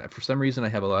neighborhood, and for some reason, I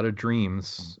have a lot of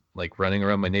dreams like running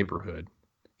around my neighborhood,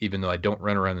 even though I don't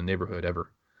run around the neighborhood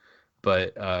ever.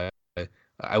 But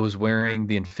I was wearing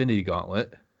the Infinity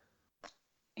Gauntlet,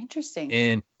 Interesting.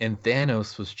 and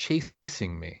Thanos was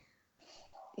chasing me,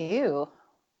 Ew.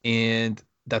 and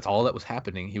that's all that was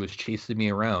happening. He was chasing me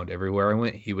around everywhere I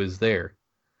went. He was there.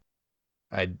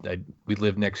 We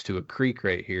live next to a creek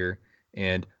right here,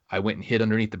 and I went and hid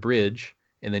underneath the bridge,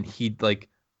 and then he'd like,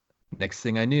 next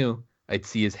thing I knew, I'd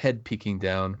see his head peeking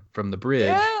down from the bridge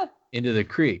Yeah. into the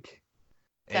creek.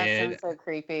 That And sounds so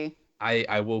creepy.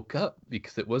 I woke up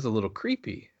because it was a little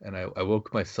creepy, and I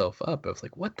woke myself up. I was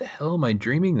like, what the hell am I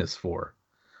dreaming this for?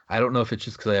 I don't know if it's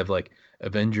just because I have like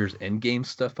Avengers Endgame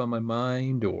stuff on my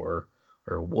mind or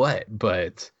what,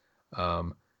 but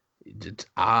it's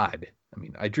odd. I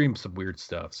mean, I dream some weird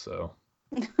stuff, so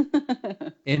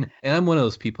and I'm one of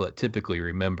those people that typically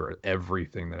remember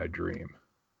everything that I dream.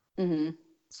 hmm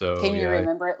So Can you yeah,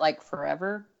 remember it like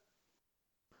forever?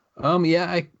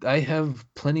 yeah, I have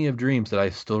plenty of dreams that I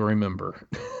still remember.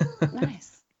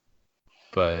 Nice.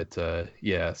 But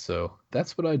yeah, so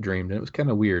that's what I dreamed, and it was kind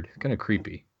of weird, kind of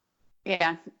creepy.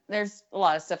 Yeah, there's a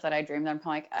lot of stuff that I dream that I'm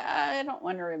kind of like, I don't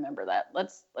want to remember that.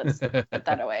 Let's put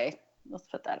that away. Let's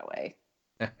put that away.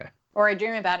 Or I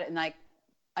dream about it and like,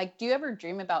 do you ever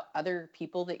dream about other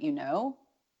people that you know?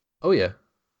 Oh yeah,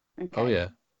 Okay. oh yeah.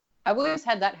 I've always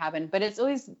had that happen, but it's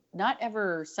always not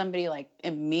ever somebody like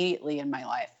immediately in my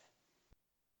life.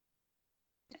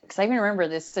 Because I even remember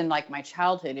this in like my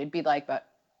childhood. It'd be like, but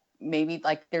maybe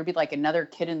like there'd be like another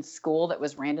kid in school that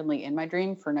was randomly in my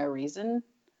dream for no reason.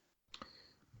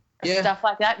 Or Yeah. stuff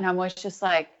like that. And I'm always just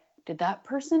like, did that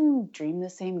person dream the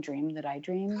same dream that I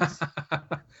dreamed?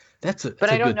 That's But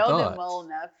a I don't good know thought. them well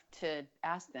enough to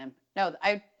ask them. No,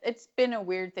 it's been a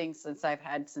weird thing since I've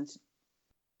had since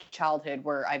childhood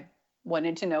where I've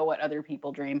wanted to know what other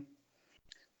people dream.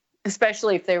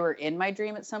 Especially if they were in my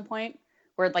dream at some point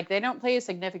where like they don't play a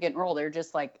significant role. They're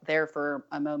just like there for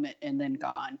a moment and then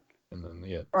gone. And then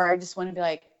yeah. Or I just want to be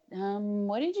like,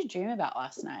 what did you dream about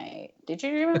last night? Did you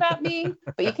dream about me?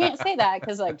 But you can't say that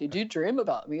because like, did you dream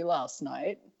about me last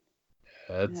night?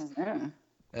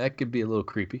 That could be a little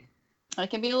creepy. That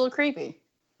can be a little creepy.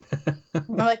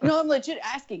 I'm like, no, I'm legit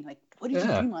asking. Like, what did you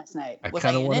dream last night? I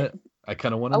kind of want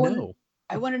to know.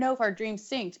 I want to know if our dreams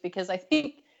synced because I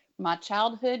think my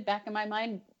childhood back in my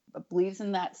mind believes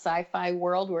in that sci-fi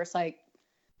world where it's like,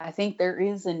 I think there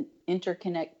is an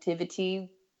interconnectivity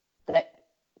that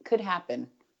could happen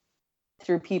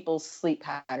through people's sleep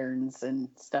patterns and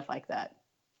stuff like that.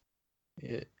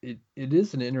 It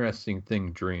is an interesting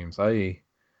thing, dreams.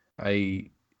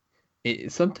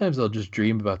 Sometimes I'll just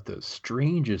dream about the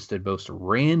strangest and most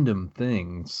random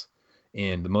things,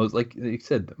 and the most, like you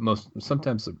said, the most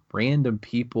sometimes the random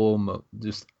people,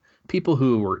 just people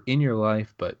who were in your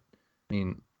life, but I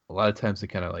mean, a lot of times they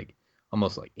kind of like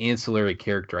almost like ancillary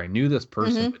character. I knew this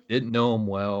person, but didn't know him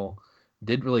well,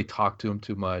 didn't really talk to him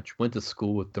too much, went to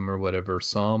school with them or whatever,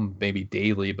 saw him maybe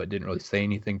daily, but didn't really say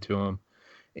anything to him,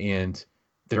 and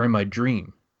they're in my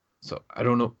dream. So I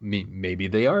don't know. Maybe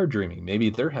they are dreaming. Maybe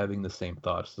they're having the same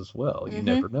thoughts as well. You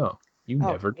never know. You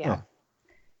never know.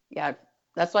 Yeah,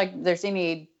 that's why there's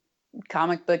any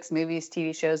comic books, movies,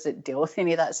 TV shows that deal with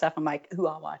any of that stuff. I'm like, ooh,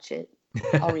 I'll watch it.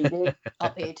 I'll read it. I'll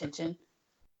pay attention.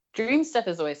 Dream stuff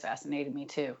has always fascinated me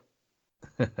too.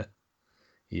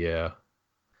 Yeah.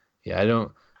 I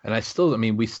don't, and I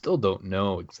mean, we still don't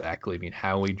know exactly. I mean,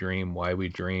 how we dream, why we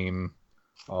dream,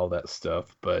 all that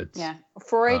stuff. But yeah,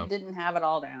 Freud didn't have it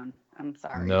all down. I'm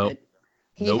sorry. Nope.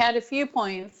 He had a few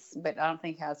points, but I don't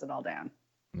think he has it all down.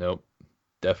 Nope,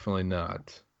 definitely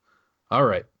not. All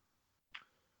right.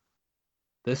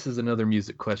 This is another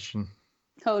music question.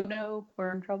 Oh no,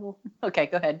 we're in trouble. Okay,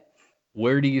 go ahead.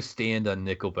 Where do you stand on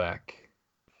Nickelback?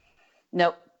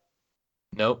 Nope.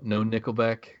 Nope, no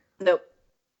Nickelback. Nope.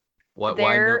 What?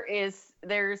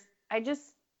 There's I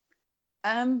just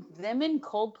them and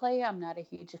Coldplay I'm not a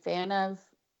huge fan of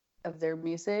their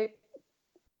music.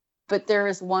 But there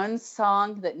is one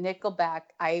song that Nickelback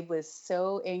I was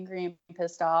so angry and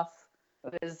pissed off.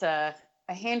 It was a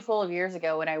handful of years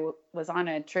ago when I was on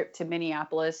a trip to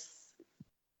Minneapolis,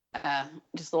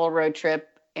 just a little road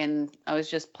trip, and I was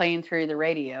just playing through the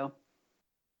radio.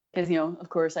 Because, of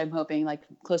course, I'm hoping, like,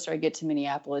 the closer I get to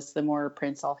Minneapolis, the more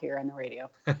Prince I'll hear on the radio.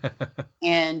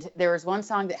 And there was one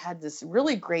song that had this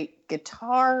really great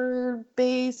guitar,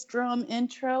 bass, drum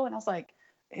intro. And I was like,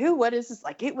 ooh, what is this?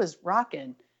 Like, it was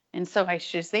rocking. And so I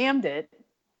Shazammed it.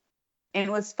 And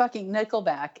it was fucking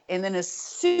Nickelback. And then as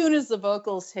soon as the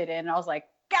vocals hit in, I was like,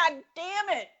 God damn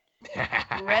it.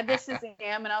 Read the Shazam,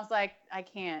 and I was like, I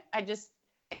can't.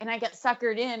 And I got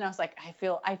suckered in. I was like, I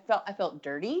felt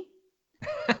dirty.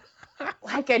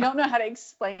 Like, I don't know how to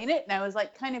explain it. And I was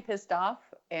like kind of pissed off.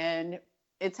 And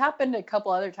it's happened a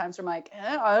couple other times where I'm like,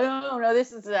 I don't know.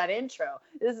 This is that intro.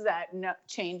 This is that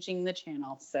changing the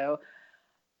channel. So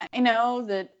I know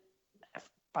that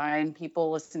fine,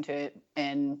 people listen to it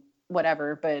and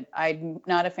whatever, but I'm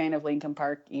not a fan of Linkin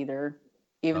Park either,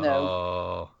 even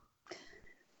though.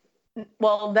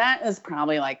 Well, that is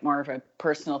probably like more of a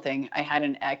personal thing. I had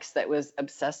an ex that was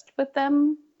obsessed with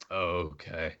them. Oh,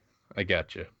 okay. I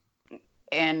got you.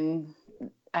 And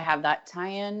I have that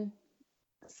tie-in.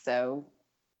 So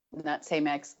that same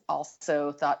ex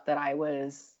also thought that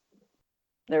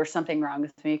there was something wrong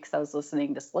with me because I was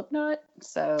listening to Slipknot.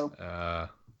 So, I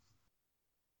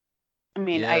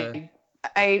mean, yeah.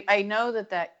 I know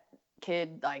that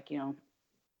kid, like,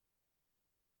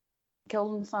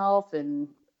 killed himself, and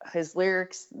his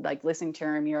lyrics, like, listening to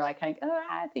him, you're like,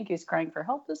 I think he was crying for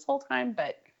help this whole time.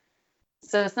 But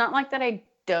so it's not like that I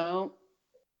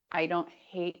don't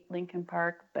hate Linkin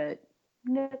Park, but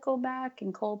Nickelback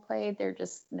and Coldplay, they're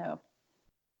just no.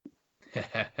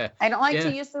 I don't like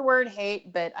to use the word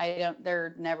hate, but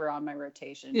they're never on my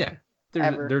rotation. Yeah.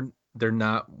 They're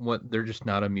not what they're just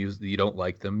not a music. You don't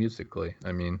like them musically.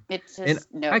 I mean, it's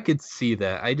just no. I could see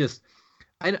that. I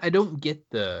don't get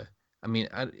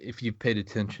if you've paid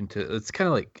attention to, it's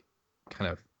kind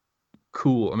of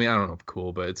cool. I mean, I don't know if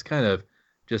cool, but it's kind of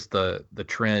just the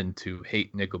trend to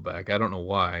hate Nickelback. I don't know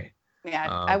why. Yeah,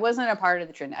 I wasn't a part of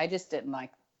the trend. I just didn't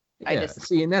like.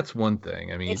 See, and that's one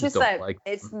thing. I mean, it's just that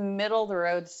it's middle of the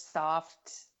road,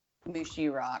 soft, mushy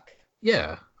rock.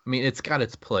 Yeah, I mean, it's got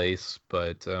its place,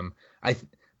 but I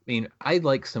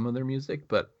like some of their music,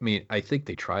 but I mean, I think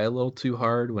they try a little too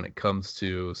hard when it comes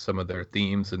to some of their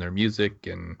themes and their music,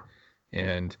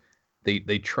 and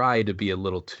they try to be a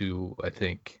little too, I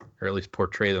think, or at least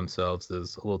portray themselves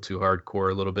as a little too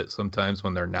hardcore a little bit sometimes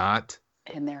when they're not.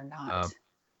 And they're not.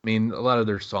 I mean, a lot of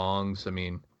their songs, I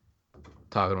mean,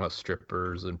 talking about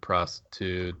strippers and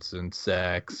prostitutes and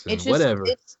sex and whatever.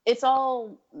 It's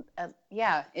all,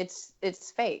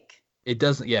 it's fake. It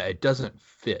doesn't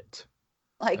fit.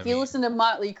 Like, you listen to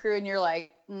Motley Crue and you're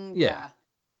like,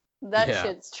 that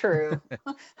shit's true.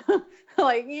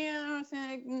 Like,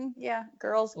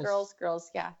 girls,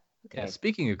 yeah. Okay. Yeah,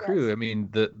 speaking of Crue, I mean,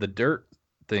 the Dirt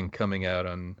thing coming out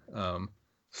on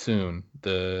soon,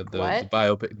 the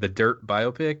biopic, the Dirt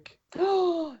biopic.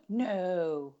 Oh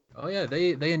no. Oh yeah,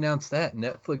 they announced that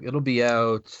Netflix. It'll be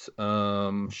out.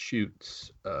 I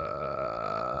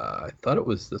thought it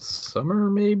was this summer,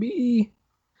 maybe.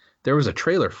 There was a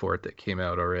trailer for it that came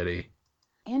out already.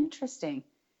 Interesting.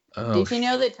 Oh, did you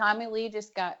know that Tommy Lee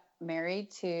just got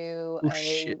married to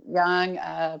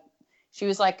young? She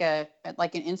was like an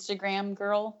Instagram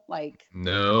girl, like.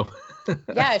 No.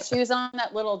 Yeah, she was on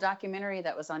that little documentary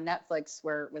that was on Netflix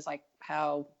where it was like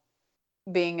how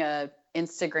being a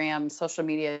Instagram social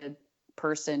media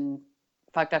person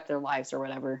fucked up their lives or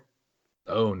whatever.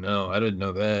 Oh no, I didn't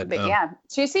know that. But yeah,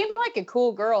 she seemed like a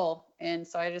cool girl, and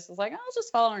so I just was like, I'll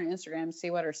just follow her on Instagram and see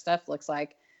what her stuff looks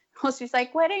like. Well, she's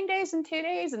like, wedding days in 2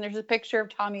 days, and there's a picture of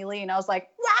Tommy Lee, and I was like,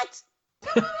 what?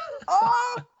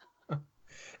 Oh.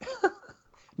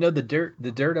 No, the Dirt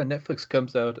on Netflix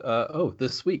comes out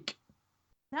this week.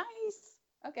 Nice.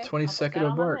 Okay.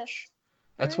 22nd of March.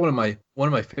 That's one of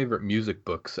my favorite music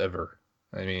books ever.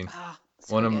 I mean,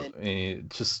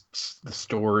 just the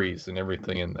stories and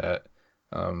everything in that.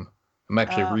 I'm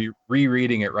actually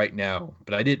rereading it right now,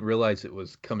 but I didn't realize it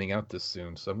was coming out this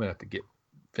soon, so I'm gonna have to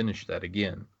finish that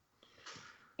again.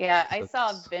 Yeah, I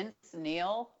saw Vince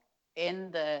Neil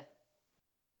in the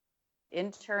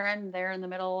intern there in the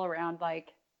middle around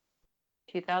like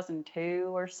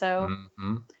 2002 or so.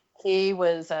 Mm-hmm. He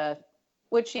was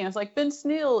which it's like Vince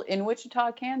Neil in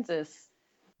Wichita, Kansas,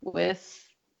 with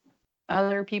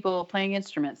other people playing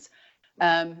instruments.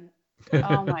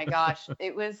 Oh my gosh,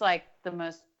 it was like the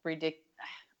most ridiculous.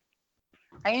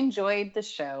 I enjoyed the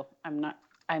show.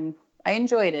 I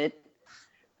enjoyed it,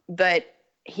 but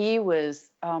he was,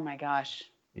 oh my gosh.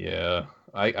 Yeah,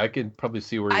 I could probably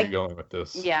see where you're going with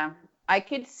this. Yeah, I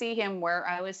could see him where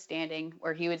I was standing,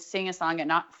 where he would sing a song and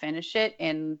not finish it,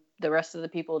 and the rest of the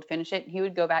people would finish it. And he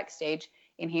would go backstage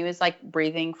and he was like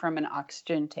breathing from an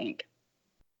oxygen tank.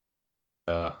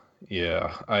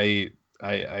 Yeah.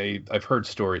 I've heard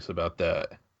stories about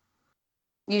that.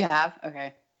 You have?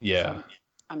 Okay. Yeah. So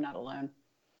I'm not alone.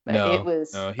 But it No,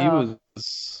 was, no, he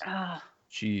was. ah,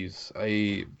 Jeez,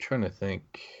 I'm trying to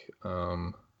think.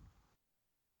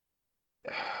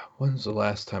 When's the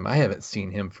last time? I haven't seen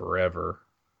him forever,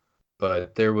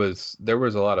 but there was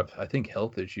a lot of, I think,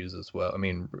 health issues as well. I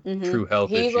mean, true health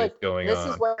he issues looked, going this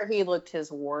is on. where he looked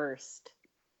his worst.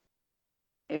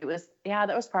 It was, yeah,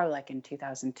 that was probably like in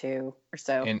 2002 or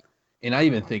so. And I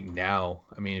even think now,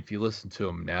 I mean, if you listen to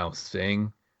him now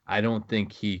sing, I don't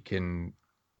think he can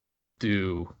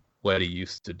do what he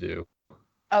used to do.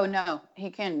 Oh no, he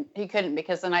couldn't,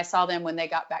 because then I saw them when they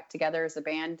got back together as a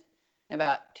band in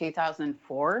about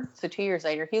 2004. So 2 years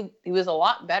later, he was a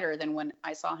lot better than when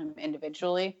I saw him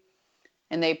individually,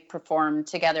 and they performed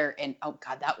together. And oh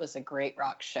god, that was a great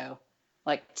rock show.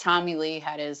 Like Tommy Lee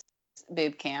had his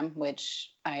boob cam,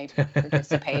 which I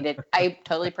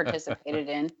totally participated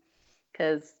in,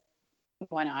 because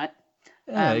why not?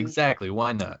 Yeah, exactly.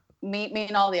 Why not? Me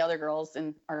and all the other girls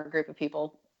in our group of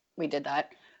people, we did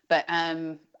that. But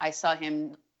I saw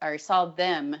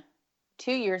them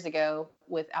 2 years ago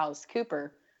with Alice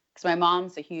Cooper, because my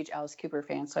mom's a huge Alice Cooper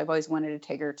fan, so I've always wanted to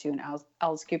take her to an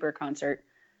Alice Cooper concert.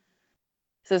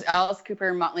 So it's Alice Cooper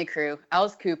and Motley Crue.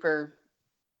 Alice Cooper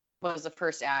was the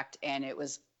first act, and it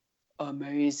was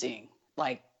amazing,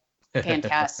 like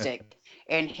fantastic.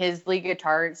 And his lead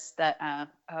guitarist, that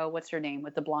what's her name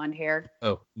with the blonde hair?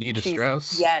 Oh, Nita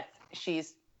Strauss? Yes,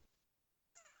 she's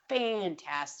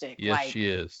fantastic. Yes, like, she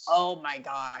is. Oh my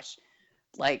gosh.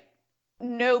 Like,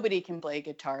 nobody can play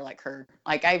guitar like her.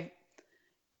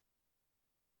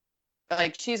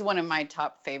 She's one of my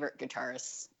top favorite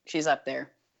guitarists. She's up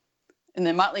there. And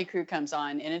then Motley Crue comes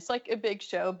on, and it's like a big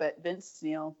show, but Vince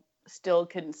Neil still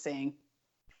couldn't sing.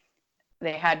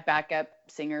 They had backup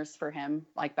singers for him,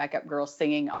 like backup girls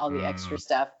singing all the extra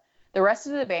stuff. The rest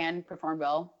of the band performed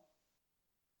well,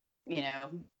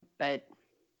 but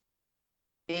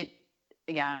they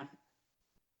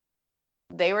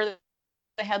were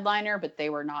the headliner, but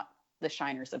they were not the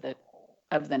shiners of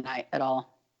the night at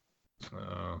all.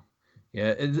 Oh,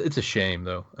 yeah, it's a shame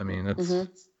though. I mean, that's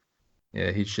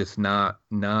yeah, he's just not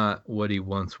what he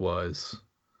once was.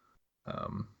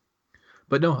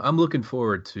 But no, I'm looking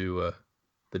forward to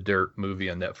the Dirt movie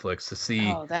on Netflix to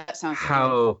see that sounds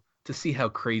how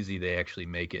crazy they actually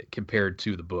make it compared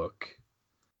to the book.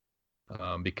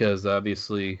 Because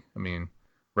obviously, I mean,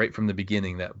 right from the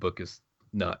beginning, that book is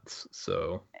nuts.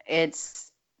 So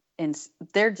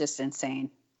they're just insane.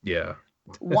 Yeah.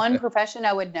 One profession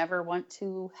I would never want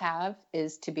to have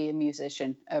is to be a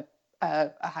musician, a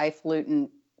highfalutin,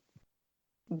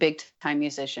 big time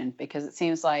musician, because it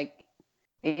seems like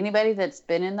anybody that's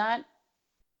been in that,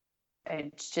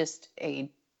 it's just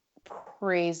a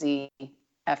crazy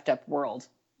effed up world.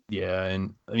 Yeah,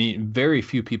 and I mean, very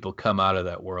few people come out of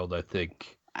that world. I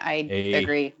think I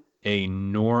agree.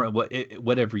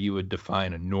 Whatever you would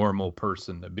define a normal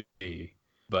person to be,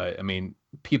 but I mean,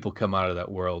 people come out of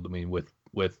that world. I mean,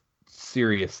 with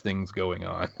serious things going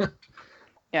on.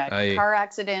 Yeah, car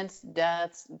accidents,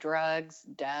 deaths, drugs,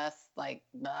 death, like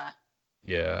blah.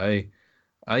 Yeah,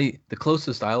 the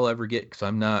closest I'll ever get, because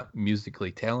I'm not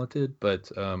musically talented,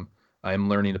 but I'm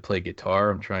learning to play guitar.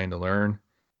 I'm trying to learn.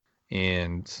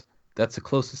 And that's the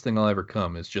closest thing I'll ever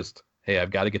come, is just, hey, I've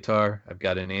got a guitar, I've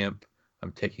got an amp,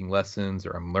 I'm taking lessons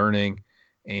or I'm learning,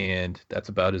 and that's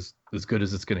about as good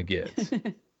as it's going to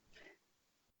get.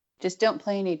 Just don't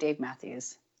play any Dave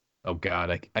Matthews. Oh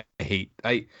God,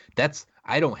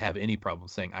 I don't have any problem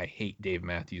saying I hate Dave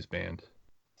Matthews Band.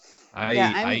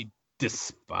 I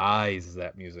despise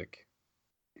that music.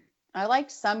 I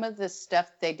liked some of the stuff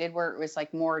they did where it was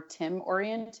like more Tim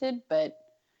oriented, but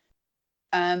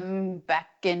back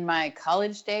in my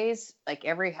college days, like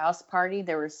every house party,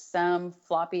 there was some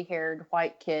floppy haired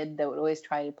white kid that would always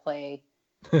try to play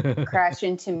Crash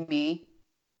Into Me.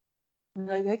 I'm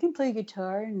like, I can play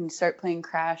guitar, and start playing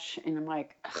Crash, and I'm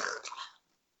like,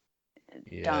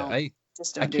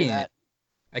 don't do that.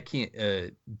 I can't.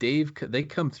 Dave, they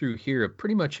come through here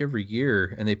pretty much every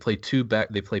year, and they play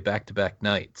back-to-back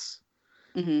nights.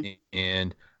 Mm-hmm.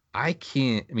 And I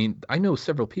can't. I mean, I know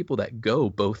several people that go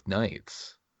both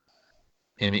nights.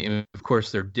 And of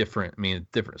course, they're different. I mean,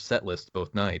 different set lists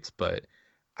both nights. But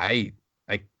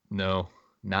no,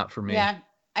 not for me. Yeah,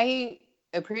 I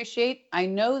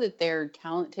know that they're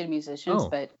talented musicians,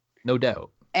 but no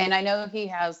doubt. And I know he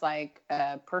has like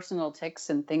personal tics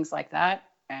and things like that,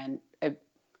 and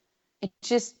it's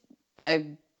just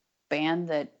a band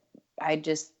that I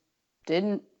just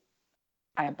didn't.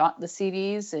 I bought the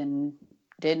CDs and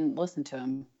didn't listen to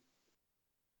him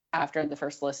after the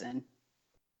first listen.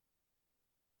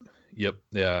 Yep.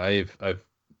 Yeah,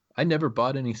 I never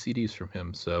bought any CDs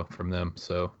from them,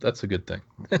 so that's a good thing.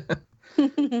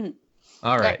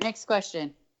 All right. Next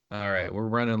question. All right, we're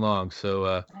running long,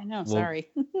 so I know, we'll, sorry.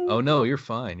 oh no, you're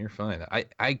fine. You're fine.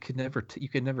 I could never you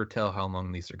could never tell how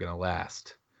long these are gonna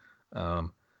last.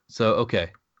 So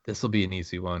okay, this will be an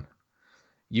easy one.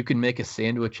 You can make a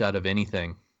sandwich out of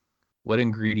anything. What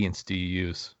ingredients do you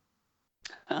use?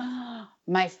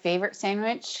 My favorite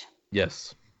sandwich?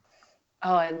 Yes.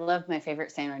 Oh, I love my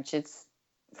favorite sandwich. It's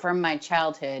from my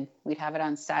childhood. We'd have it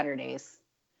on Saturdays.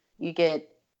 You get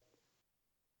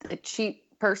the cheap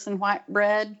person white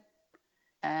bread.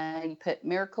 You put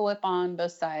Miracle Whip on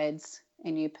both sides,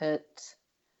 and you put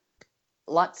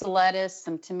lots of lettuce,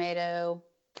 some tomato,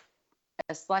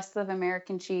 a slice of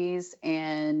American cheese,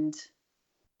 and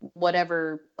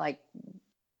whatever, like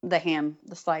the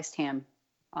sliced ham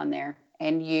on there,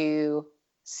 and you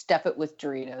stuff it with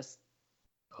Doritos.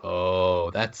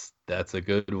 Oh, that's a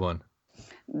good one.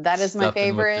 That is my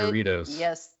Stuffing with favorite. Doritos.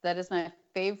 Yes, that is my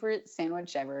favorite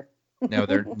sandwich ever. Now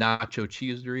they're nacho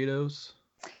cheese Doritos.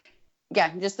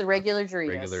 Yeah, just the regular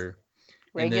Doritos.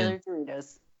 Regular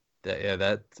Doritos.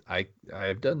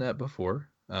 I've done that before.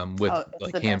 With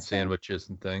like ham sandwiches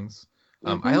and things.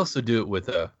 I also do it with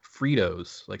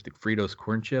Fritos, like the Fritos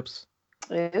corn chips.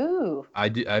 Ooh.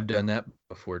 I've done that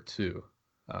before too.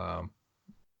 My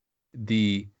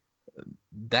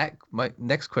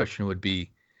next question would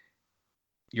be,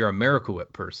 you're a Miracle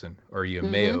Whip person or are you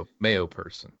a mayo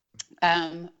person?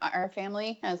 Our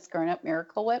family has grown up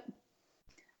Miracle Whip,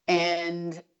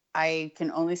 and I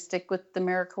can only stick with the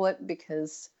Miracle Whip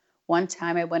because one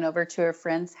time I went over to a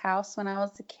friend's house when I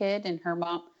was a kid, and her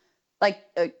mom,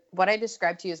 what I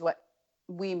described to you is what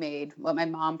we made, what my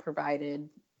mom provided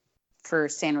for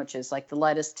sandwiches, like the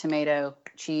lettuce, tomato,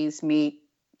 cheese, meat,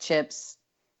 chips,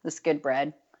 this good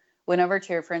bread. Went over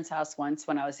to a friend's house once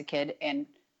when I was a kid, and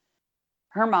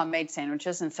her mom made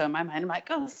sandwiches, and so in my mind I'm like,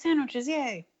 oh, sandwiches,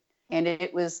 yay. And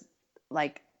it was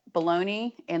like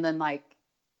bologna, and then like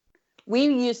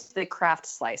we used the Kraft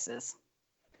slices.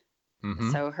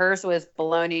 Mm-hmm. So hers was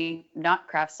bologna, not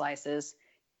Kraft slices.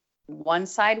 One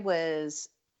side was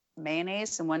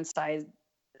mayonnaise, and one side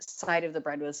of the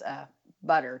bread was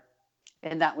butter,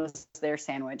 and that was their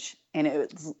sandwich. And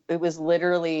it was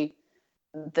literally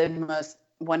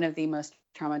one of the most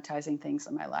traumatizing things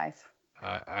in my life.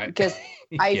 Because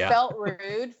I felt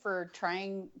rude for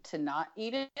trying to not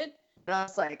eat it, but I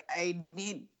was like, I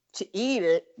need to eat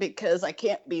it because I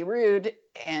can't be rude,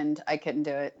 and I couldn't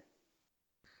do it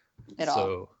at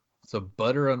all. So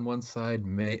butter on one side,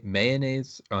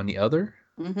 mayonnaise on the other.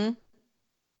 Mm-hmm.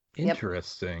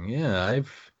 Interesting. Yep. Yeah,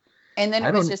 And then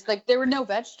it was just like there were no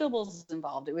vegetables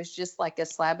involved. It was just like a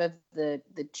slab of the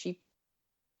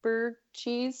cheaper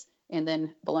cheese and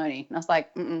then bologna. And I was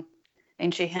like, mm-mm.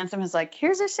 And she hands him, was like,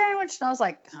 here's a sandwich. And I was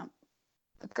like,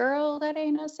 girl, that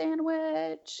ain't a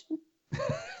sandwich.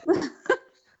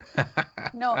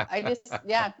 No,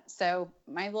 So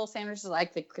my little sandwich is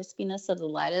like the crispiness of the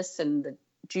lettuce and the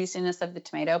juiciness of the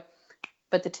tomato,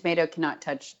 but the tomato cannot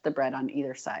touch the bread on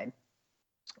either side.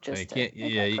 Just to make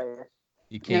that clear.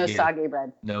 You can't no soggy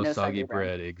bread. No soggy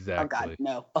bread. Exactly.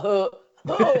 Oh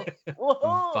God,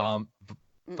 no.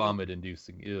 Vomit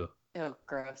inducing. Ew. Oh,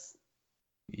 gross.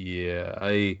 Yeah,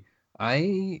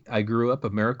 I grew up a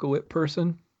Miracle Whip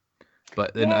person,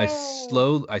 but then I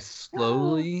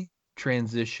slowly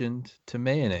transitioned to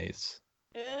mayonnaise.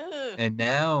 Ew. And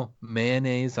now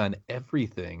mayonnaise on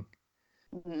everything,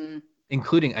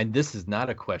 including, and this is not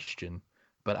a question,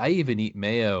 but I even eat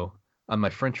mayo on my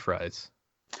French fries.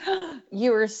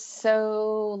 You were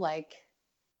so like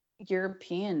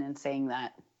European in saying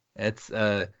that. It's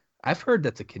I've heard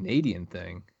that's a Canadian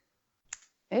thing.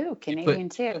 Ooh, Canadian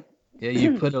too. Yeah,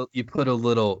 you put a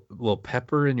little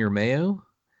pepper in your mayo,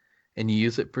 and you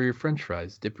use it for your French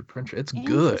fries. Dip your French fries. It's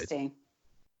good. Interesting.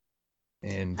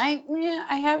 And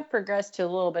I have progressed to a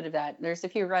little bit of that. There's a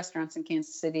few restaurants in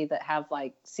Kansas City that have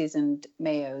like seasoned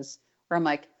mayos where I'm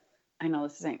like, I know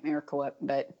this ain't Miracle Whip,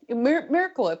 but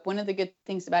Miracle Whip, one of the good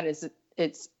things about it is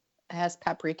it has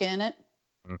paprika in it.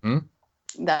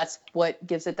 Mm-hmm. That's what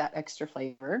gives it that extra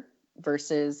flavor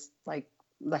versus like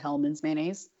the Hellmann's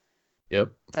mayonnaise.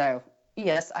 Yep. So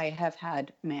yes, I have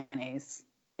had mayonnaise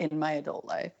in my adult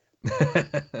life.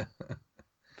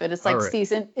 But it's like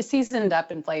seasoned up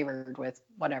and flavored with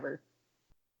whatever.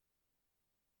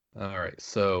 All right.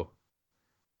 So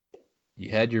you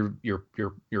had your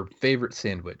favorite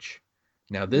sandwich.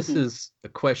 Now this is a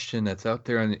question that's out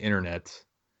there on the internet.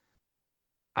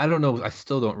 I don't know. I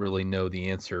still don't really know the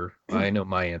answer. I know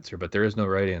my answer, but there is no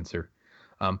right answer.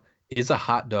 Is a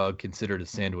hot dog considered a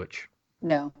sandwich?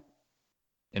 No,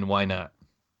 And why not?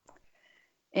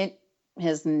 it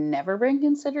has never been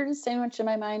considered a sandwich in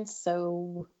my mind.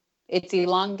 So it's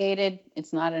elongated.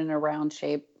 It's not in a round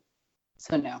shape.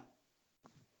 So no.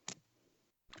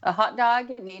 A hot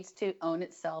dog needs to own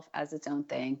itself as its own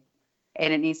thing,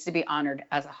 and it needs to be honored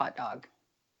as a hot dog.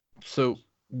 So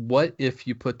what if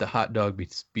you put the hot dog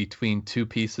between two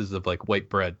pieces of like white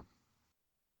bread?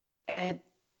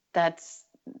 That's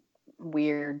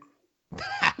weird.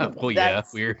 Well, yeah,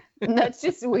 weird. That's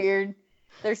just weird.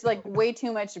 There's like way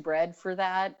too much bread for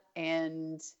that,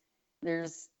 and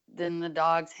then the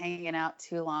dog's hanging out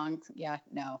too long. Yeah,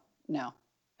 no,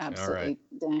 absolutely,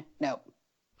 no.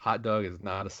 Hot dog is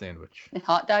not a sandwich. A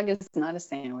hot dog is not a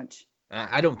sandwich.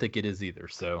 I don't think it is either.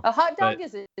 So a hot dog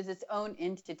is its own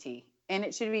entity, and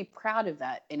it should be proud of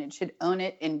that, and it should own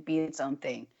it and be its own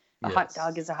thing. A hot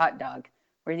dog is a hot dog.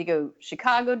 Where you go,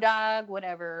 Chicago dog,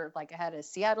 whatever. Like I had a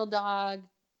Seattle dog,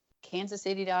 Kansas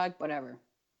City dog, whatever.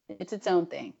 It's its own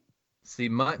thing. See,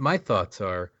 my thoughts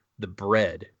are the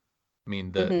bread. I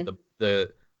mean,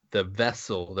 the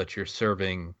vessel that you're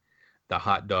serving the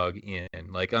hot dog in.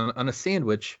 Like on a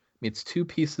sandwich, it's two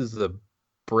pieces of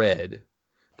bread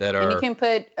that are. And you can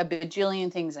put a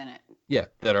bajillion things in it. Yeah,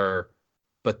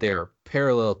 but they're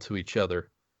parallel to each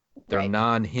other. They're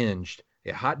non-hinged.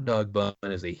 A hot dog bun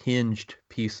is a hinged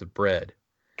piece of bread.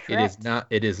 Correct.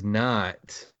 It is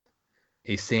not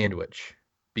a sandwich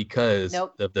because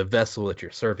of the vessel that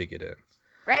you're serving it in.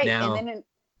 Right. Now, and then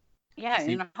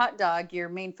in a hot dog, your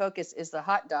main focus is the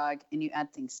hot dog, and you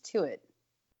add things to it.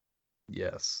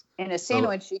 Yes. In a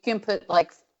sandwich, you can put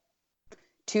like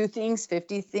 2 things,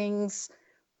 50 things,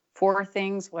 4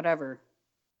 things, whatever.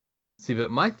 See,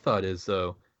 but my thought is,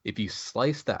 though, if you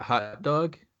slice that hot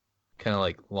dog kind of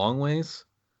like long ways,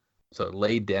 so it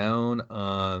laid down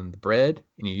on the bread,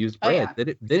 and you use bread,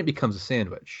 then it becomes a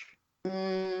sandwich.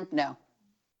 No.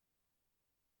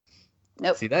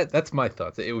 Nope. See, that's my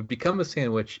thoughts. It would become a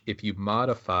sandwich if you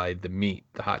modified the meat,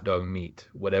 the hot dog meat,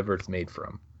 whatever it's made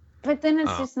from. But then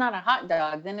it's just not a hot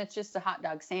dog. Then it's just a hot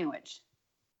dog sandwich.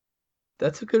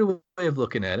 That's a good way of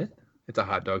looking at it. It's a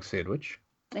hot dog sandwich.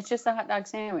 It's just a hot dog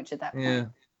sandwich at that point. Yeah,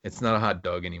 it's not a hot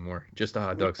dog anymore. Just a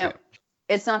hot dog sandwich.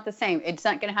 It's not the same. It's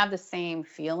not going to have the same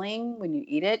feeling when you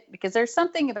eat it, because there's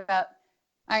something about,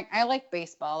 I like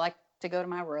baseball. I like to go to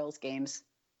my Royals games.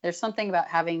 There's something about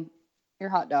having your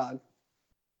hot dog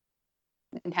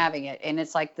and having it. And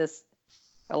it's like this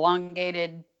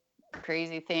elongated,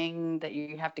 crazy thing that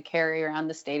you have to carry around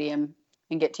the stadium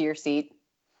and get to your seat.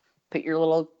 Put your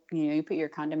little, you put your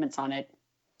condiments on it.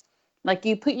 Like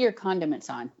you put your condiments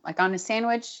on. Like on a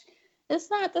sandwich, it's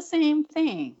not the same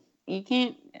thing. You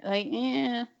can't,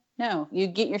 no. You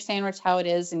get your sandwich how it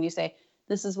is, and you say,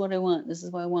 this is what I want. This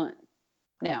is what I want.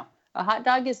 No. A hot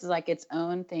dog is like its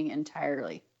own thing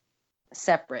entirely,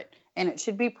 separate. And it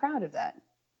should be proud of that.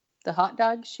 The hot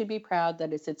dog should be proud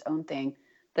that it's its own thing,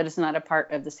 that it's not a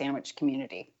part of the sandwich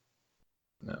community.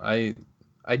 No,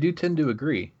 I do tend to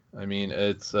agree. I mean,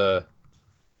 it's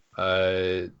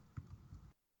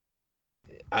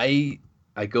I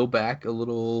go back a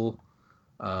little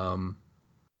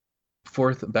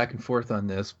back and forth on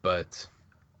this, but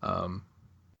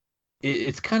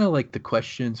it's kind of like the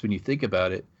questions when you think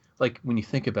about it. Like when you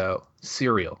think about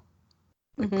cereal,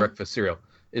 like breakfast cereal.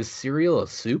 Is cereal a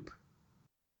soup?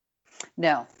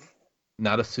 No.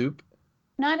 Not a soup?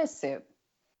 Not a soup.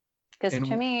 Because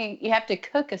to me, you have to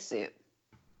cook a soup.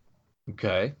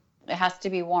 Okay. It has to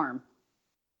be warm.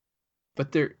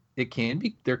 But there can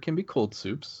be cold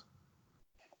soups.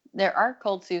 There are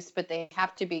cold soups, but they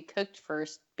have to be cooked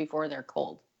first before they're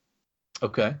cold.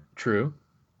 Okay, true.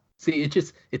 See,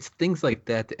 it's things like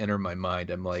that that enter my mind.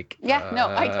 I'm like,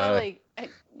 I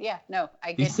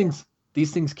get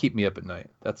these things keep me up at night.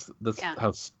 That's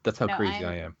how crazy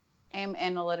I am. I am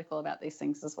analytical about these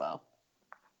things as well.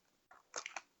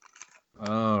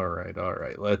 All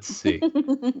right. Let's see.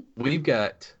 We've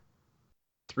got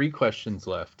 3 questions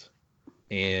left,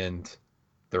 and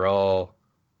they're all.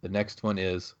 The next one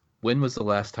is, when was the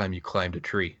last time you climbed a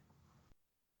tree?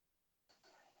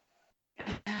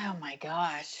 Oh my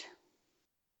gosh.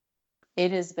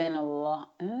 It has been a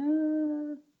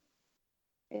long.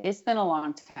 It's been a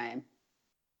long time.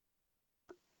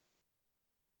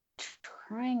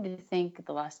 Trying to think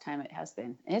the last time it has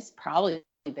been. It's probably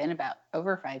been about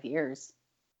over 5 years.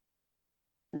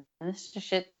 This is just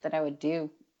shit that I would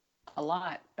do a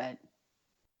lot, but.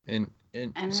 And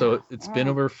so it's been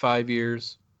over 5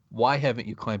 years. Why haven't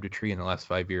you climbed a tree in the last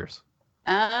 5 years?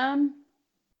 I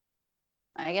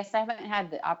guess I haven't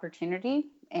had the opportunity,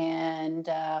 and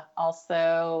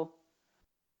also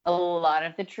A lot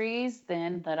of the trees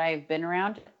then that I've been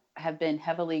around have been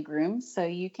heavily groomed, so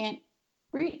you can't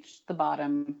reach the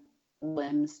bottom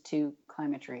limbs to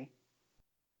climb a tree.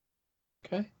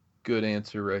 Okay, good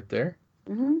answer right there.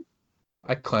 Mm-hmm.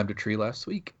 I climbed a tree last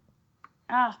week.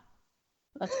 Ah,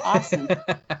 that's awesome.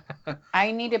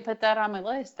 I need to put that on my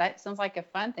list. That sounds like a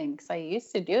fun thing because I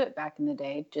used to do it back in the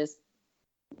day, just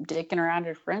dicking around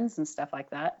with friends and stuff like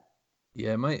that.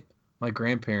 Yeah, my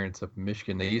grandparents up in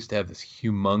Michigan, they used to have this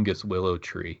humongous willow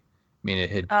tree. I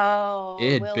mean, Oh,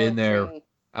 it had willow been there, tree.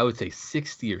 I would say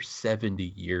 60 or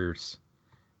 70 years.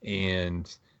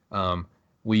 And um,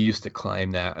 we used to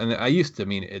climb that. And I used to, I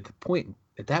mean,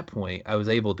 at that point, I was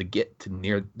able to get to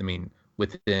near, I mean,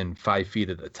 within 5 feet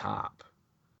of the top.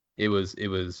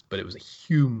 But it was a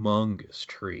humongous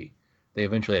tree. They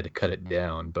eventually had to cut it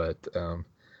down, but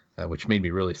which made me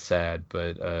really sad.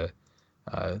 But uh,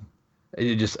 I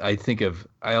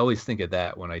always think of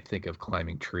that when I think of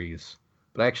climbing trees.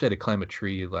 But I actually had to climb a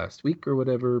tree last week or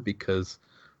whatever because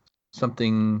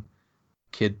something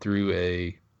kid threw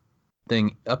a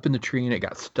thing up in the tree and it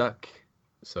got stuck.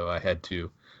 So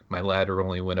my ladder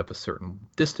only went up a certain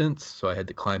distance, so I had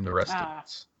to climb the rest of Ah,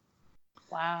 it.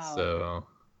 wow. So,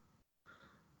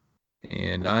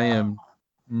 and I Wow. am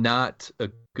not a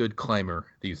good climber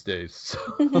these days. So.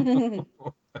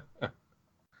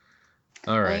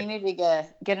 All Well, right. you need to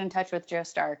get in touch with Joe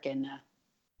Stark and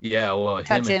Yeah, well,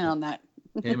 touch in on that.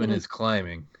 him and his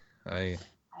climbing. I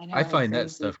I I know, find that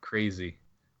crazy. stuff crazy.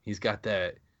 He's got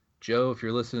that Joe, if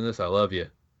you're listening to this, I love you.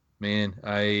 Man,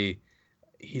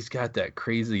 he's got that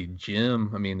crazy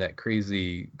gym. I mean, that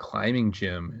crazy climbing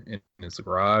gym in his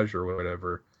garage or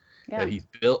whatever that Yeah, he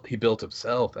built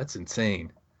himself. That's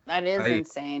insane. that is I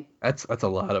insane. that's a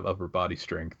lot of upper body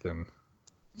strength and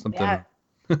Yeah, something.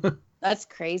 that's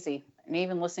crazy. And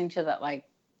even listening to that, like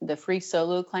the free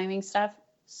solo climbing stuff,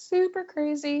 super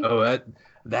crazy. Oh,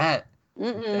 that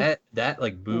Mm-mm. that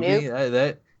like movie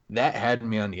Nope. that had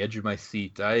me on the edge of my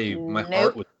seat. My heart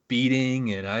Nope. was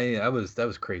beating and I was that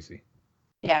was crazy.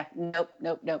 Yeah. Nope.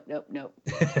 Nope. Nope. Nope. Nope.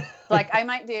 Like I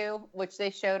might do, which they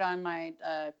showed on my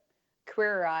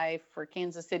Career Eye for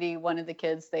Kansas City. One of the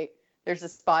kids, there's a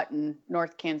spot in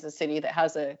North Kansas City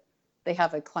that they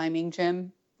have a climbing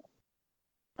gym.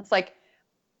 It's like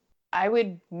I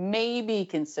would maybe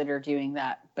consider doing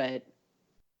that, but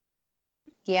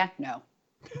yeah, no.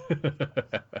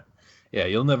 Yeah,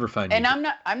 you'll never find me. And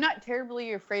I'm not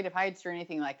terribly afraid of heights or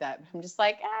anything like that. I'm just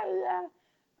like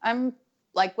I'm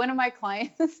like one of my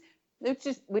clients,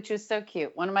 which is so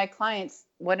cute. One of my clients,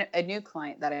 a new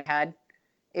client that I had,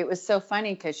 it was so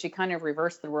funny because she kind of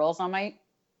reversed the roles on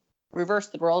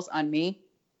me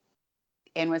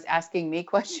and was asking me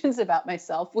questions about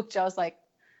myself, which I was like,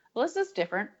 well, this is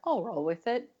different. I'll roll with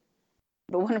it.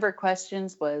 But one of her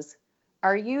questions was,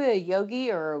 are you a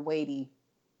yogi or a weighty?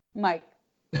 I'm like,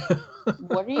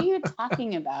 what are you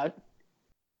talking about?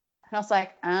 And I was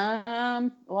like,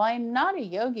 well, I'm not a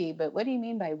yogi, but what do you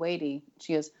mean by weighty?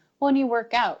 She goes, well, when you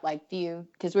work out, like,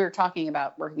 because we were talking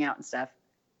about working out and stuff.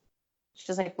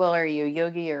 She's like, well, are you a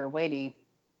yogi or a weighty?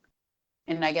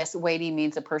 And I guess weighty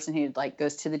means a person who like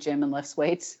goes to the gym and lifts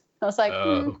weights. I was like,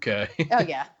 Okay. oh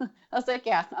yeah. I was like,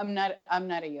 yeah, I'm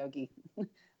not a yogi.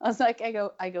 I was like, I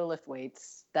go lift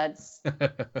weights.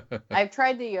 I've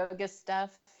tried the yoga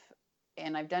stuff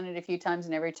and I've done it a few times,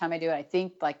 and every time I do it, I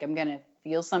think like I'm gonna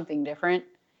feel something different.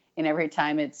 And every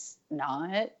time it's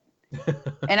not.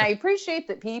 And I appreciate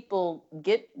that people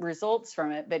get results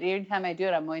from it, but every time I do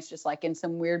it, I'm always just like in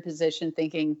some weird position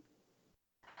thinking,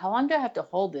 how long do I have to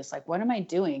hold this? Like, what am I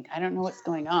doing? I don't know what's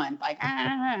going on. Like,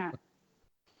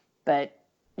 But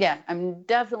yeah, I'm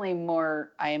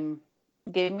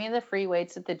giving me the free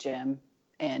weights at the gym,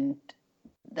 and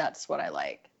that's what I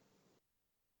like.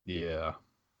 Yeah.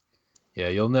 Yeah,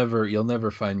 you'll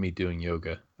never find me doing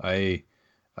yoga. I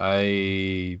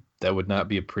that would not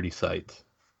be a pretty sight.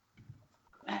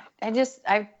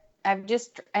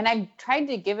 I've tried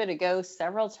to give it a go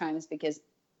several times because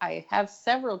I have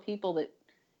several people that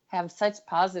have such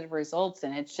positive results,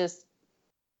 and it's just,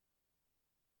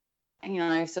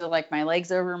 I feel like my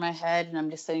legs over my head and I'm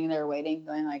just sitting there waiting,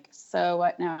 going like, so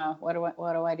what now? What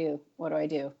do I do? What do I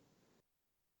do?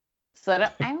 So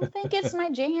I don't think it's my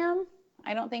jam.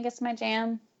 I don't think it's my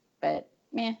jam, but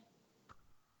meh.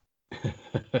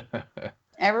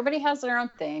 Everybody has their own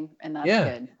thing, and that's Yeah.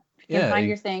 good. If you can Yeah, find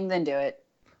your thing, then do it.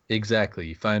 exactly.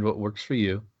 You find what works for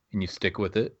you and you stick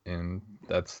with it and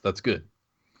that's good.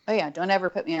 Oh yeah, don't ever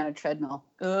put me on a treadmill.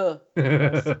 Ugh.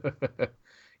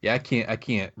 Yeah, I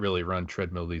can't really run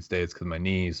treadmill these days because of my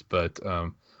knees, but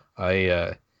I,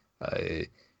 uh, I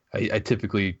I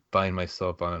typically find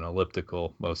myself on an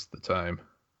elliptical most of the time.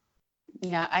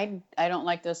 Yeah, I don't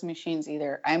like those machines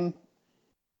either. I'm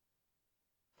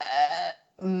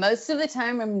most of the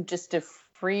time I'm just a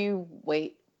free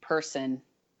weight person,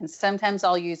 and sometimes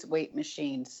I'll use weight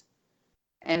machines,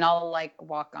 and I'll like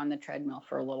walk on the treadmill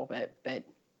for a little bit. But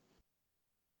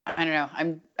I don't know.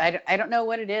 I don't know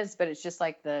what it is, but it's just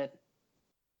like the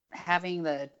having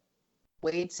the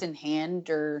weights in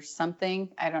hand or something.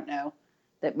 I don't know,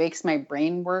 that makes my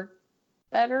brain work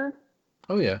better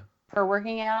Oh yeah. for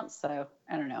working out. So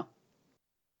I don't know.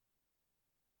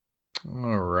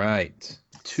 All right.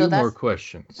 So Two more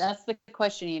questions. That's the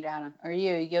question, Adam. Are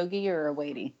you a yogi or a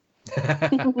weighty?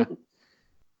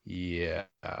 Yeah,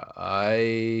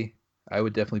 I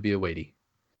would definitely be a weighty.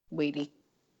 Weighty.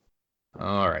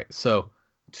 All right. So,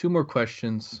 two more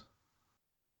questions.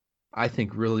 I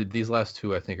think really these last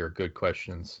two I think are good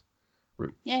questions.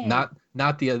 Yeah.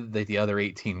 Not the other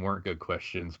 18 weren't good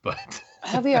questions, but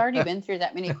Have we already been through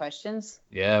that many questions?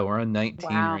 yeah, we're on 19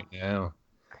 Wow. right now.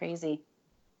 Crazy.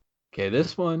 Okay,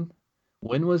 this one.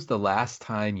 When was the last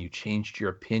time you changed your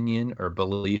opinion or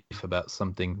belief about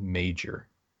something major?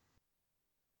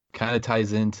 Kind of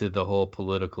ties into the whole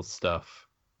political stuff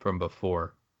from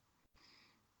before.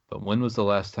 But when was the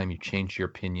last time you changed your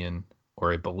opinion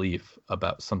or a belief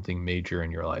about something major in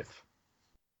your life?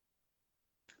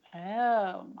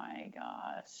 Oh my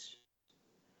gosh.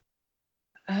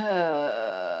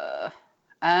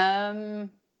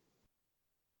 Um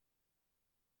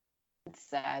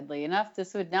Sadly enough,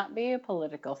 this would not be a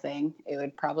political thing. It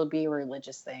would probably be a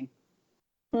religious thing.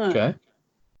 Okay.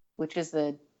 Which is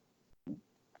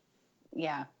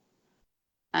yeah.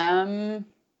 Um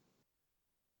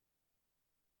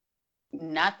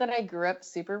Not that I grew up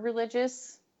super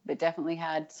religious, but definitely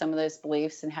had some of those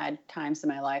beliefs and had times in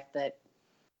my life that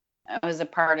I was a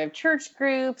part of church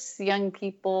groups, young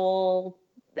people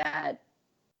that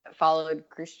followed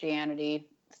Christianity,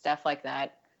 stuff like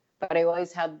that. But I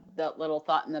always had that little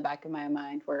thought in the back of my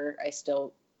mind where I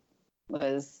still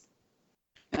was,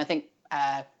 I think,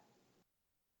 I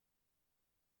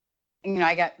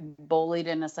got bullied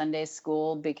in a Sunday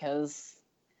school because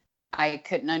I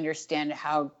couldn't understand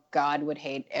how God would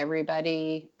hate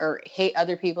everybody or hate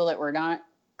other people that were not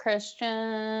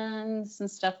Christians and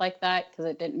stuff like that, because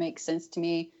it didn't make sense to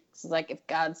me. It's like, if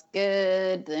God's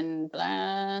good, then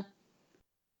blah.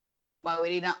 Why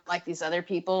would he not like these other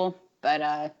people?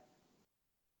 But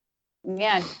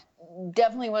yeah,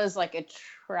 definitely was like a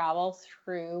travel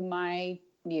through my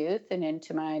youth and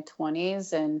into my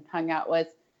 20s, and hung out with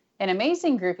an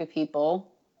amazing group of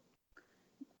people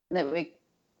that we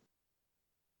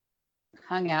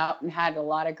hung out and had a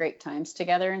lot of great times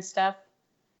together and stuff.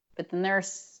 But then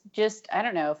there's just, I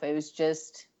don't know if it was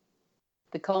just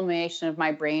the culmination of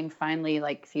my brain finally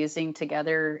like fusing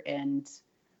together and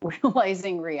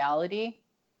realizing reality.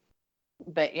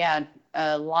 But yeah,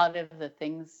 a lot of the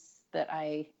things that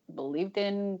I believed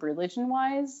in religion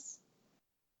wise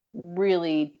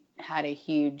really had a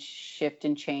huge shift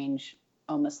and change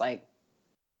almost like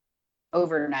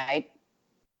overnight.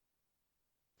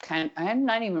 I'm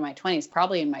not even in my 20s,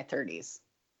 probably in my 30s.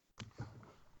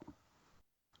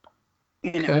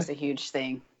 And it was a huge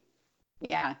thing.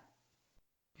 Yeah.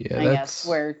 Yeah, I guess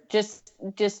where just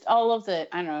all of the,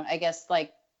 I don't know, I guess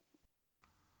like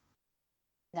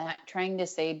not trying to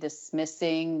say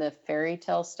dismissing the fairy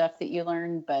tale stuff that you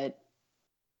learn, but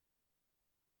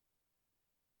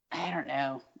I don't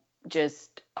know,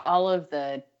 just all of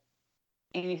the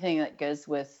anything that goes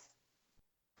with,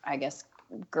 I guess,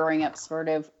 growing up sort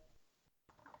of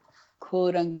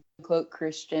quote unquote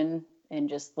Christian and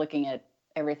just looking at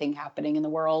everything happening in the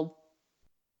world,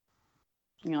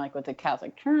 like with the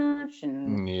Catholic Church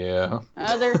and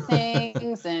other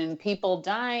things and people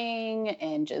dying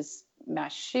and just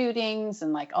mass shootings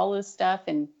and like all this stuff,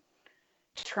 and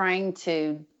trying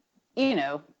to,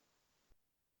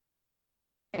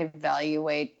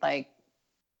 evaluate, like,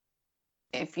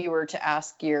 if you were to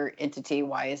ask your entity,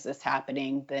 why is this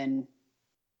happening, then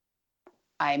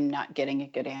I'm not getting a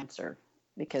good answer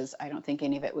because I don't think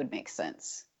any of it would make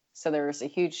sense. So there was a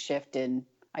huge shift in,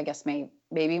 I guess,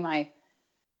 maybe my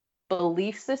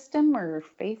belief system or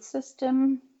faith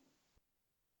system.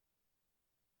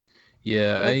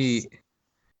 Yeah,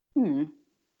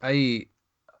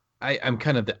 I'm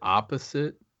kind of the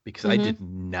opposite because I did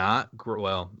not grow,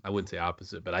 well, I wouldn't say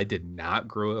opposite, but I did not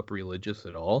grow up religious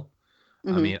at all.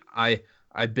 I mean,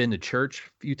 I've been to church a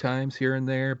few times here and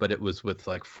there, but it was with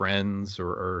like friends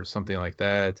or something like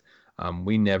that.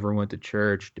 We never went to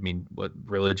church. I mean, what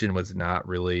religion was not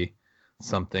really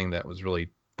something that was really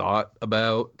thought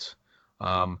about.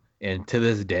 And to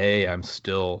this day,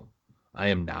 I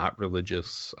am not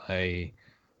religious. I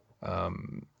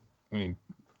mean,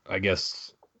 I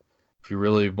guess if you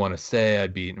really want to say, I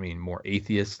mean, more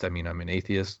atheist. I mean, I'm an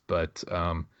atheist, but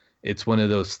it's one of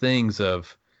those things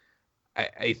of,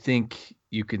 I think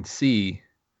you can see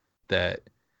that,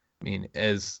 I mean,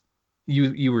 as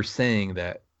you were saying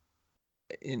that,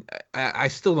 I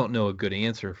still don't know a good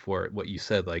answer for it, what you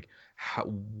said, like,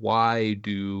 why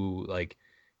do, like,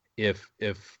 if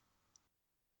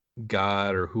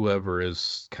God or whoever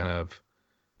is kind of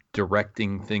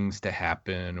directing things to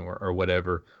happen or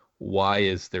whatever, why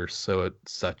is there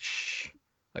such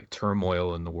like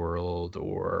turmoil in the world?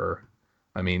 Or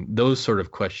I mean, those sort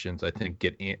of questions I think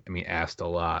get asked a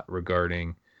lot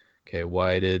regarding, okay,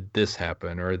 why did this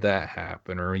happen or that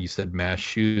happen, or you said mass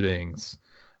shootings.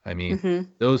 I mean,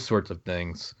 Mm-hmm. those sorts of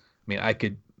things. I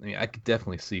could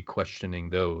definitely see questioning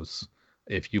those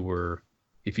if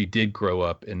you did grow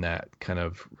up in that kind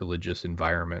of religious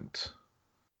environment.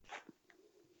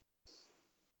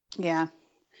 Yeah.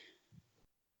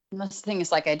 And that's the thing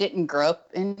is like I didn't grow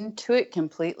up into it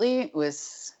completely. It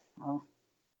was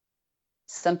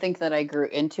something that I grew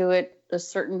into at a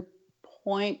certain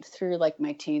point through like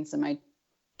my teens and my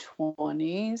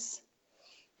 20s.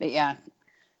 But yeah,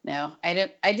 no, I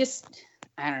don't. I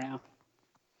don't know.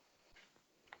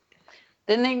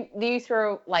 Then they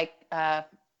throw like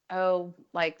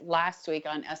like last week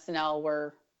on SNL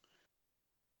where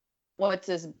what's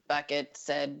his bucket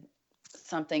said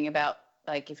something about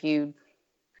like if you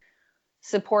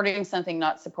supporting something,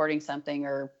 not supporting something,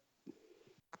 or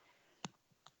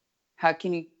how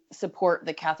can you support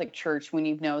the Catholic Church when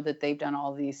you know that they've done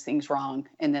all these things wrong?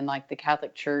 And then like the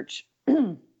Catholic Church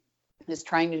is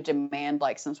trying to demand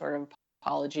like some sort of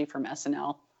apology from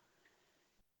SNL.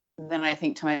 Then I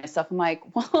think to myself, I'm like,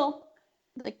 well,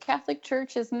 the Catholic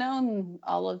Church has known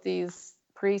all of these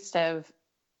priests have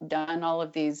done all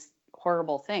of these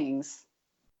horrible things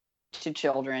to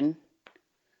children.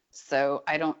 So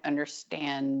I don't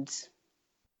understand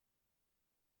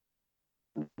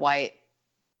why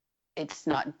it's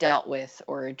not dealt with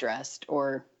or addressed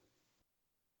or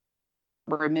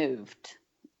removed,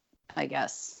 I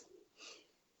guess.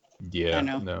 Yeah, I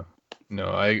know. no,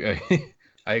 I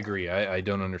I agree. I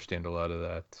don't understand a lot of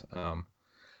that.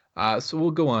 So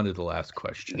we'll go on to the last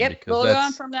question Yep, because we'll go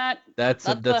on from that. that's a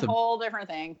That's that's a a whole different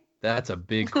thing. that's a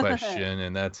big question,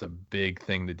 and that's a big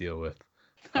thing to deal with.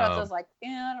 So I was like,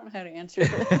 yeah, I don't know how to answer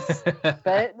this,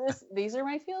 but these are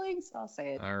my feelings. So I'll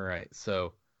say it. All right.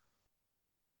 So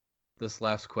this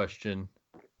last question: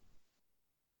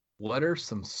 what are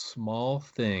some small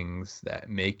things that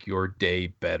make your day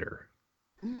better?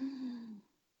 Oh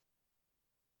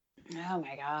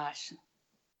my gosh.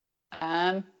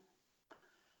 I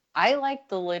like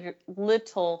the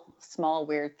little small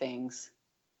weird things.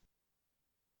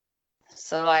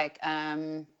 So like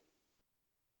in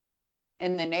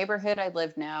the neighborhood I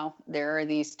live now, there are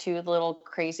these two little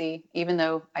crazy, even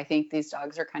though I think these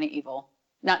dogs are kind of evil.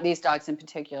 Not these dogs in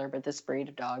particular, but this breed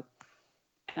of dog.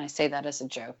 And I say that as a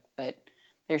joke, but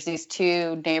there's these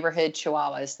two neighborhood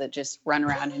chihuahuas that just run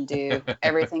around and do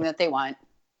everything that they want.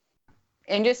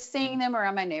 And just seeing them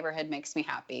around my neighborhood makes me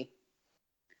happy.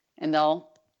 And they'll,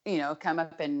 come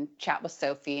up and chat with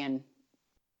Sophie and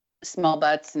smell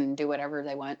butts and do whatever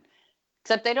they want.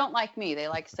 Except they don't like me. They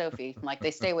like Sophie. Like they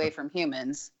stay away from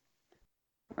humans.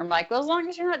 I'm like, well, as long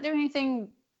as you're not doing anything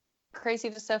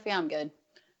crazy to Sophie, I'm good.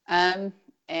 And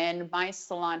my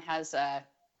salon has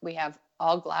we have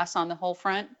all glass on the whole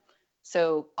front.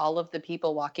 So all of the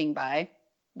people walking by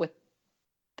with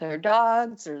their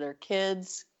dogs or their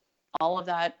kids, all of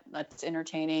that's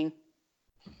entertaining.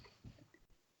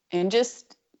 And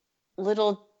just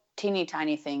little teeny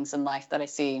tiny things in life that I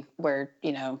see where,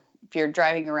 if you're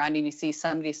driving around and you see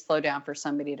somebody slow down for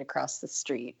somebody to cross the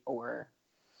street or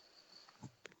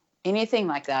anything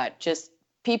like that, just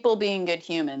people being good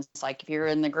humans. Like if you're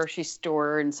in the grocery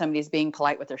store and somebody's being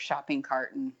polite with their shopping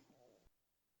cart and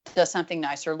does something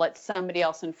nice or let somebody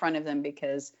else in front of them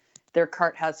because their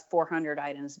cart has 400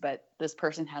 items, but this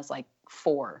person has like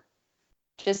 4.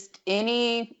 Just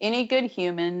any good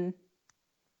human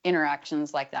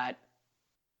interactions like that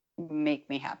make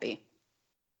me happy.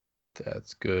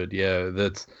 That's good. Yeah,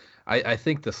 I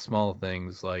think the small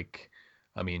things like,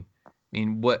 I mean,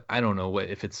 what, I don't know what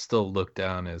if it's still looked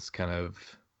down as kind of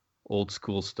old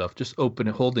school stuff, just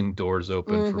holding doors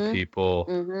open for people.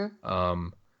 Mm-hmm.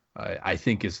 I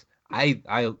think is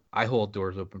I hold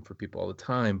doors open for people all the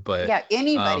time, but yeah,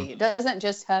 anybody. It doesn't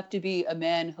just have to be a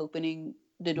man opening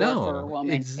the door for a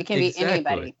woman. It can be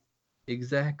anybody.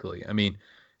 Exactly. I mean,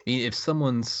 if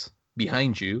someone's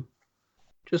behind you,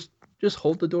 just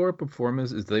hold the door open for them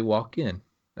as they walk in.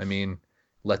 I mean,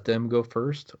 let them go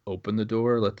first, open the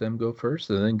door, let them go first,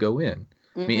 and then go in.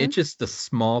 I mean, it's just the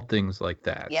small things like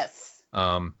that. Yes.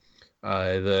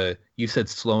 You said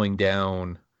slowing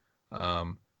down,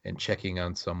 and checking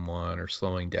on someone, or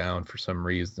slowing down for some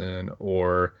reason,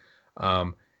 or,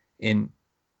 in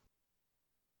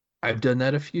I've done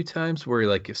that a few times where,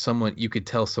 like, if someone, you could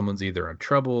tell someone's either in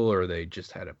trouble or they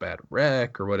just had a bad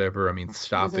wreck or whatever. I mean,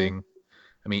 stopping.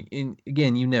 I mean,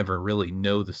 again, you never really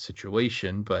know the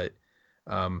situation, but,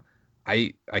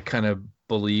 I kind of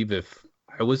believe if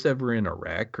I was ever in a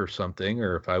wreck or something,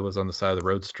 or if I was on the side of the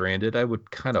road stranded, I would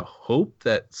kind of hope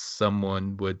that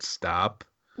someone would stop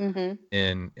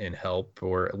and help,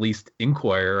 or at least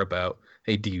inquire about,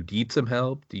 hey, do you need some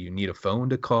help? Do you need a phone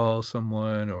to call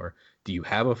someone, or do you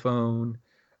have a phone?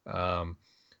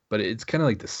 But it's kind of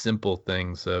like the simple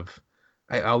things of,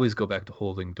 I always go back to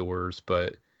holding doors,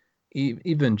 but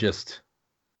even just,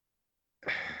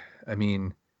 I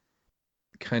mean,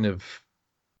 kind of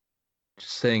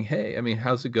just saying, hey, I mean,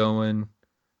 how's it going?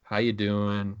 How you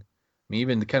doing? I mean,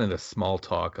 even kind of the small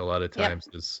talk a lot of times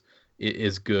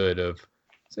is good, of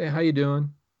say, how you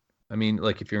doing? I mean,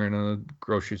 like, if you're in a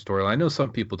grocery store, I know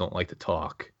some people don't like to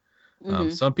talk.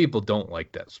 Some people don't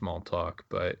like that small talk,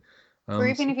 but, or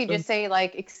even if you just say,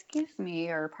 like, excuse me,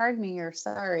 or pardon me, or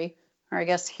sorry, or I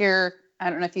guess here, I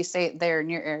don't know if you say it there in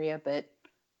your area, but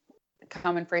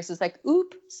common phrases like,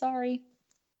 oop, sorry.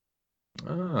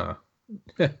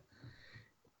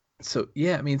 So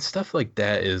yeah, I mean, stuff like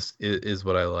that is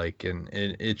what I like, and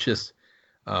it's just,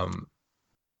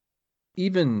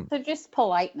 even, so just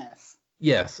politeness.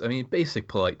 Yes, I mean, basic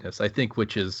politeness, I think,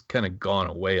 which has kind of gone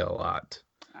away a lot.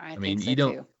 I mean, think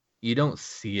so too. You don't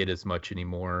see it as much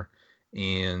anymore,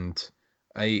 and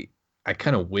I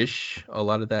kind of wish a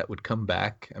lot of that would come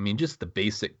back. I mean, just the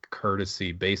basic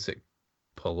courtesy, basic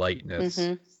politeness,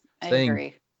 I saying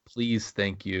agree. Please,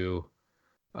 thank you,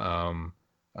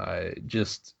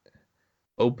 just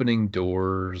opening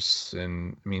doors,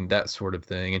 and I mean, that sort of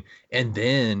thing, and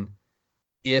then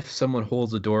if someone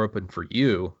holds the door open for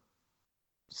you,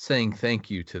 saying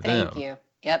thank you to them. Thank you.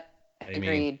 Yep. I Agreed.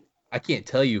 mean, I can't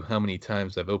tell you how many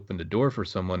times I've opened a door for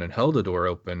someone and held a door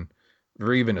open,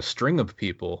 or even a string of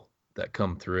people that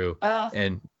come through,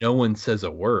 and no one says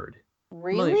a word.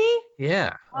 Really? Like,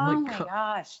 yeah. I'm my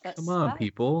gosh. Come on,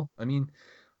 people. I mean,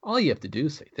 all you have to do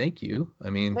is say thank you. I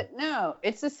mean, but no,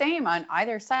 it's the same on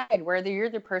either side, whether you're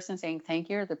the person saying thank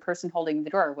you or the person holding the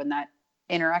door. When that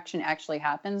interaction actually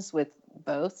happens with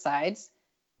both sides,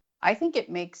 I think it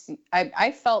makes,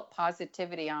 I felt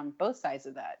positivity on both sides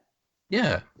of that.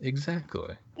 Yeah,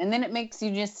 exactly. And then it makes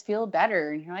you just feel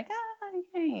better, and you're like,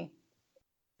 hey.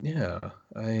 Yeah,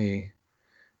 I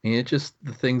mean, it's just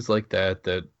the things like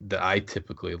that I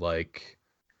typically like.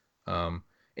 And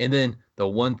then the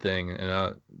one thing,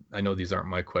 and I know these aren't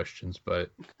my questions, but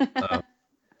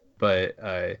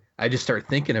I just start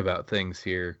thinking about things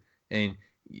here, and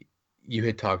you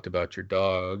had talked about your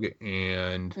dog,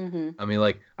 and I mean,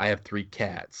 like, I have 3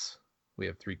 cats. We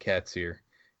have 3 cats here,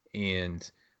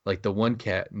 and like the one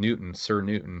cat, Newton, Sir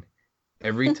Newton,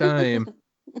 every time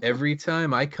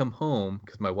I come home,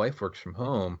 because my wife works from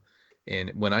home, and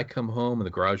when I come home and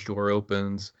the garage door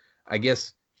opens, I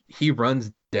guess he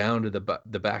runs down to the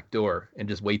back door and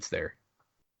just waits there.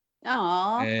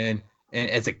 Aww. And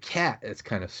as a cat, it's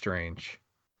kind of strange.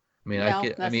 I mean,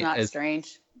 that's not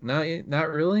strange. Not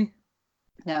really.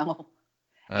 No.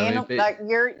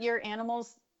 Your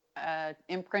animals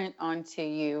imprint onto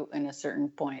you in a certain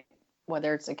point,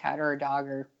 whether it's a cat or a dog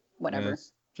or whatever. Yeah,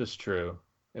 it's just true.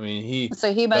 I mean, he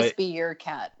must be your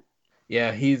cat.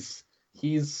 Yeah, he's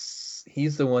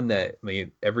the one that, I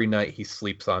mean, every night he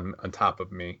sleeps on top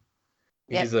of me.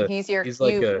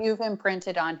 You've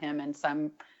imprinted on him in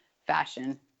some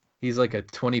fashion. He's like a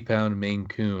 20-pound Maine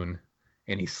Coon,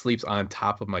 and he sleeps on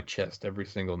top of my chest every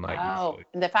single night. Oh,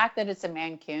 the fact that it's a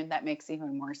Maine Coon, that makes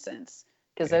even more sense,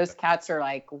 because those cats are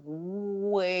like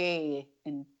way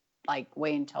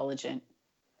intelligent,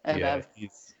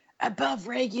 above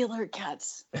regular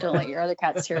cats. Don't let your other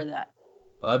cats hear that.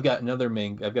 Well, I've got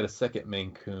a second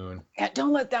Maine Coon. Yeah,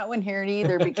 don't let that one hear it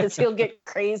either, because he'll get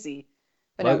crazy.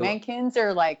 But Maine Coons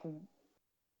are like,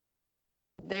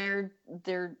 they're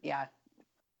yeah.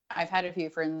 I've had a few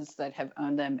friends that have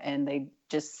owned them, and they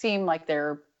just seem like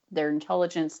their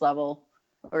intelligence level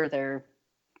or their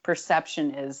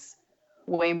perception is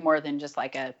way more than just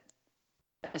like a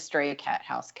stray cat,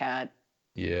 house cat.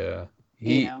 Yeah,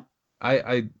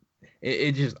 I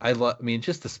mean,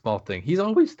 just a small thing. He's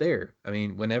always there. I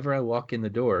mean, whenever I walk in the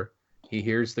door, he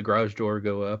hears the garage door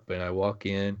go up, and I walk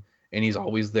in, and he's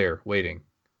always there waiting,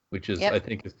 which is, I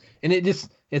think, and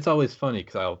it's always funny,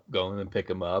 because I'll go in and pick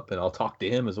him up, and I'll talk to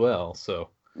him as well. So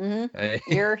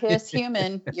you're his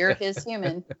human. You're his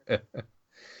human.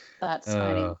 That's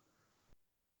funny.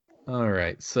 All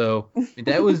right. So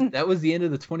that was the end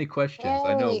of the 20 questions.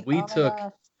 I know Yay! we Oh my took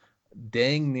gosh.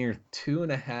 dang near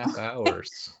 2.5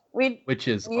 hours, which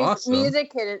is awesome.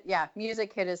 Music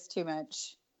hit us too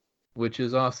much. Which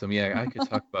is awesome. Yeah, I could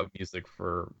talk about music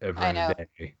forever I and a know.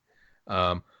 day.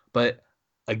 But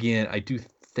again, I do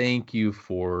thank you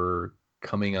for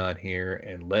coming on here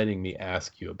and letting me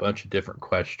ask you a bunch of different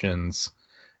questions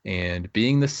and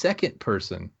being the second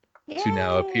person to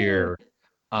now Yay! appear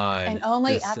on And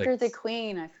only this after the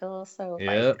Queen. I feel so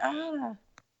Yep. like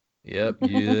Yep.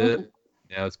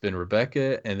 Now it's been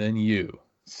Rebecca and then you.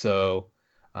 So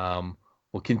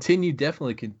we'll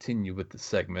definitely continue with the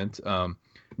segment.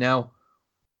 Now,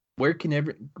 where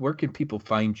can people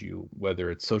find you, whether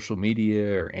it's social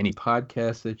media or any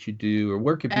podcast that you do, or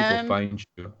where can people find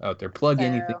you out there? Plug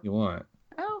anything you want.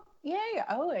 Oh, yay.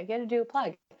 Oh, I get to do a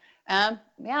plug.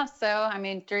 Yeah, so I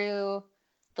mean, through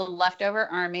the Leftover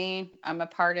Army, I'm a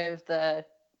part of the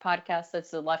podcast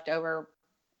that's the Leftover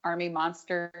Army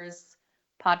Monsters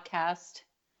podcast.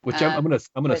 Which I'm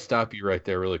gonna stop you right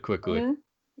there really quickly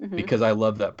because I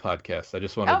love that podcast. I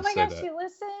just wanted to say that. Oh my gosh, you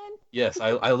listen? Yes,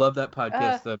 I love that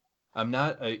podcast. I'm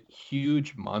not a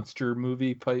huge monster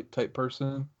movie type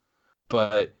person,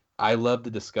 but I love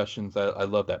the discussions. I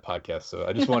love that podcast. So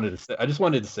I just wanted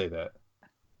to say that.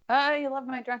 You love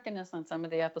my drunkenness on some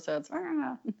of the episodes.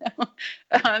 No,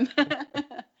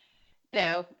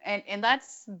 no, and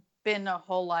that's been a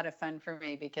whole lot of fun for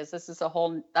me because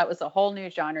that was a whole new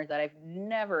genre that I've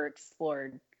never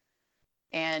explored,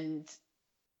 and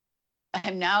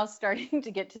I'm now starting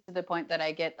to get to the point that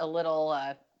I get a little.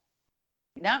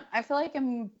 Now I feel like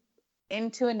I'm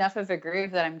into enough of a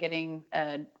groove that I'm getting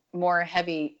a more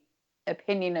heavy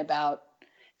opinion about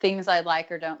things I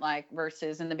like or don't like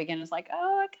versus in the beginning it's like,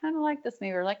 oh, I kind of like this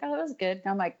movie, or like, oh, that was good.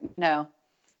 And I'm like, no,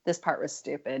 this part was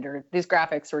stupid, or these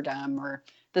graphics were dumb, or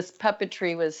this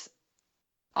puppetry was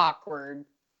awkward.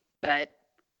 But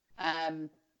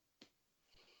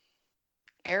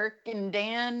Eric and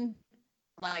Dan,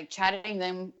 like chatting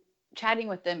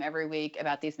with them every week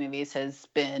about these movies has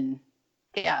been,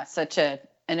 such an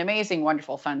amazing,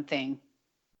 wonderful, fun thing,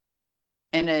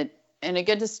 and a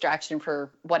good distraction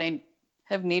for what I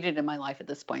have needed in my life at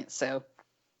this point. So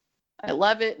I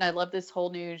love it, and I love this whole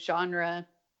new genre.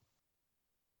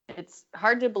 It's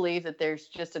hard to believe that there's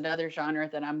just another genre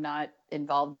that I'm not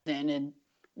involved in, and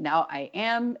now I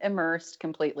am immersed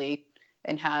completely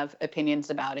and have opinions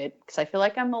about it because I feel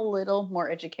like I'm a little more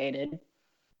educated.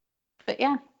 But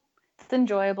yeah, it's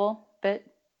enjoyable, but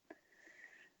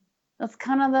that's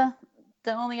kind of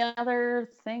the only other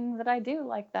thing that I do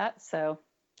like that. So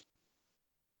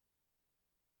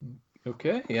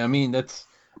okay, yeah, I mean that's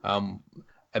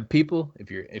people.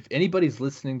 If anybody's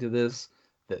listening to this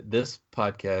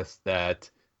podcast that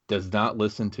does not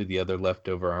listen to the other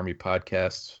Leftover Army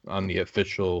podcasts on the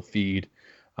official feed,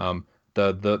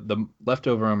 the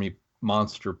Leftover Army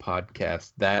Monster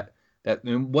podcast, that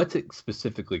and what's it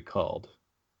specifically called?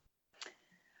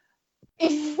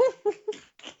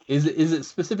 Is it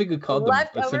specifically called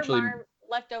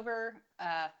leftover?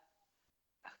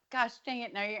 Gosh dang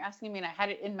it! Now you're asking me, and I had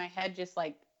it in my head just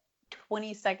like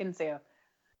 20 seconds ago.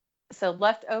 So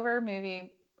Leftover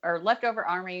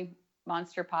Army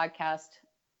Monster podcast.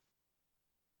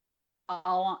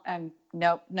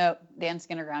 Nope. Dan's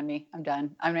gonna ground me. I'm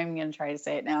done. I'm not even gonna try to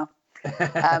say it now.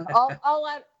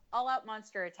 All out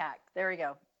monster attack. There we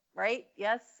go. Right?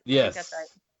 Yes. Yes. That's right.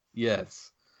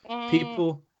 Yes.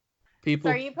 People.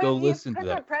 Sorry, go listen to that.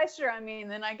 You put pressure on me,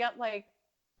 and then I got like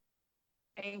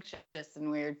anxious and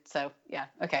weird. So yeah.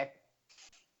 Okay.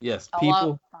 Yes. All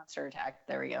out monster attack.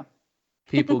 There we go.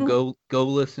 People go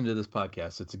listen to this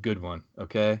podcast. It's a good one.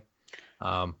 Okay.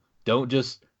 Don't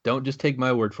just take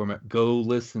my word for it. Go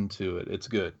listen to it. It's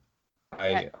good.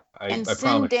 I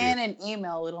send Dan an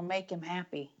email. It'll make him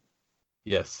happy.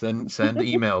 Yes, send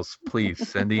emails, please.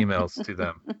 Send emails to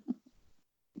them.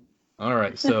 All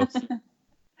right, so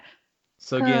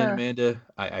again, Amanda,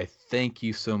 I thank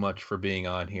you so much for being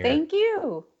on here. Thank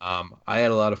you. I had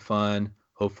a lot of fun.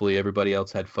 Hopefully, everybody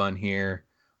else had fun here.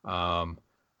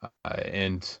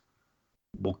 And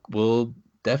we'll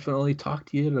definitely talk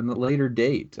to you at a later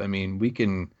date. I mean, we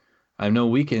could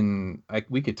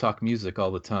talk music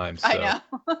all the time. So I know.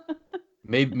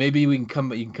 maybe you can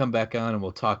come back on and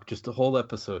we'll talk just a whole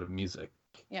episode of music.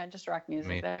 Yeah, just rock music.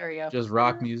 I mean, there we go. Just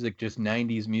rock music, just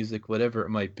 90s music, whatever it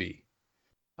might be.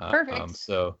 Perfect.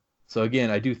 So again,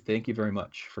 I do thank you very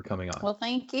much for coming on. Well,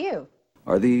 thank you.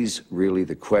 Are these really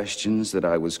the questions that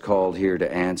I was called here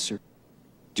to answer?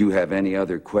 Do you have any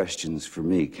other questions for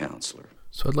me, counselor?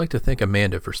 So I'd like to thank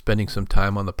Amanda for spending some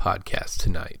time on the podcast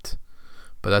tonight.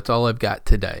 But that's all I've got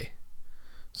today.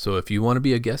 So if you want to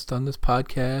be a guest on this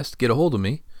podcast, get a hold of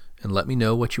me and let me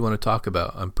know what you want to talk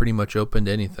about. I'm pretty much open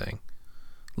to anything.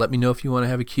 Let me know if you want to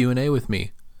have a Q&A with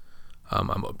me. I'm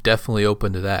definitely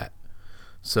open to that.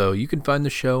 So you can find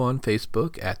the show on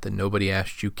Facebook at the Nobody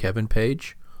Asked You Kevin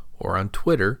page, or on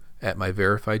Twitter at my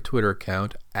verified Twitter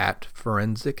account at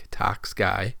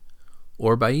ForensicToxGuy,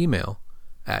 or by email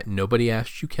at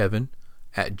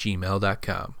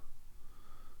nobodyaskegyouKevin@gmail.com.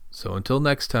 So until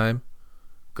next time,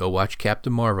 go watch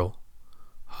Captain Marvel,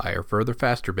 higher, further,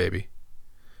 faster, baby,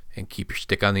 and keep your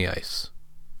stick on the ice.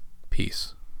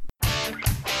 Peace.